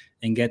 juniors,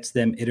 and gets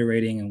them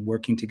iterating and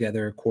working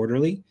together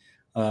quarterly.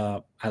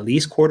 at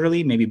least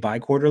quarterly, maybe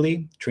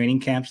bi-quarterly, training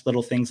camps,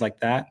 little things like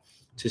that,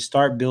 to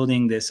start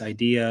building this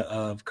idea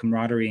of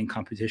camaraderie and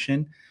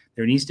competition.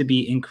 There needs to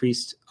be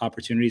increased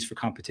opportunities for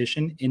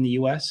competition in the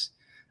U.S.,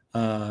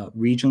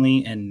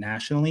 regionally and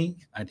nationally.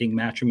 I think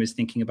Matchroom is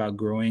thinking about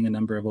growing a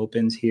number of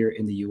opens here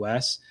in the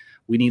U.S.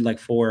 We need like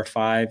 4 or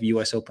 5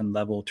 U.S. Open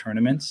level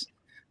tournaments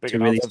to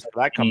really start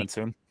for that coming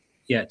soon.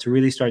 Yeah, to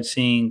really start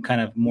seeing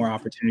kind of more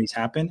opportunities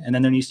happen. And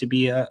then there needs to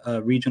be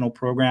a regional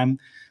program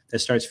that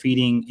starts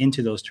feeding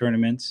into those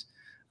tournaments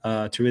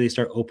to really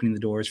start opening the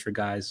doors for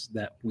guys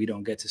that we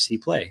don't get to see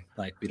play.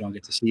 Like we don't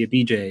get to see a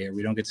BJ, or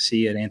we don't get to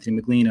see an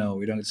Anthony McLino.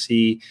 We don't get to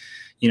see,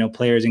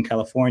 players in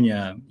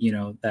California,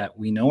 that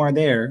we know are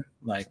there.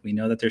 Like we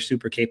know that they're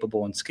super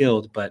capable and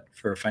skilled, but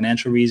for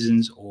financial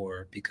reasons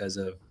or because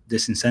of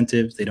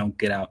disincentives, they don't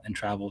get out and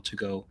travel to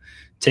go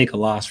take a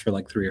loss for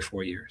like 3 or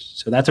 4 years.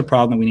 So that's a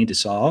problem we need to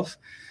solve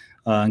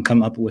and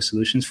come up with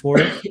solutions for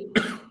it.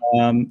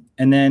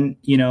 And then,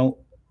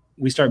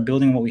 we start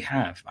building what we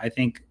have. I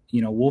think,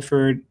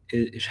 Wolford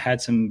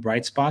had some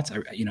bright spots. I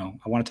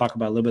want to talk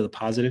about a little bit of the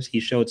positives. He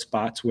showed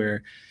spots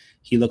where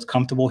he looked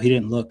comfortable. He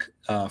didn't look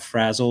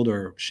frazzled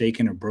or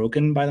shaken or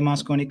broken by the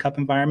Mosconi Cup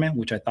environment,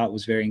 which I thought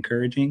was very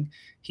encouraging.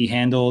 He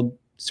handled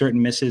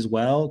certain misses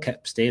well,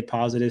 stayed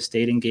positive,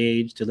 stayed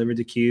engaged, delivered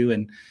the cue,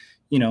 and,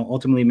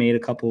 ultimately made a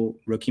couple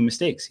rookie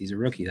mistakes. He's a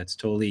rookie. That's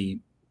totally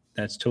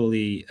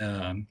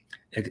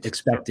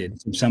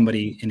expected from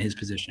somebody in his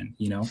position,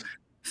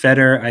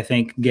 Federer, I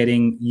think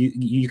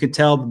you could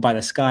tell by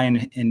the Sky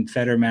and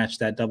Federer match,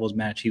 that doubles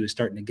match, he was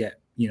starting to get,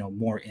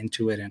 more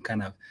into it, and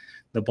kind of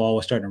the ball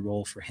was starting to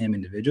roll for him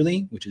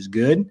individually, which is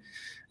good.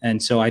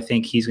 And so I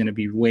think he's going to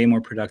be way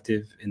more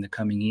productive in the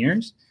coming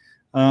years.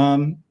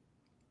 And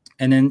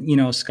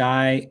then,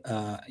 Sky,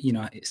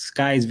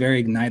 Sky is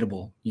very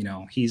ignitable.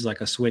 He's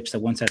like a switch that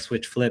once that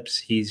switch flips,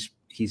 he's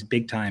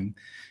big time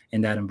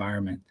in that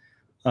environment.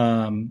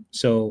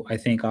 So I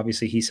think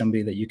obviously he's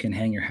somebody that you can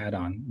hang your hat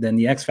on. Then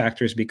the X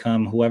factors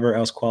become whoever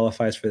else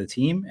qualifies for the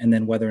team, and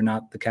then whether or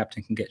not the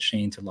captain can get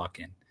Shane to lock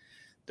in.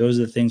 Those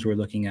are the things we're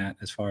looking at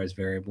as far as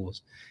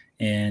variables.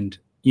 And,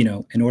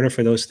 in order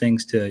for those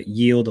things to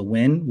yield a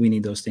win, we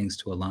need those things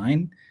to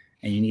align.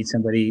 And you need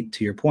somebody,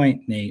 to your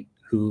point, Nate,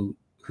 who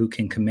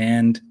can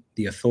command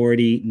the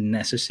authority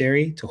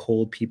necessary to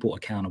hold people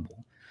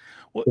accountable.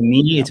 For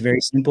me, it's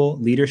very simple.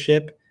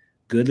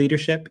 Good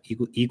leadership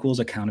equals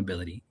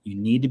accountability. You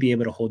need to be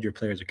able to hold your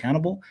players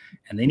accountable,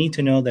 and they need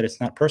to know that it's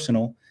not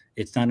personal.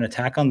 It's not an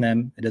attack on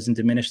them. It doesn't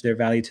diminish their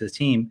value to the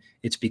team.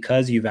 It's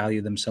because you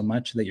value them so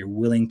much that you're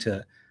willing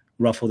to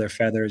ruffle their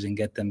feathers and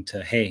get them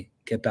to, hey,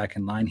 get back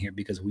in line here,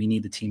 because we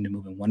need the team to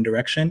move in one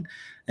direction.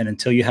 And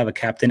until you have a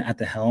captain at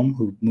the helm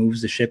who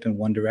moves the ship in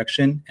one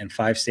direction and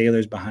 5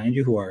 sailors behind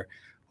you who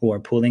are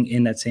pulling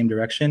in that same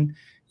direction,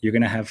 you're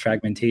going to have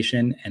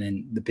fragmentation. And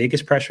in the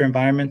biggest pressure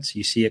environments,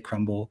 you see it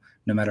crumble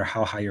no matter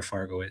how high your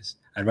Fargo is.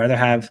 I'd rather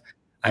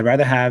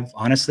have,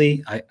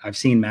 honestly, I've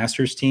seen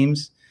Masters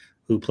teams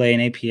who play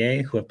in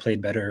APA who have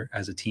played better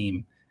as a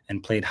team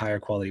and played higher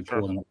quality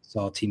pool than what we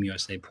saw Team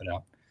USA put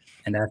out.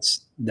 And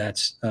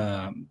that's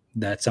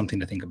something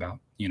to think about,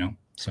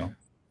 so.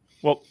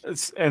 Well,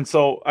 and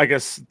so I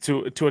guess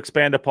to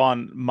expand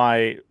upon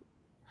my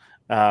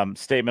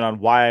statement on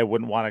why I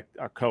wouldn't want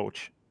a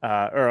coach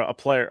or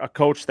a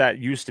coach that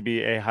used to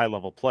be a high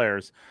level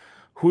players,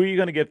 who are you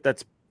going to get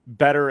that's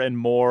better and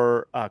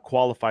more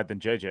qualified than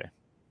JJ?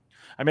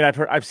 I mean,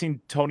 I've seen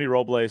Tony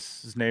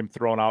Robles' name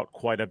thrown out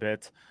quite a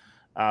bit.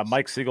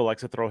 Mike Siegel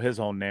likes to throw his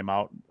own name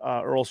out.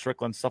 Earl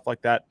Strickland, stuff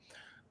like that.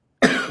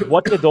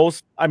 What did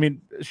those? I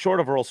mean, short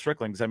of Earl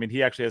Strickland's, I mean,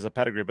 he actually has a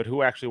pedigree, but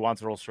who actually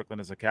wants Earl Strickland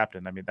as a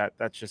captain? I mean,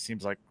 that just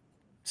seems like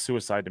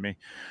suicide to me.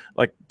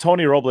 Like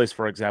Tony Robles,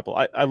 for example,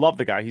 I love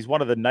the guy. He's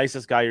one of the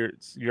nicest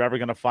guys you're ever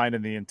going to find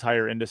in the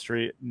entire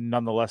industry,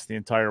 nonetheless, the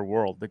entire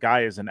world. The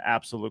guy is an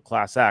absolute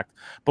class act.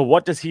 But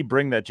what does he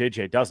bring that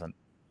JJ doesn't?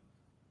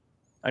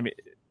 I mean,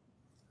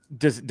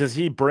 does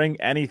he bring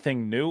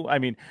anything new? I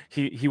mean,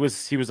 he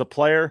was a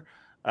player,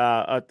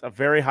 a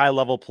very high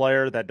level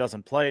player that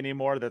doesn't play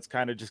anymore. That's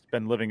kind of just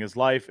been living his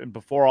life. And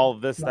before all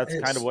of this, that's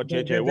kind of what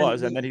JJ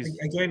was. And then he's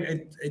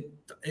again,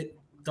 it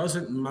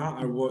doesn't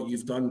matter what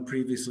you've done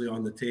previously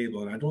on the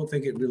table, and I don't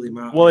think it really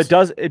matters. Well, it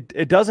does.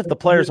 It does if the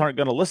players aren't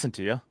going to listen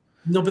to you.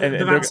 No, but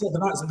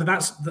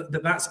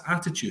that's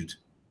attitude.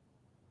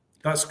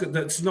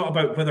 That's not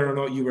about whether or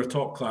not you were a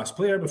top class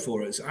player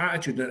before. It's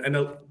attitude,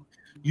 and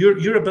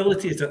your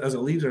ability as a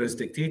leader is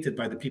dictated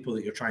by the people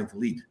that you're trying to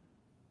lead.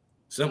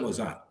 Simple as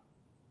that.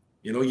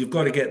 You've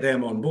got to get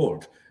them on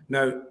board.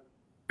 Now,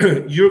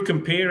 you're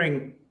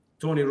comparing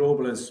Tony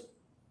Robles.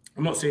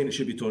 I'm not saying it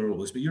should be Tony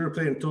Robles, but you're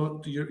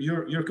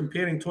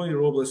comparing Tony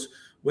Robles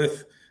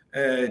with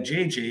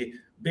JJ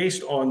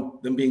based on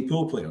them being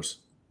pool players.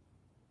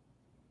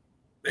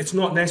 It's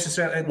not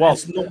necessarily. Well,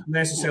 it's not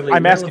necessarily.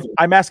 I'm asking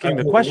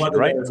the question,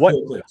 right?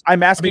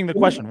 I'm asking the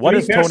question. What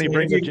does Tony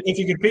bring?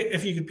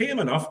 If you could pay him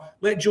enough,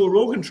 let Joe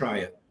Rogan try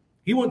it.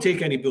 He won't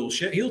take any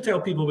bullshit. He'll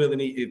tell people where they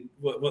need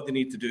what they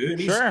need to do, and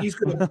he's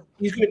going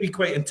to be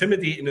quite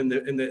intimidating in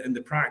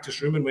the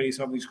practice room and when he's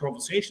having these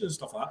conversations and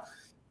stuff like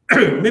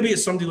that. Maybe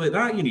it's somebody like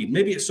that you need.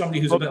 Maybe it's somebody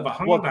who's a bit of a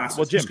hard ass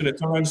that's just going to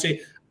turn around and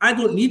say, "I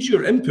don't need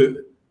your input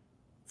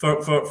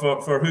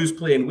for who's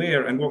playing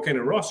where and what kind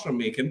of roster I'm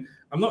making.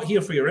 I'm not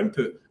here for your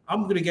input.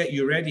 I'm going to get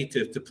you ready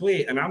to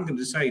play, and I'm going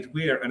to decide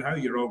where and how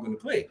you're all going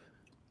to play."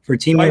 For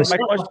Team USA,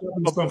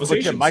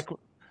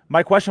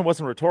 my question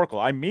wasn't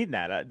rhetorical. I mean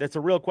that. That's a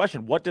real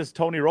question. What does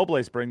Tony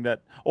Robles bring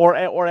that, or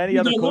any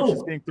other coach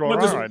that's being thrown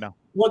around right now?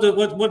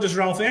 What does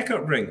Ralph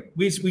Eckert bring?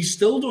 We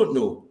still don't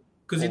know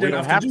because he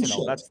didn't have to do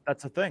shit.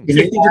 That's the thing. He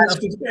didn't have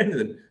to do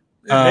anything.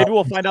 Maybe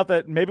we'll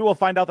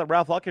find out that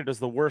Ralph Eckert is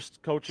the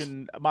worst coach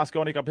in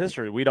Mosconi Cup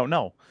history. We don't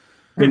know.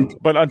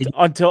 But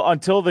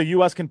until the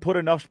U.S. can put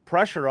enough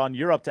pressure on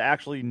Europe to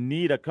actually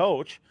need a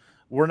coach,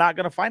 we're not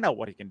going to find out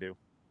what he can do.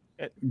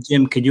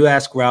 Jim, could you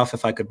ask Ralph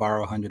if I could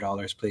borrow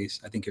 $100, please?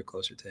 I think you're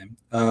closer to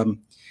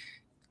him.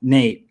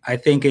 Nate, I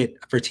think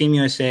for Team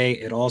USA,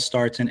 it all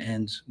starts and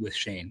ends with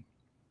Shane.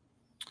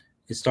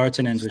 It starts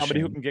and ends with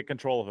somebody Shane. Who can get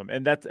control of him,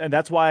 and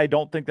that's why I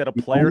don't think that a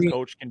player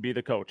coach can be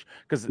the coach,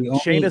 because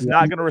Shane is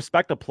not going to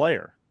respect a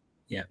player.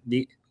 Yeah,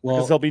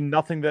 because there'll be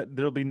nothing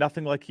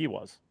like he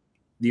was.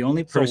 The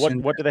only person. So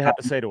what do they have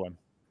to say to him?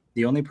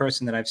 The only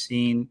person that I've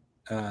seen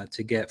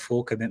to get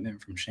full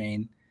commitment from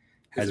Shane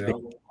has been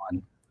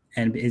Johan.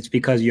 And it's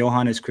because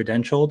Johan is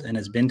credentialed and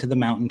has been to the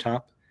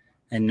mountaintop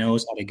and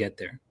knows how to get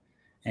there.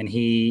 And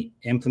he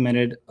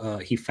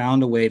he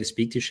found a way to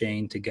speak to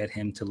Shane to get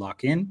him to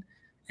lock in,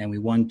 and we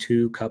won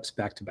 2 cups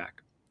back to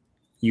back.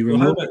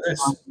 How about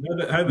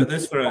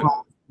this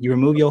you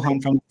remove Johan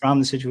from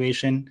the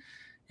situation,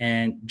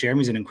 and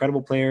Jeremy's an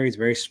incredible player. He's a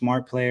very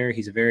smart player.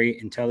 He's a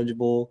very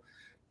intelligible,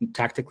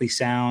 tactically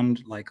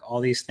sound, like all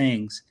these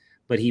things,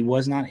 but he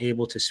was not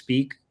able to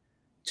speak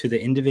to the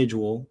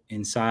individual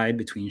inside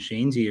between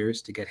Shane's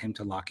ears to get him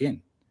to lock in.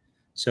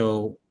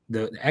 So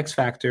the X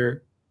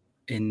factor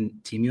in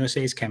Team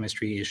USA's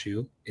chemistry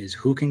issue is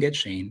who can get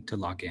Shane to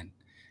lock in.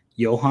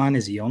 Johan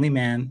is the only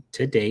man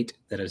to date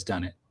that has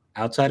done it.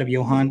 Outside of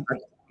Johan,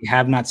 we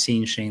have not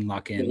seen Shane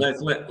lock in.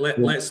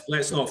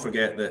 Let's not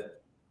forget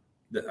that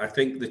I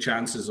think the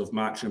chances of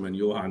Matchroom and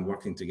Johan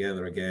working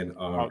together again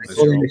are as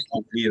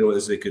zero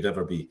as they could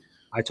ever be.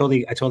 I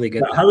totally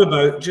get that. How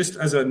about just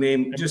as a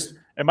name, just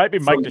it might be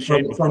Mike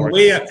DeShane from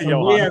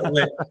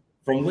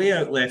way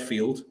out left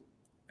field,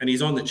 and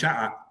he's on the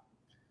chat.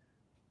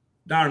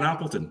 Darren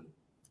Appleton.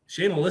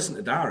 Shane will listen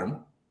to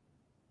Darren.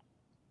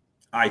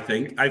 I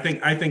think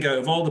out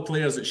of all the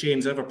players that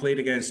Shane's ever played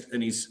against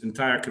in his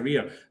entire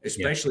career,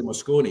 especially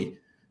Mosconi,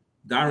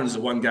 Darren's the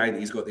one guy that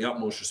he's got the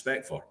utmost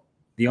respect for.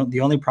 The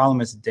only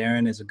problem is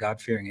Darren is a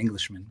God-fearing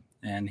Englishman,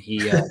 and he.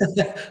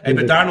 Hey,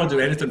 but Darren will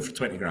do anything for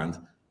 20 grand.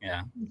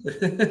 Yeah,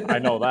 I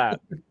know that.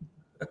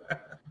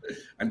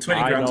 And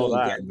 20 grand's all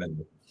getting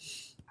vended.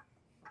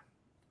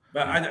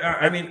 But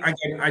I mean,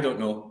 I don't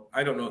know.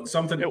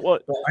 Something.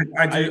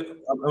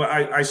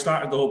 I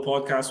started the whole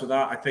podcast with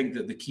that. I think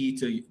that the key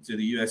to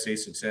the USA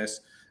success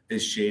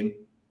is Shane.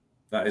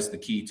 That is the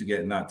key to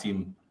getting that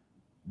team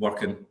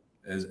working.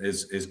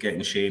 Is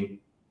getting Shane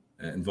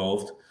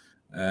involved.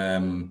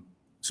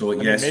 So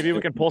yes, maybe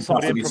we can pull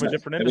somebody in from a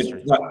different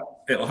industry.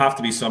 It'll have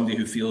to be somebody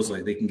who feels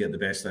like they can get the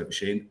best out of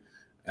Shane,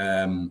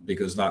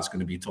 because that's going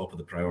to be top of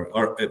the priority,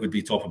 or it would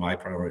be top of my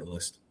priority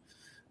list.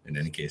 In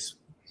any case,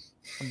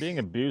 I'm being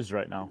abused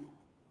right now.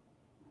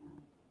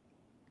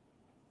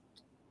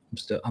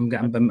 I'm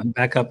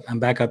back up. I'm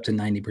back up to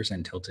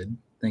 90% tilted.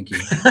 Thank you.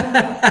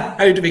 How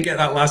did we get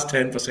that last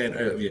 10%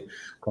 out of you?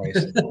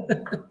 Christ.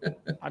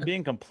 I'm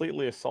being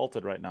completely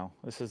assaulted right now.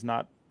 This is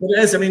not. But it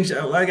is. I mean,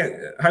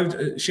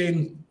 how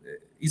Shane,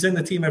 he's in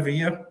the team every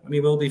year, and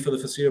he will be for the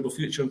foreseeable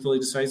future until he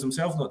decides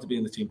himself not to be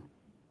in the team.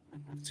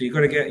 So you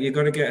got to get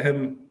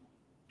him.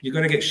 You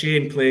got to get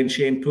Shane playing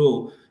Shane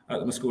Poole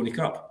at the Mosconi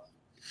Cup.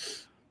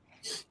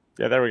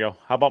 Yeah, there we go.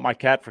 How about my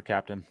cat for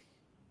captain?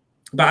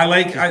 But I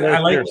like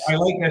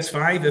this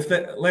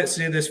 5. Let's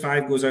say this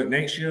 5 goes out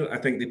next year, I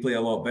think they play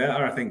a lot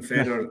better. I think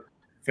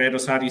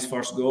Federer's had his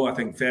first go. I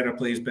think Federer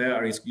plays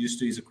better. He's used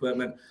to his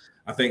equipment.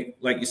 I think,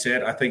 like you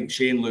said, I think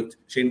Shane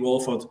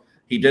Walford,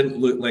 he didn't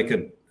look like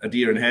a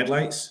deer in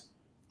headlights.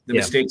 The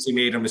mistakes he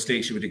made are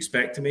mistakes you would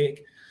expect to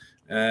make.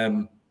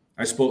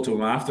 I spoke to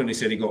him after, and he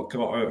said he got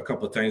caught out a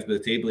couple of times by the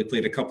table. He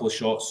played a couple of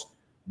shots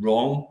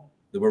wrong.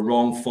 They were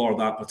wrong for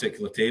that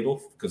particular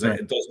table, because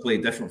it does play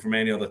different from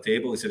any other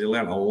table. He said he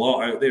learned a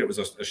lot out there. It was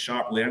a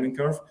sharp learning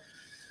curve.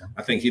 Yeah.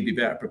 I think he'd be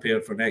better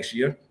prepared for next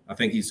year. I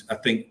think he's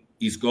got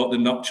the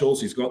nuptials.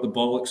 He's got the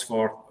bollocks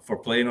for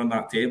playing on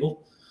that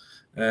table.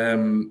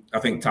 I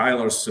think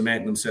Tyler's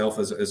cementing himself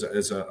as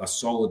a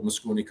solid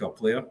Mosconi Cup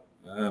player.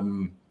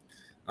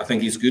 I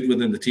think he's good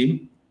within the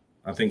team.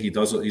 I think he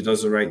does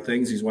the right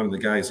things. He's one of the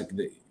guys that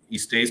he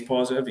stays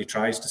positive. He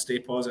tries to stay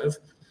positive.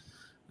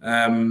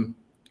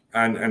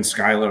 And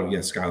Skylar,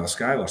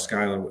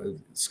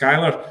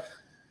 Skylar.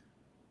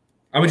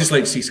 I would just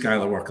like to see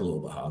Skylar work a little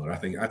bit harder.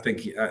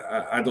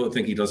 I don't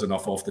think he does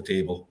enough off the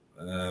table.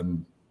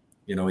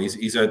 You know,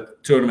 he's a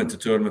tournament to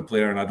tournament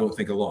player, and I don't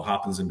think a lot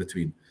happens in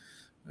between.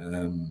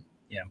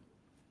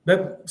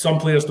 But some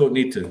players don't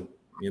need to,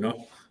 you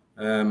know.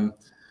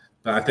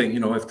 But I think, you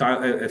know,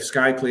 if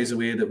Sky plays the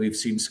way that we've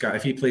seen Sky,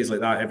 if he plays like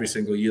that every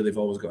single year, they've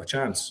always got a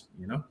chance,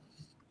 you know.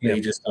 Yeah.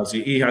 He just does.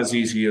 He has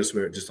these years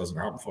where it just doesn't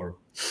happen for him.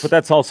 But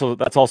that's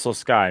also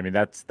Sky. I mean,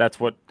 that's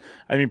what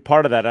I mean.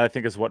 Part of that, I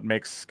think, is what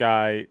makes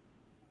Sky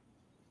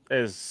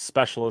as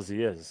special as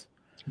he is.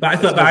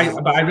 But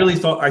I really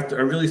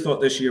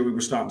thought this year we were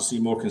starting to see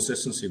more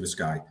consistency with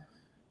Sky.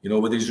 You know,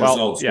 with his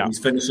results, with his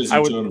finishes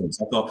in tournaments.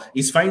 I thought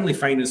he's finally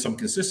finding some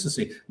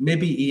consistency.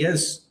 Maybe he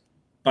is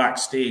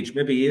backstage.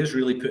 Maybe he is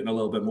really putting a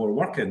little bit more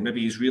work in.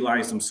 Maybe he's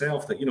realized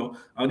himself that, you know,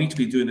 I need to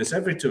be doing this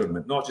every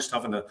tournament, not just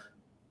having a,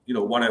 you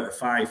know, 1 out of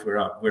 5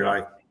 where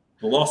I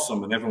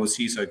blossom and everyone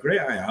sees how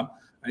great I am.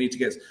 I need to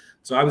get.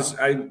 So I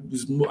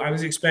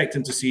was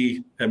expecting to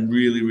see him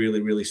really,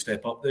 really, really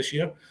step up this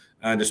year,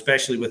 and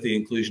especially with the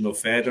inclusion of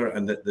Federer,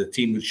 and that the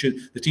team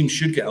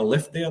should get a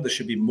lift there. There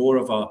should be more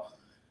of a.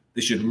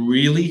 They should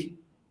really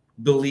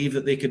believe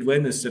that they could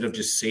win instead of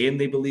just saying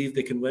they believe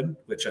they can win,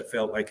 which I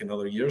felt like in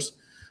other years.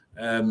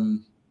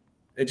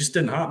 It just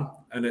didn't happen,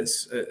 and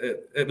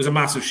it was a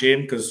massive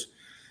shame because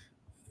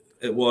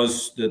it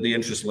was the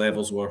interest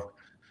levels were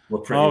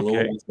pretty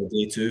low for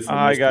day 2.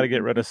 I got to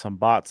get rid of some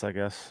bots, I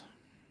guess.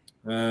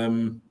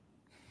 But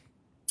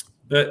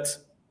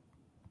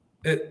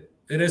it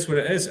is what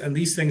it is, and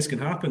these things can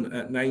happen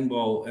at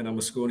 9-ball in a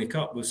Moscone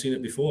Cup. We've seen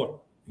it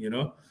before, you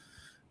know.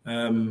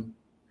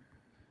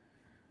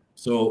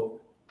 So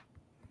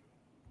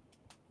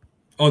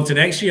on to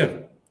next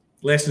year.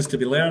 Lessons to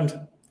be learned.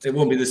 It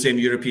won't be the same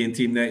European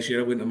team next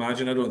year, I wouldn't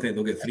imagine. I don't think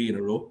they'll get 3 in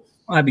a row.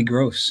 Well, that'd be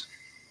gross.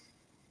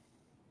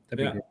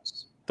 That'd be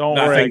gross. Don't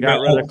worry, I got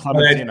rid of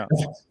Clementina.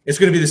 It's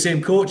going to be the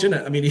same coach, isn't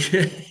it? I mean,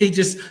 he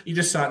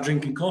just sat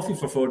drinking coffee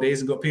for 4 days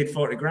and got paid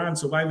 $40,000.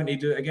 So why wouldn't he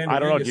do it again? I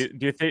don't know.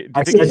 Do you think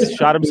he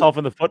shot himself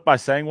in the foot by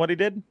saying what he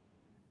did?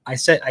 I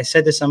said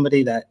to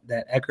somebody that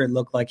Eckert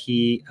looked like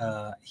he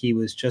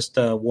was just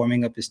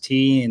warming up his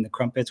tea, and the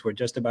crumpets were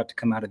just about to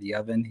come out of the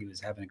oven. He was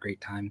having a great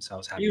time, so I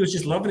was happy. He was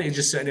just loving it. He's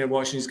just sitting there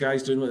watching these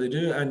guys doing what they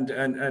do,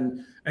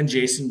 and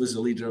Jason was the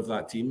leader of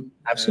that team.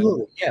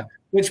 Absolutely, yeah.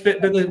 Which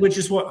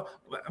is what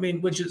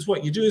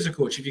you do as a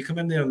coach. If you come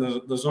in there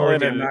and there's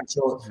already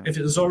if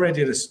there's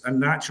already a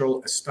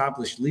natural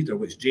established leader,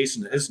 which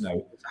Jason is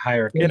now,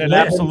 hierarchy. In an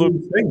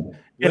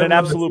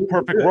absolute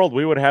perfect world,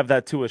 we would have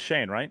that too with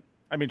Shane, right?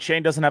 I mean,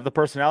 Shane doesn't have the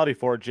personality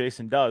for it.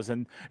 Jason does,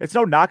 and it's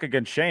no knock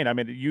against Shane. I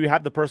mean, you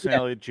have the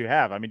personality that you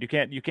have. I mean, you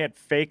can't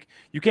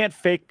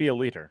fake be a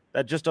leader.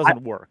 That just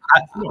doesn't work.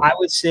 I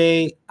would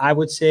say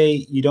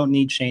you don't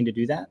need Shane to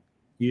do that.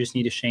 You just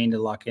need a Shane to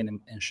lock in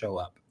and show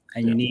up.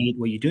 And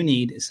what you do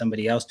need is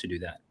somebody else to do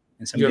that.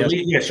 And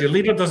your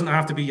leader doesn't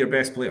have to be your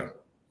best player.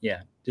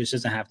 Yeah, this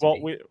doesn't have to.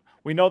 Well,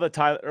 we know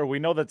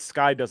that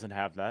Sky doesn't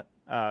have that.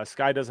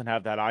 Sky doesn't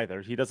have that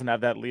either. He doesn't have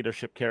that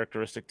leadership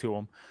characteristic to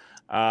him.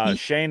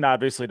 Shane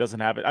obviously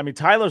doesn't have it. I mean,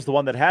 Tyler's the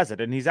one that has it,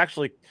 and he's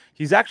actually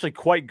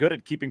quite good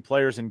at keeping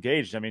players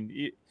engaged. I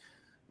mean,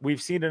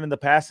 we've seen it in the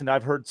past, and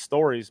I've heard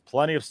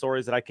plenty of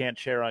stories that I can't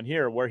share on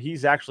here, where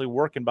he's actually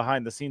working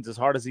behind the scenes as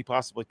hard as he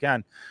possibly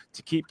can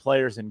to keep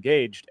players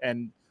engaged.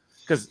 And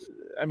because,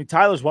 I mean,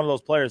 Tyler's one of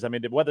those players. I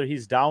mean, whether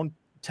he's down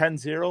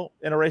 10-0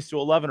 in a race to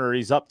 11 or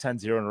he's up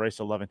 10-0 in a race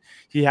to 11,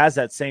 he has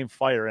that same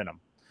fire in him.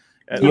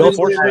 They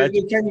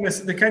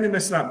kind of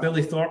miss that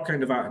Billy Thorpe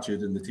kind of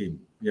attitude in the team,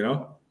 you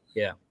know?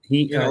 Yeah,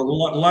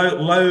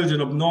 loud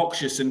and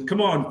obnoxious, and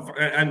come on,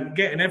 and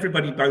getting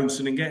everybody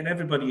bouncing and getting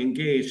everybody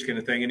engaged, kind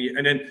of thing.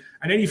 And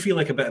then you feel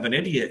like a bit of an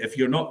idiot if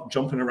you're not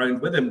jumping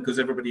around with him because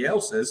everybody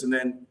else is, and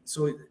then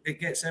so it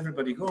gets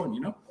everybody going,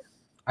 you know.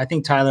 I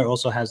think Tyler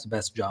also has the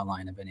best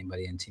jawline of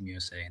anybody in Team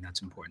USA, and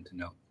that's important to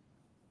note.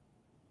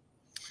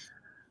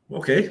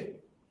 Okay.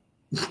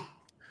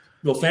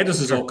 Well,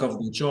 Federer's is all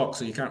covered in chalk,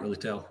 so you can't really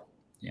tell.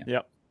 Yeah.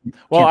 Yep.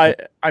 Well,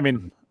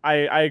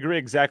 I agree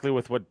exactly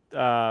with what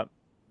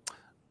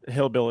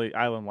Hillbilly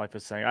Island Life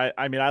is saying.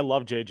 I mean, I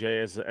love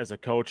JJ as a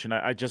coach, and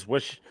I just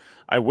wish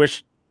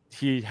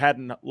he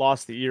hadn't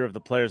lost the ear of the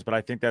players. But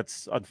I think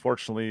that's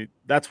unfortunately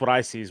that's what I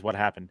see is what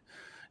happened.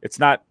 It's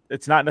not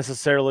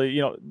necessarily,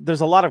 you know,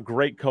 there's a lot of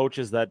great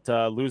coaches that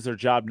lose their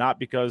job not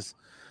because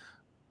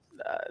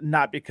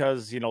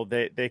you know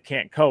they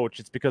can't coach.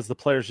 It's because the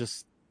players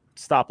just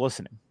stop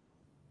listening,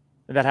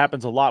 and that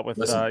happens a lot with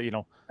you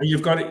know. And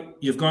you've got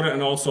it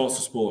in all sorts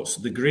of sports.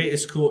 The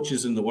greatest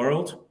coaches in the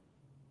world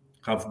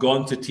have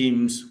gone to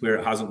teams where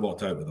it hasn't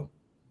worked out with them.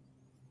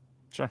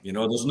 Sure. You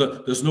know,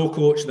 there's no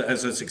coach that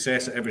has a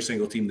success at every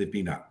single team they've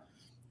been at.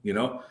 You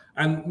know,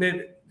 and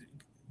maybe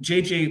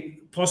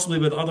JJ possibly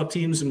with other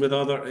teams and with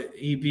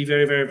he'd be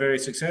very, very, very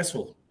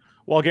successful.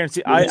 Well, I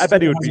guarantee. I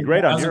bet he would be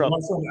great on Europe.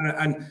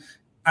 And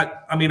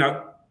I mean,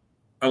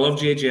 I love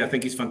JJ. I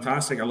think he's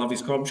fantastic. I love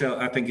his commentary.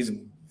 I think he's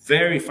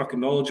very fucking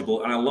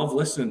knowledgeable, and I love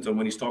listening to him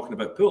when he's talking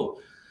about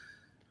pool.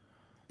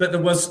 But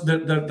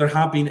there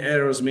have been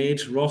errors made,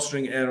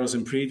 rostering errors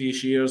in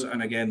previous years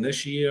and again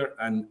this year,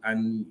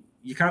 and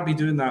you can't be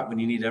doing that when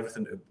you need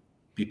everything to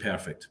be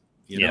perfect.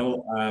 You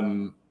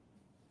know,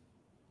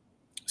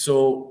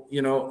 so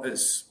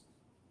it's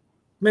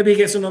maybe he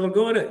gets another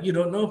go at it. You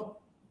don't know.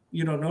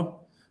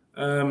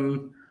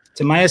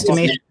 To my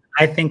estimation,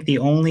 I think the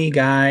only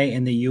guy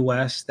in the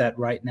U.S. that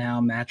right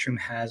now Matchroom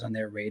has on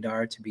their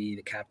radar to be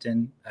the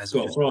captain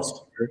Scott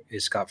Frost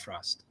is Scott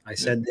Frost. I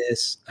said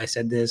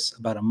this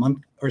about a month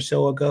or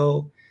so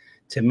ago.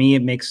 To me,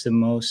 it makes the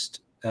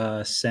most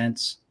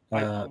sense.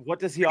 What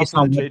does he offer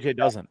that JJ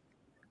doesn't?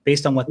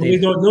 Based on what we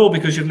don't know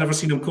because you've never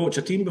seen him coach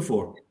a team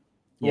before.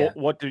 Yeah.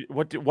 Well,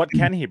 what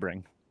can he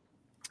bring?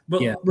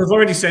 But we've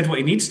already said what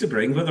he needs to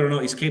bring. Whether or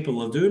not he's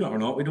capable of doing it or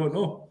not, we don't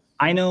know.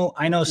 I know.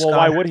 Well, Scott,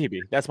 why would he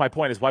be? That's my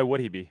point. Is why would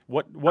he be?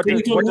 What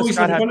does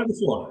Scott have done it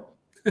before?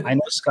 I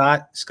know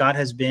Scott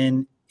has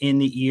been in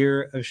the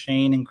ear of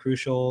Shane in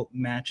crucial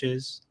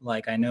matches.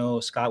 Like I know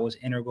Scott was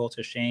integral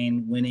to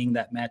Shane winning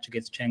that match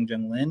against Cheng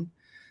Jung-lin.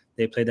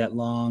 They played that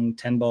long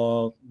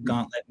 10-ball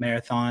gauntlet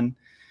marathon,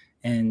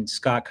 and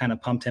Scott kind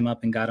of pumped him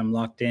up and got him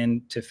locked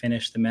in to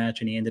finish the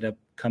match, and he ended up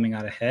coming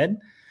out ahead.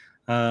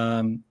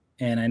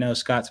 And I know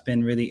Scott's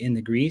been really in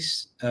the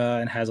grease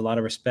and has a lot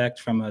of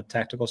respect from a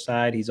tactical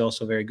side. He's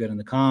also very good in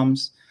the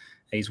comms.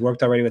 He's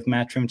worked already with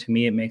Matchroom. To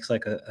me, it makes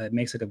like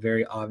a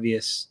very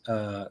obvious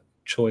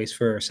choice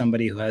for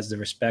somebody who has the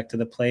respect of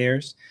the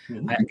players.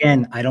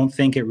 Mm-hmm. I don't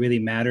think it really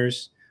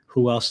matters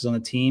who else is on the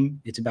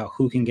team. It's about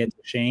who can get to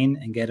Shane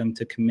and get him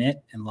to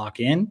commit and lock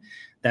in.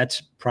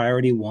 That's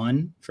priority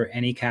one for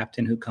any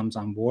captain who comes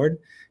on board.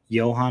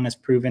 Johan has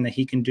proven that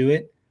he can do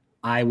it.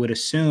 I would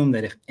assume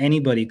that if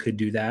anybody could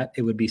do that,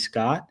 it would be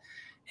Scott.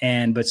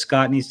 But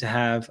Scott needs to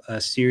have a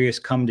serious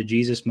come to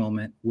Jesus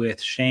moment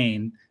with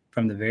Shane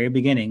from the very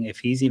beginning. If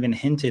he's even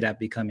hinted at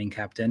becoming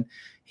captain,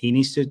 he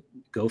needs to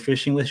go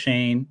fishing with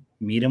Shane,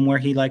 meet him where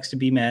he likes to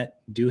be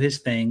met, do his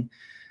thing,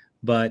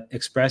 but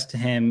express to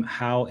him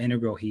how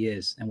integral he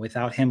is. And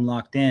without him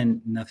locked in,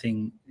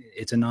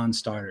 it's a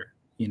non-starter,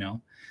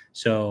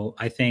 So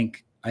I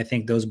think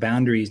those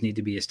boundaries need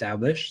to be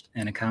established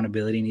and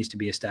accountability needs to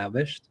be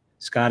established.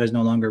 Scott is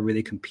no longer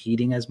really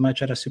competing as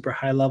much at a super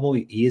high level.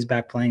 He is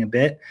back playing a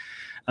bit.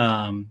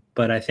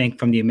 But I think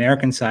from the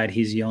American side,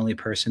 he's the only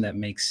person that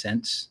makes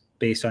sense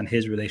based on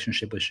his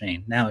relationship with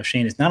Shane. Now, if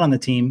Shane is not on the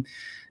team,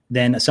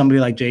 then somebody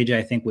like JJ,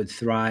 I think, would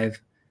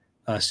thrive,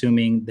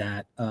 assuming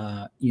that,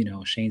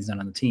 Shane's not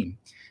on the team.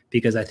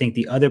 Because I think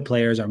the other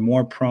players are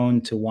more prone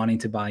to wanting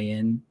to buy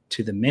in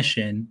to the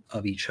mission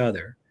of each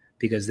other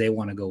because they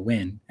want to go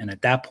win. And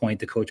at that point,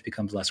 the coach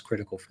becomes less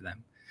critical for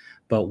them.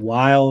 But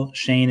while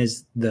Shane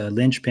is the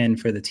linchpin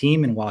for the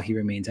team and while he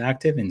remains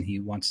active and he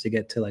wants to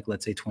get to, like,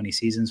 let's say 20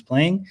 seasons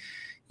playing,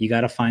 you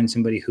got to find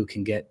somebody who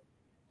can get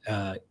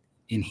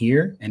in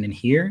here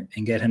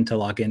and get him to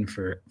lock in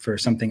for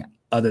something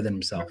other than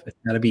himself.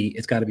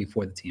 It's got to be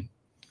for the team.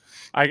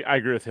 I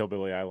agree with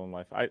Hillbilly Island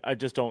Life. I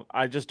just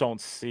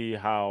don't see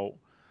how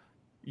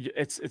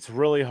it's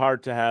really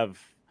hard to have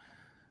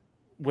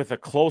with a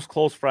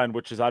close friend,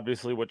 which is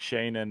obviously what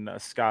Shane and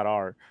Scott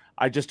are.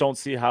 I just don't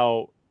see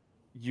how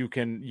you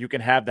can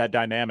have that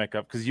dynamic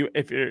of, because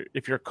if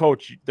you're a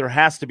coach, there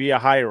has to be a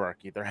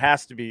hierarchy. There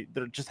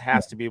just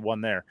has to be one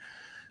there.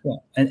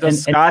 Yeah.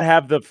 Does Scott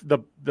have the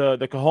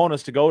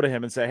cojones to go to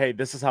him and say, hey,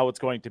 this is how it's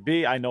going to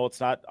be? I know it's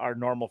not our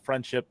normal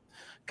friendship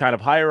kind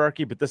of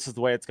hierarchy, but this is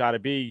the way it's got to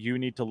be. You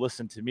need to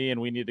listen to me and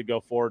we need to go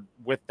forward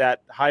with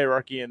that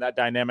hierarchy and that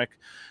dynamic.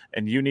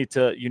 And you need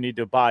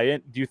to buy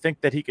in. Do you think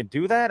that he can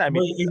do that? I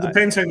mean, it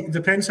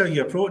depends how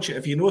you approach it.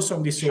 If you know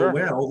somebody so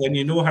well, then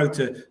you know how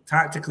to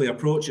tactically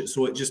approach it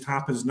so it just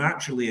happens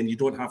naturally and you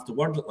don't have to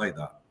word it like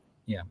that.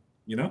 Yeah.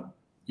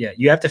 Yeah.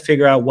 You have to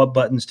figure out what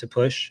buttons to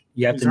push.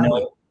 You have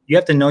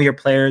to know your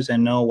players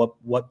and know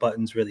what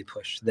buttons really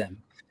push them.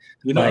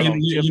 You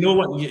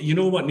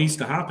know what needs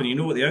to happen. You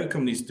know what the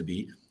outcome needs to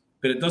be,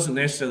 but it doesn't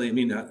necessarily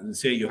mean that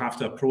say you have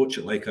to approach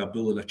it like a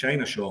bull in a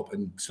china shop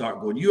and start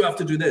going, you have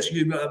to do this,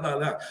 you blah blah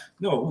blah.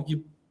 No,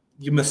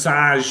 you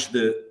massage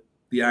the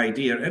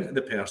idea into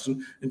the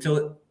person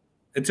until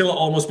it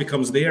almost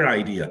becomes their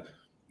idea.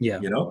 Yeah.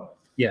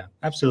 Yeah,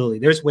 absolutely.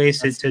 There's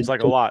ways to seems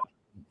like a lot.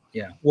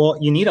 Yeah. Well,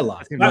 you need a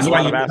lot. That's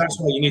why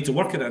you need to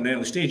work at an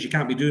early stage. You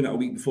can't be doing it a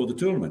week before the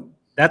tournament.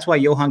 That's why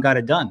Johan got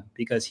it done,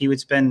 because he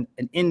would spend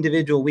an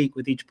individual week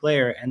with each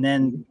player and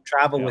then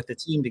travel with the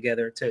team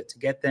together to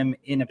get them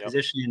in a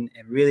position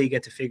and really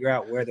get to figure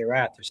out where they're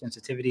at, their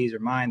sensitivities, their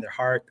mind, their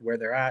heart, where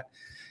they're at,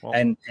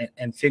 and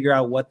figure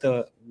out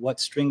what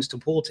strings to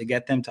pull to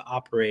get them to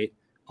operate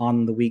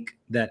on the week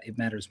that it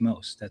matters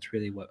most. That's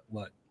really what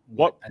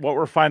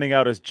we're finding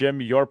out is, Jim,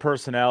 your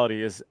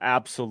personality is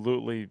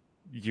absolutely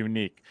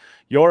unique.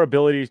 Your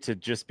ability to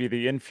just be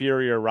the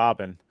inferior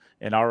Robin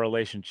in our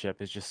relationship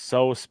is just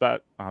so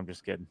special. I'm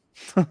just kidding.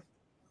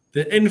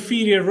 The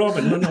inferior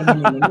Robin. No. Wait.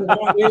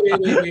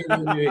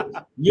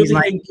 You're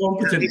the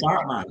incompetent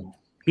Batman.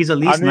 He's at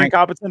least I'm the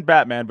incompetent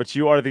Batman, but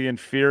you are the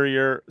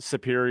inferior,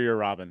 superior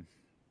Robin.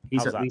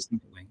 He's at least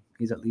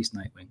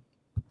Nightwing.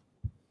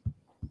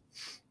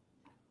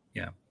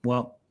 Yeah.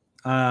 Well,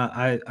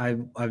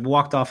 I've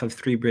walked off of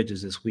 3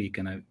 bridges this week,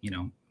 and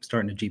I'm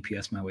starting to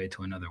GPS my way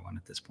to another one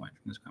at this point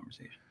from this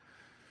conversation.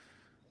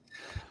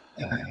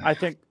 I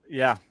think,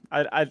 yeah,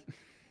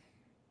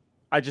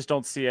 I just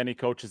don't see any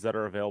coaches that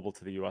are available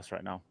to the U.S.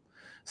 right now.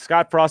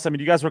 Scott Frost, I mean,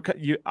 you guys were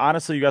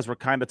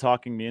kind of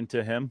talking me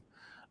into him,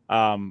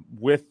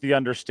 with the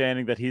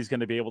understanding that he's going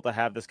to be able to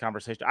have this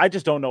conversation. I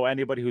just don't know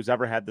anybody who's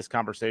ever had this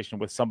conversation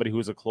with somebody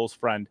who's a close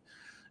friend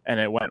and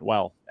it went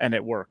well and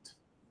it worked.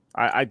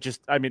 I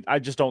just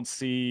don't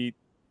see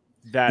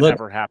that Look,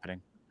 ever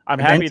happening. I'm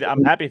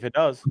eventually, happy if it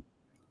does.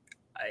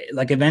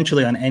 like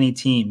eventually on any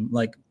team,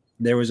 like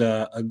there was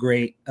a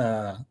great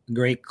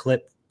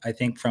clip, I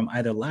think, from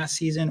either last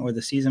season or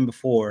the season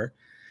before.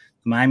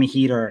 The Miami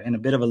Heat are in a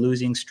bit of a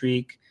losing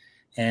streak,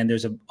 and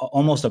there's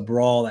almost a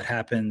brawl that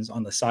happens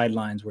on the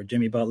sidelines where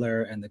Jimmy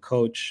Butler and the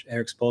coach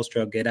Eric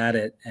Spoelstra get at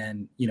it,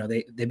 and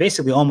they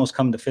basically almost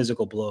come to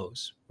physical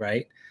blows,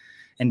 right?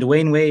 And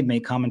Dwayne Wade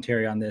made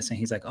commentary on this, and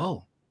he's like,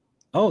 "Oh,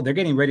 they're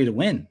getting ready to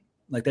win.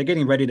 Like they're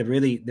getting ready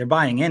to they're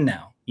buying in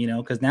now,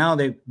 because now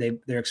they're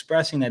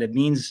expressing that it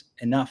means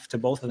enough to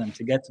both of them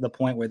to get to the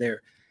point where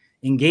they're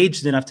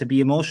engaged enough to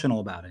be emotional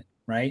about it,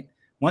 right?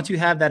 Once you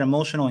have that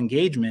emotional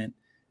engagement,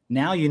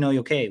 now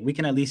okay, we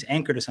can at least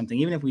anchor to something,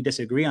 even if we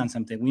disagree on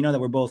something. We know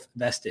that we're both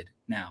vested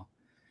now.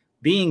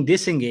 Being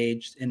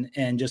disengaged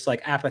and just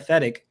like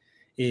apathetic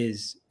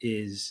is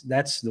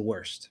that's the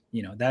worst.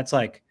 That's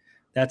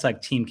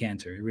like team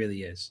cancer. It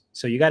really is.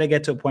 So you got to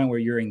get to a point where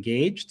you're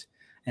engaged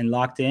and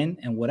locked in,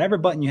 and whatever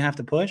button you have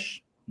to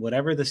push,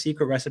 whatever the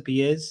secret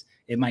recipe is,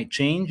 it might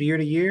change year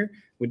to year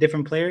with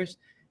different players.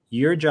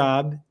 Your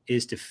job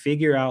is to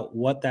figure out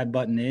what that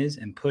button is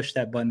and push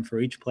that button for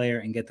each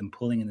player and get them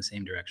pulling in the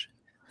same direction.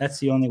 That's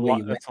the only way you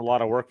win. That's a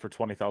lot of work for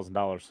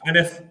 $20,000. And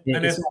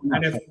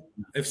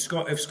if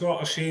Scott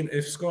and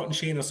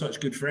Shane are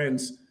such good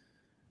friends,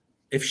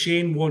 if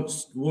Shane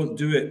won't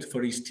do it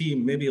for his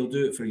team, maybe he'll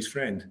do it for his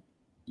friend.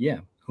 Yeah,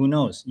 who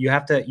knows? You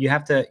have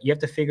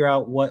to figure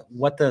out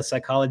what the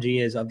psychology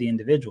is of the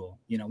individual.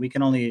 We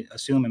can only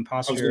assume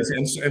imposture.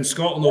 And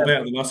Scott will know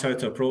better than us how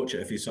to approach it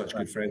if he's such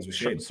good friends with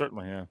Shane.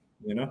 Certainly,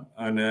 yeah.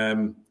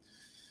 And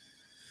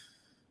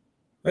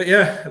but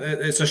yeah,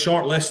 it's a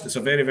short list. It's a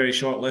very, very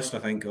short list, I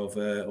think, of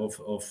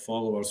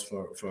followers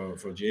for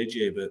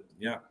JJ. But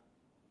yeah,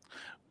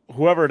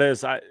 whoever it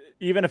is,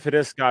 even if it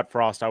is Scott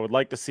Frost, I would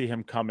like to see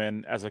him come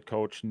in as a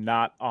coach,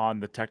 not on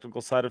the technical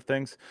side of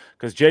things,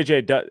 because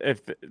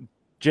if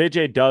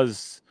JJ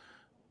does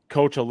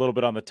coach a little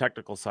bit on the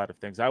technical side of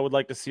things, I would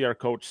like to see our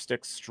coach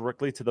stick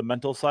strictly to the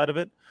mental side of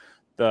it,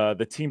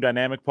 the team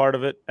dynamic part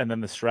of it, and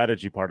then the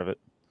strategy part of it.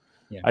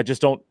 Yeah. I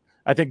just don't.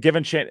 I think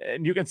given Shane,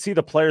 and you can see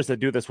the players that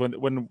do this when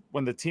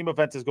the team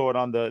event is going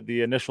on,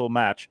 the initial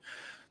match,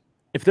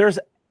 if there's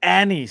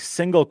any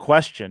single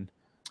question,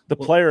 the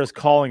player is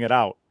calling it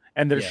out,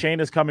 and Shane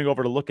is coming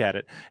over to look at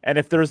it. And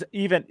if there's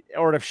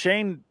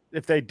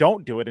if they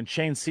don't do it and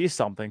Shane sees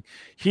something,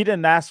 he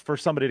didn't ask for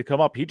somebody to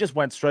come up. He just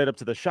went straight up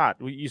to the shot.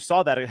 You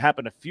saw that it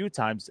happened a few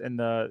times in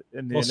the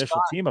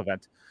initial team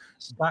event.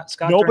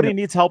 Scott Nobody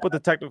needs help with the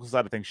technical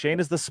side of things. Shane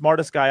is the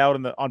smartest guy out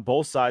on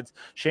both sides.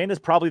 Shane is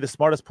probably the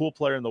smartest pool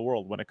player in the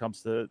world when it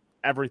comes to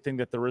everything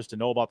that there is to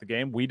know about the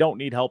game. We don't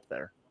need help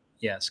there.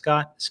 Yeah,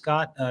 Scott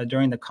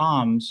during the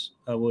comms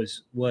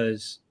was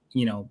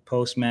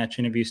post-match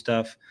interview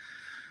stuff,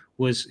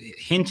 was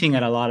hinting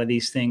at a lot of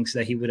these things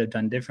that he would have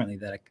done differently,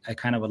 that I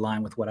kind of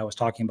align with what I was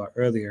talking about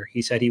earlier.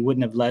 He said he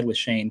wouldn't have led with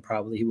Shane.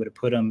 Probably he would have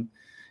put him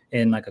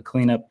in like a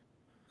cleanup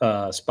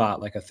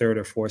spot, like a third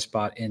or fourth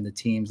spot in the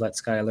teams, let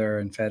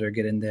Skylar and Feder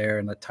get in there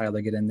and let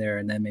Tyler get in there,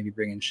 and then maybe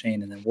bring in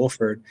Shane and then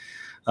Wolford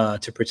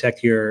to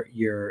protect your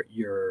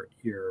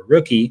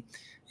rookie,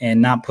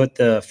 and not put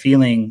the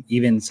feeling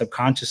even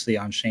subconsciously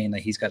on Shane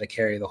that he's got to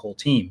carry the whole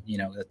team,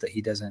 that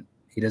he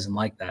doesn't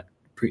like that.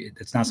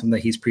 It's not something that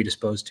he's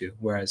predisposed to,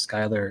 whereas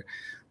Skylar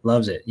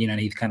loves it, and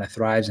he kind of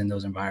thrives in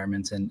those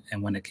environments, and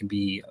when it can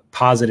be a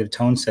positive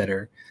tone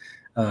setter,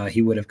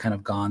 he would have kind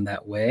of gone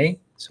that way.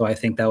 So I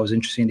think that was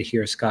interesting to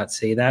hear Scott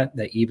say that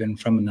even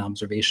from an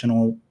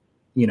observational,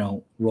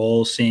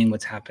 role, seeing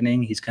what's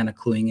happening, he's kind of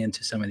cluing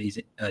into some of these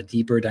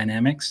deeper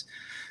dynamics.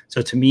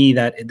 So to me,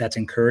 that's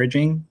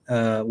encouraging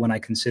when I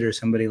consider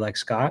somebody like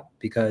Scott,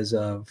 because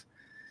of,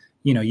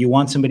 you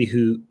want somebody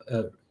who,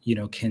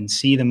 can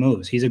see the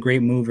moves. He's a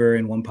great mover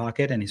in one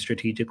pocket, and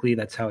strategically,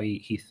 that's how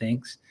he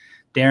thinks.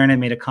 Darren had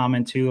made a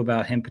comment too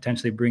about him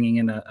potentially bringing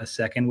in a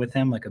second with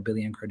him, like a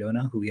Billy and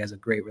Cardona, who he has a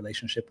great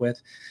relationship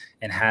with,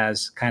 and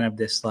has kind of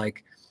this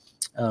like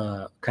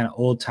kind of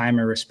old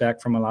timer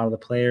respect from a lot of the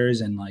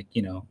players. And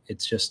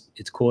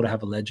it's cool to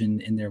have a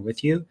legend in there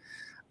with you.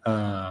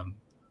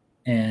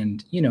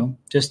 And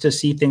just to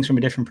see things from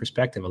a different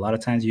perspective. A lot of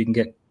times you can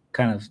get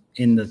kind of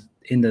in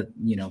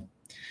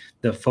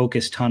the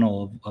focus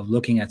tunnel of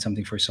looking at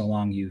something for so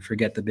long, you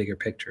forget the bigger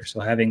picture. So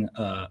having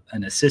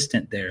an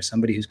assistant there,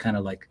 somebody who's kind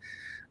of like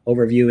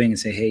overviewing and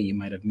say, hey, you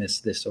might have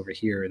missed this over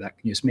here, that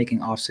just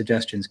making off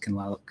suggestions can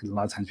a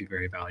lot of times be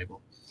very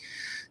valuable.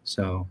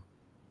 So,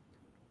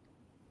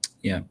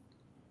 yeah.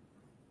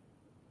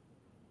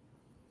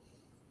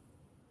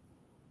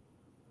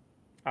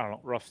 I don't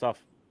know, rough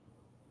stuff.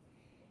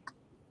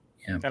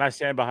 Yeah. And I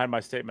stand behind my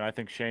statement. I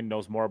think Shane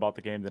knows more about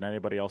the game than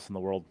anybody else in the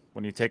world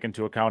when you take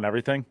into account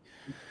everything.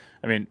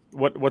 I mean,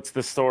 what's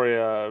the story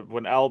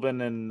when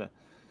Albin and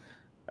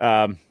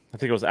I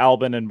think it was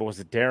Albin and was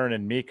it Darren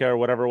and Mika or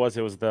whatever it was?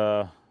 It was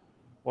there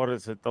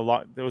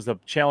was a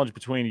challenge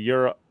between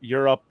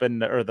Europe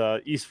and or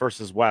the East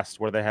versus West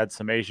where they had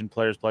some Asian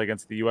players play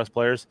against the US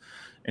players,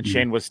 and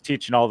Shane was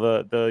teaching all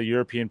the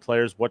European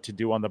players what to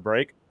do on the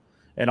break,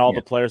 and all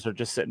the players are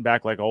just sitting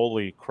back like,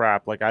 holy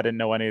crap, like I didn't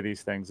know any of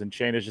these things, and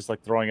Shane is just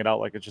like throwing it out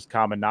like it's just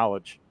common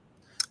knowledge.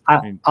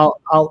 I'll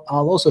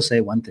also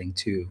say one thing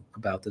too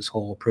about this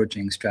whole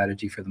approaching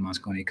strategy for the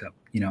Mosconi Cup.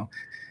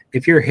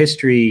 If you're a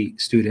history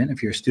student,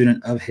 if you're a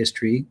student of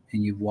history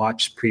and you've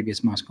watched previous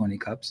Mosconi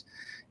Cups,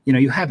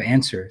 you have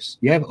answers.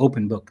 You have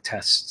open book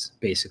tests,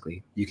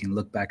 basically. You can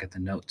look back at the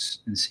notes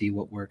and see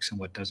what works and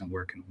what doesn't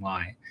work and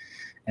why.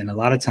 And a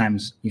lot of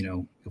times,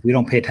 if we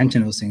don't pay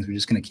attention to those things, we're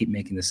just going to keep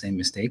making the same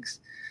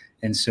mistakes.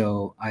 And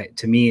so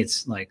to me,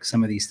 it's like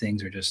some of these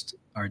things are just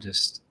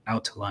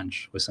out to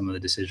lunch with some of the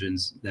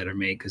decisions that are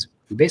made, because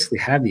we basically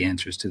have the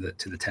answers to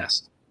the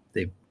test.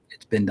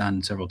 It's been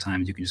done several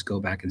times. You can just go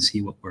back and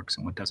see what works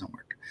and what doesn't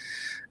work.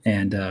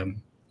 And to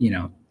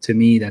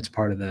me, that's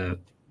part of the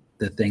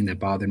thing that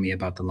bothered me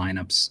about the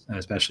lineups,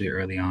 especially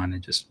early on. It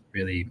just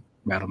really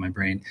rattled my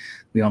brain.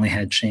 We only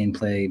had Shane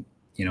play,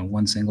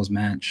 one singles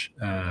match.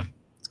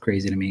 It's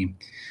crazy to me.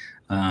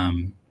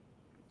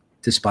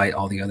 Despite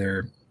all the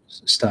other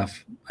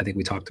stuff, I think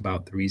we talked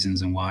about the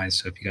reasons and why.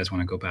 So if you guys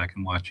want to go back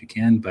and watch, you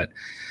can. But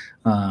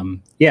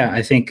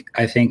I think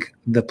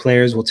the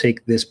players will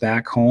take this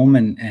back home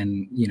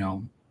and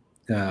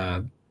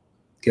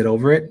get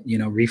over it,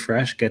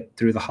 refresh, get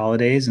through the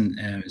holidays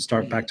and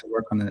start back to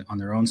work on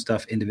their own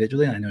stuff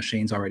individually. I know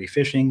Shane's already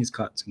fishing. He's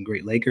caught some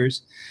great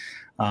Lakers.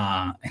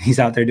 And he's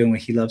out there doing what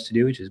he loves to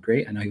do, which is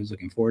great. I know he was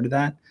looking forward to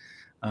that.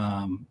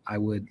 I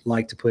would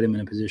like to put him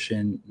in a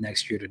position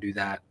next year to do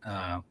that,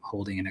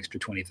 holding an extra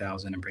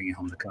 20,000 and bringing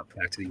home the cup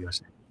back to the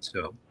USA.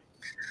 So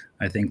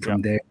I think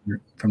from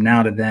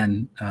now to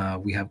then,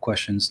 we have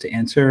questions to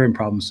answer and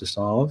problems to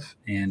solve.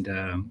 And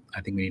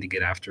I think we need to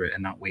get after it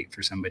and not wait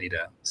for somebody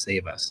to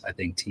save us. I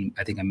think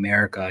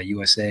America,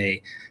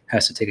 USA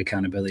has to take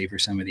accountability for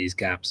some of these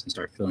gaps and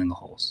start filling the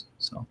holes.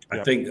 So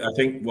I think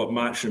what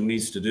Matchroom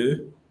needs to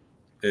do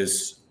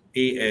is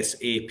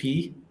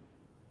ASAP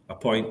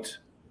appoint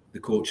the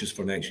coaches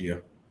for next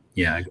year.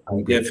 Yeah.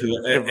 If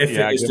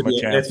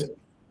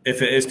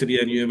it is to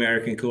be a new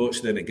American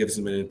coach, then it gives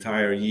them an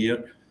entire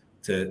year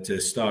to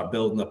start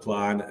building a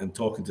plan and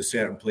talking to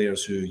certain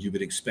players who you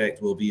would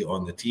expect will be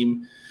on the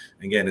team,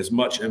 and getting as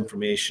much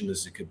information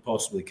as they could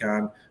possibly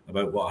can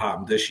about what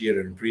happened this year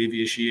and in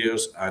previous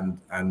years,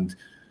 and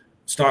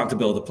starting to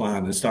build a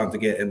plan and starting to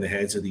get in the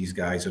heads of these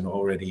guys and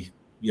already,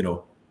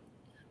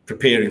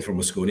 preparing for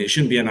Mosconi. It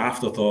shouldn't be an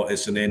afterthought.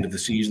 It's an end of the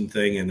season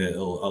thing, and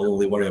I'll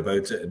only worry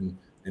about it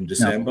in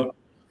December.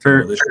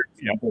 No.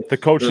 The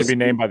coach should be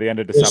named by the end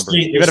of December,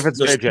 even if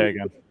it's JJ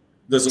again.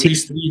 There's at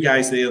least 3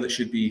 guys there that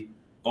should be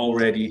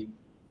already.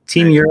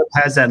 Team Europe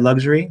has that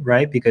luxury,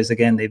 right? Because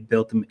again, they've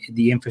built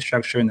the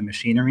infrastructure and the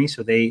machinery,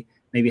 so they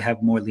maybe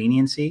have more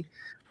leniency.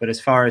 But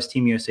as far as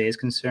Team USA is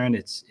concerned,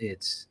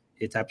 it's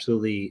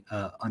absolutely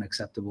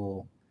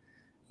unacceptable.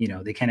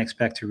 They can't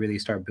expect to really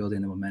start building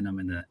the momentum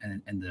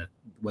and the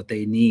what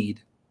they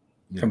need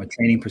from a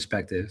training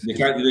perspective. They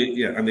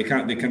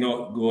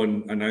cannot go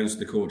and announce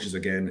the coaches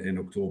again in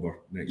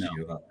October next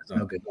year.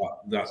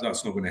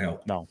 That's not going to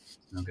help. No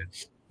good.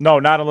 No,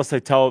 not unless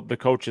they tell the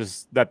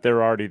coaches that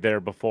they're already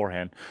there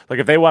beforehand. Like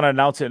if they want to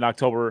announce it in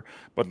October,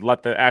 but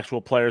let the actual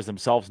players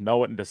themselves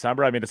know it in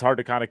December. I mean, it's hard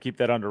to kind of keep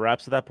that under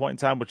wraps at that point in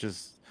time,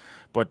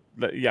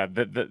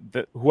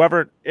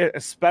 whoever,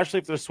 especially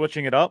if they're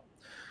switching it up,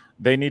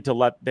 they need to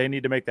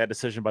make that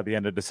decision by the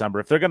end of December.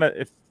 If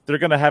they're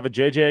gonna have a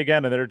JJ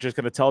again and they're just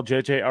gonna tell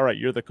JJ, all right,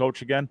 you're the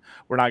coach again,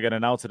 we're not gonna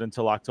announce it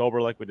until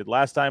October like we did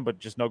last time, but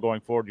just know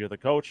going forward you're the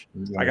coach.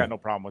 Yeah. I got no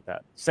problem with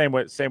that. Same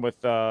with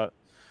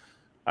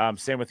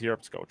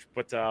Europe's coach,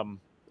 but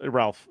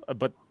Ralph.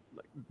 But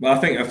I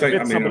think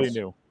somebody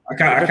new. I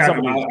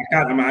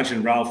can't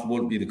imagine Ralph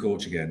won't be the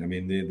coach again. I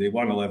mean, they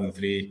won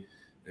 11-3.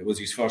 It was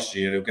his first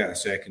year. He'll get a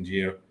second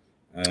year.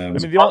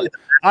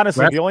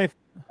 The only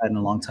had in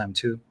a long time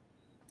too.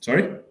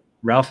 Sorry?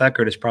 Ralph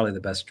Eckert is probably the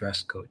best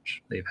dressed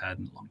coach they've had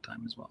in a long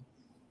time as well.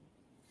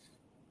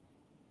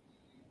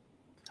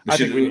 Wait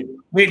till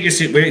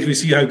we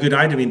see how good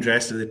I'd have been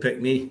dressed if they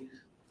picked me.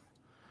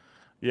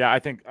 Yeah, I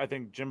think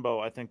Jimbo.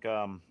 I think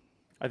you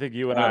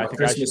and I think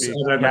Christmas, I should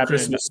be my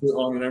Christmas suit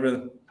on and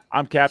everything.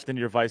 I'm captain.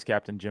 You're vice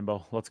captain,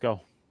 Jimbo. Let's go.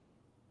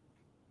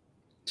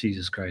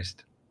 Jesus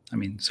Christ. I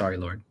mean, sorry,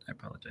 Lord. I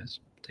apologize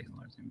for taking the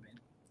Lord's name in vain.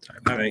 Sorry.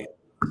 All right.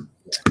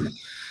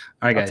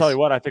 All right, guys. I'll tell you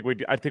what. I think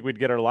we'd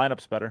get our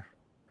lineups better.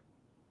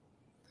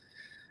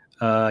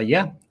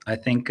 Yeah, I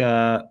think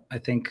yes,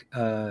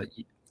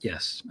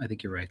 I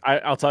think you're right.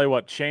 I'll tell you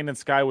what. Shane and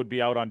Sky would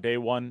be out on day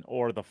 1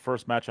 or the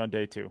first match on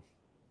day 2.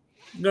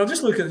 No,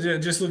 just look at the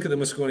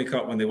Mosconi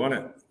Cup when they won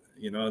it.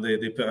 You know, they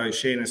put out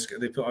Shane and Sky,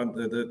 they put on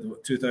the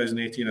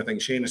 2018, I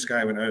think Shane and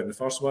Sky went out in the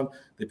first one.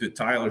 They put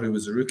Tyler, who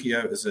was a rookie,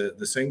 out as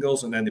the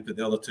singles, and then they put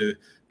the other two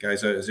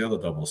guys out as the other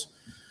doubles.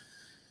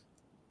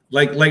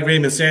 Like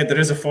Raymond said, there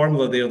is a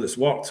formula there that's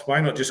worked.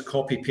 Why not just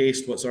copy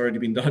paste what's already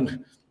been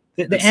done?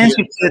 The answer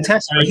to the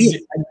test right here.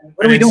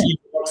 What are we doing? It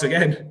works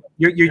again.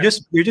 You're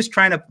just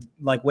trying to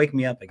like wake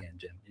me up again,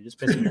 Jim. You're just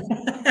pissing me off.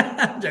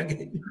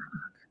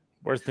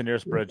 Where's the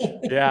nearest bridge?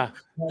 Yeah.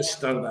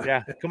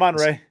 Yeah. Come on,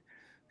 Ray.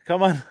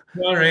 Come on.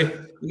 Come on, Ray.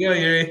 Yeah,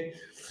 Ray.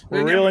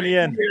 We're reeling you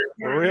in.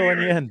 We're reeling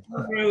you in.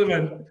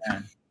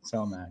 Man,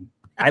 so mad.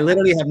 I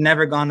literally have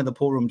never gone to the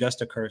pool room just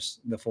to curse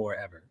before,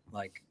 ever.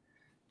 Like,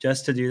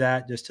 just to do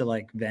that, just to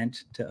like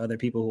vent to other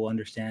people who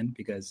understand,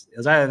 because it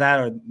was either that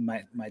or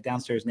my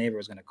downstairs neighbor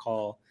was going to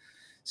call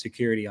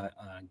security,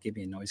 give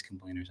me a noise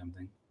complaint or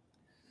something.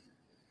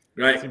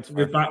 Right.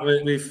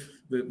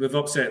 We've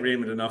upset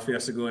Raymond enough. He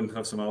has to go and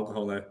have some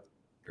alcohol now.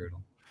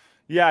 Brutal.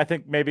 Yeah, I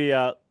think maybe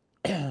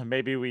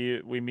maybe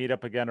we meet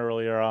up again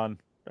later on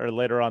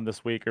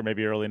this week, or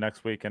maybe early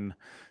next week, and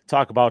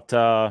talk about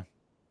the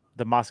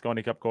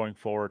Mosconi Cup going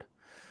forward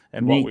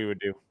and Nate, what we would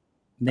do.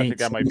 Nate, I think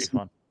that might be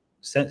fun.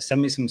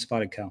 Send me some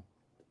spotted cow.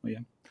 Oh, yeah.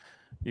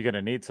 You're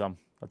gonna need some.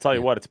 I'll tell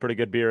you what, it's pretty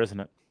good beer, isn't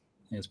it?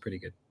 Yeah, it's pretty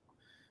good.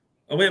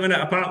 Oh, wait a minute.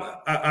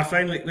 I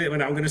finally, wait a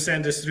minute. I'm going to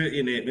send this through to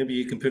you, Nate. Maybe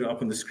you can put it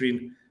up on the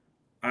screen.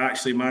 I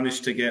actually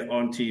managed to get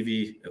on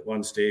TV at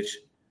one stage.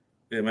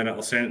 Wait a minute.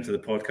 I'll send it to the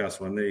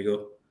podcast one. There you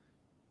go.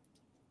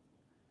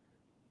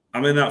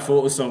 I'm in that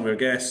photo somewhere.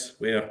 Guess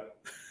where?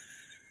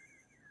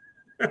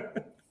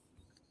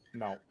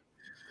 No.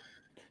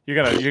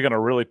 You're gonna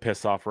really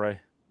piss off Ray.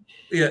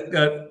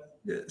 Yeah,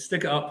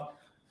 stick it up.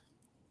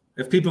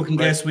 If people can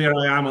guess where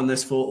I am on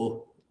this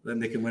photo, then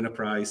they can win a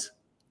prize.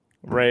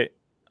 Ray,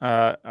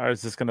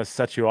 is this gonna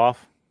set you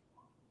off?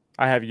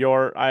 I have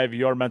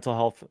your mental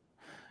health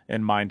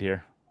in mind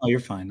here. Oh, you're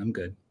fine. I'm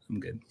good.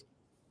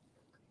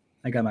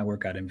 I got my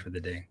workout in for the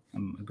day.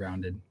 I'm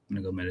grounded. I'm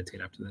gonna go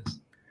meditate after this.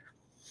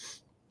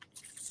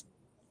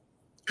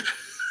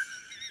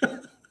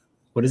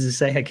 What does it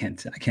say? I can't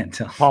tell.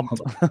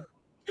 Pumped.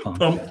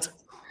 Pumped.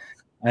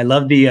 I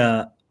love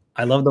the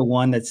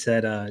one that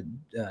said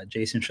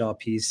Jason Shaw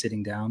Pease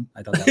sitting down.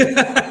 I thought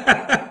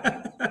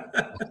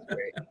that was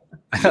great.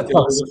 I thought that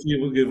was a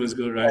few good ones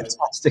go right.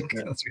 Fantastic.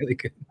 Yeah. That's really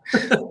good.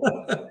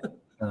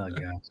 Oh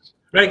gosh.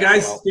 Right,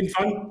 guys, it's been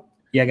fun.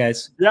 Yeah,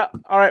 guys. Yeah.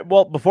 All right.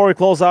 Well, before we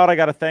close out, I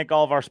got to thank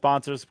all of our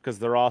sponsors because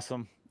they're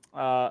awesome.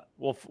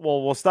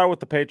 We'll start with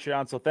the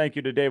Patreon. So thank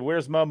you to Dave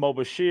Wiersma, Mo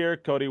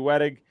Bashir, Cody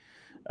Wettig,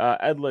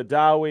 Ed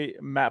Ladawi,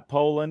 Matt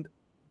Poland.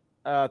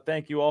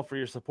 Thank you all for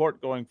your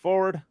support going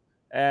forward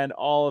and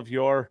all of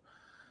your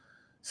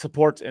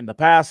support in the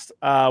past.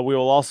 We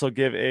will also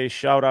give a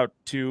shout out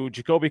to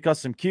Jacoby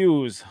Custom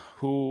Cues,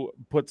 who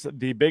puts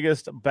the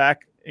biggest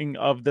backing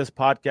of this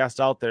podcast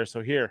out there.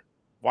 So here,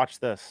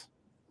 watch this.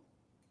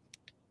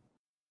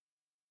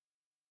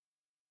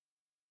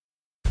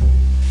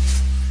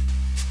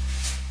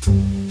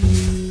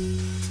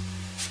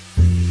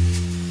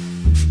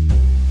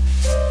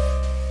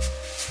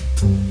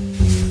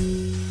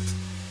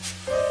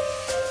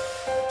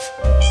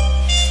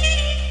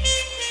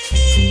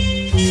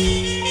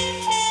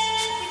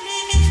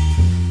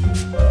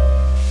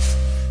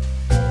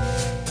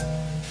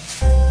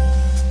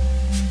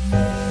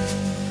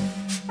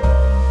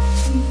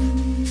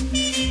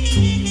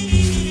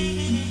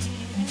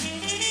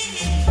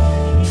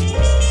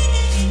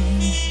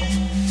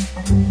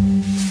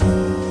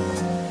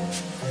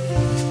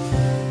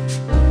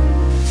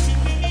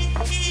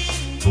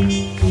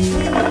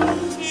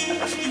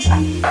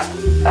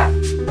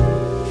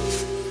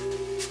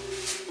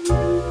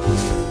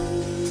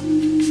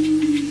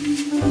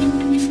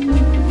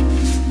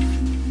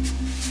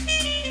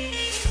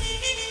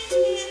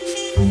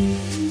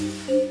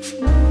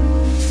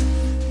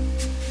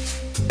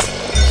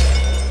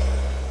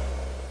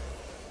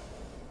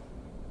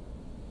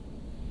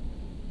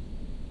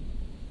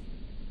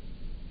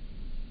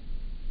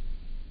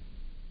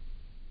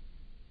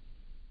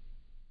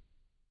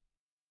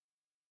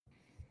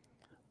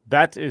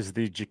 That is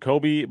the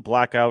Jacoby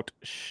Blackout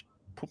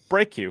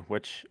break cue,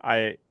 which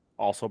I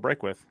also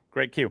break with.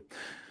 Great cue.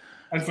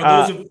 And for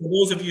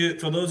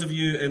those of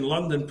you in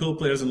London, pool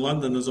players in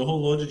London, there's a whole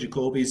load of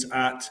Jacobys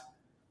at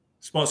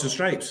Spots and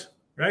Stripes,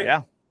 right?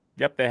 Yeah.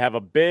 Yep. They have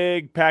a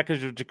big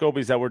package of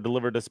Jacobys that were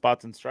delivered to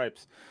Spots and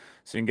Stripes.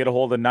 So you can get a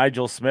hold of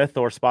Nigel Smith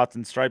or Spots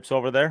and Stripes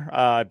over there.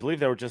 I believe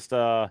they were just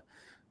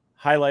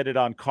highlighted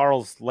on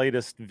Carl's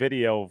latest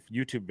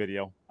YouTube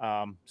video.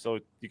 So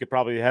you could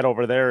probably head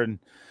over there and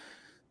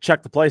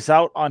check the place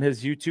out on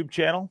his YouTube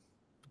channel.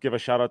 Give a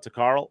shout out to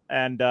Carl.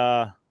 And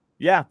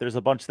yeah, there's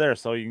a bunch there.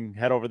 So you can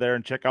head over there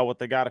and check out what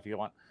they got if you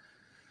want.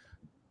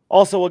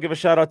 Also, we'll give a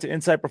shout out to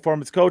Insight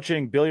Performance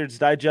Coaching, Billiards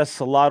Digest,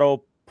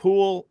 Salado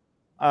Pool,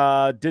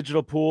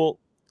 Digital Pool,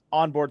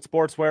 Onboard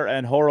Sportswear,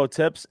 and Horo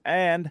Tips,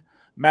 and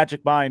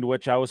Magic Mind,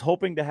 which I was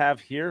hoping to have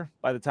here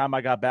by the time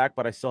I got back,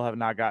 but I still have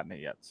not gotten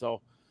it yet.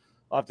 So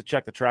I'll have to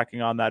check the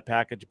tracking on that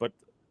package. But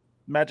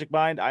Magic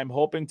Mind. I'm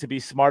hoping to be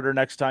smarter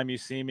next time you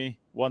see me.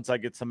 Once I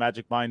get some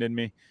Magic Mind in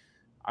me,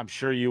 I'm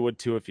sure you would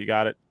too if you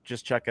got it.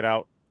 Just check it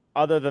out.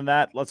 Other than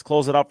that, let's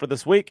close it up for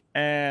this week.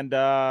 And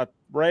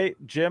Ray,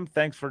 Jim,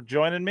 thanks for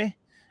joining me.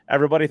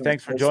 Everybody,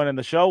 thanks for joining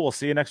the show. We'll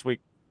see you next week.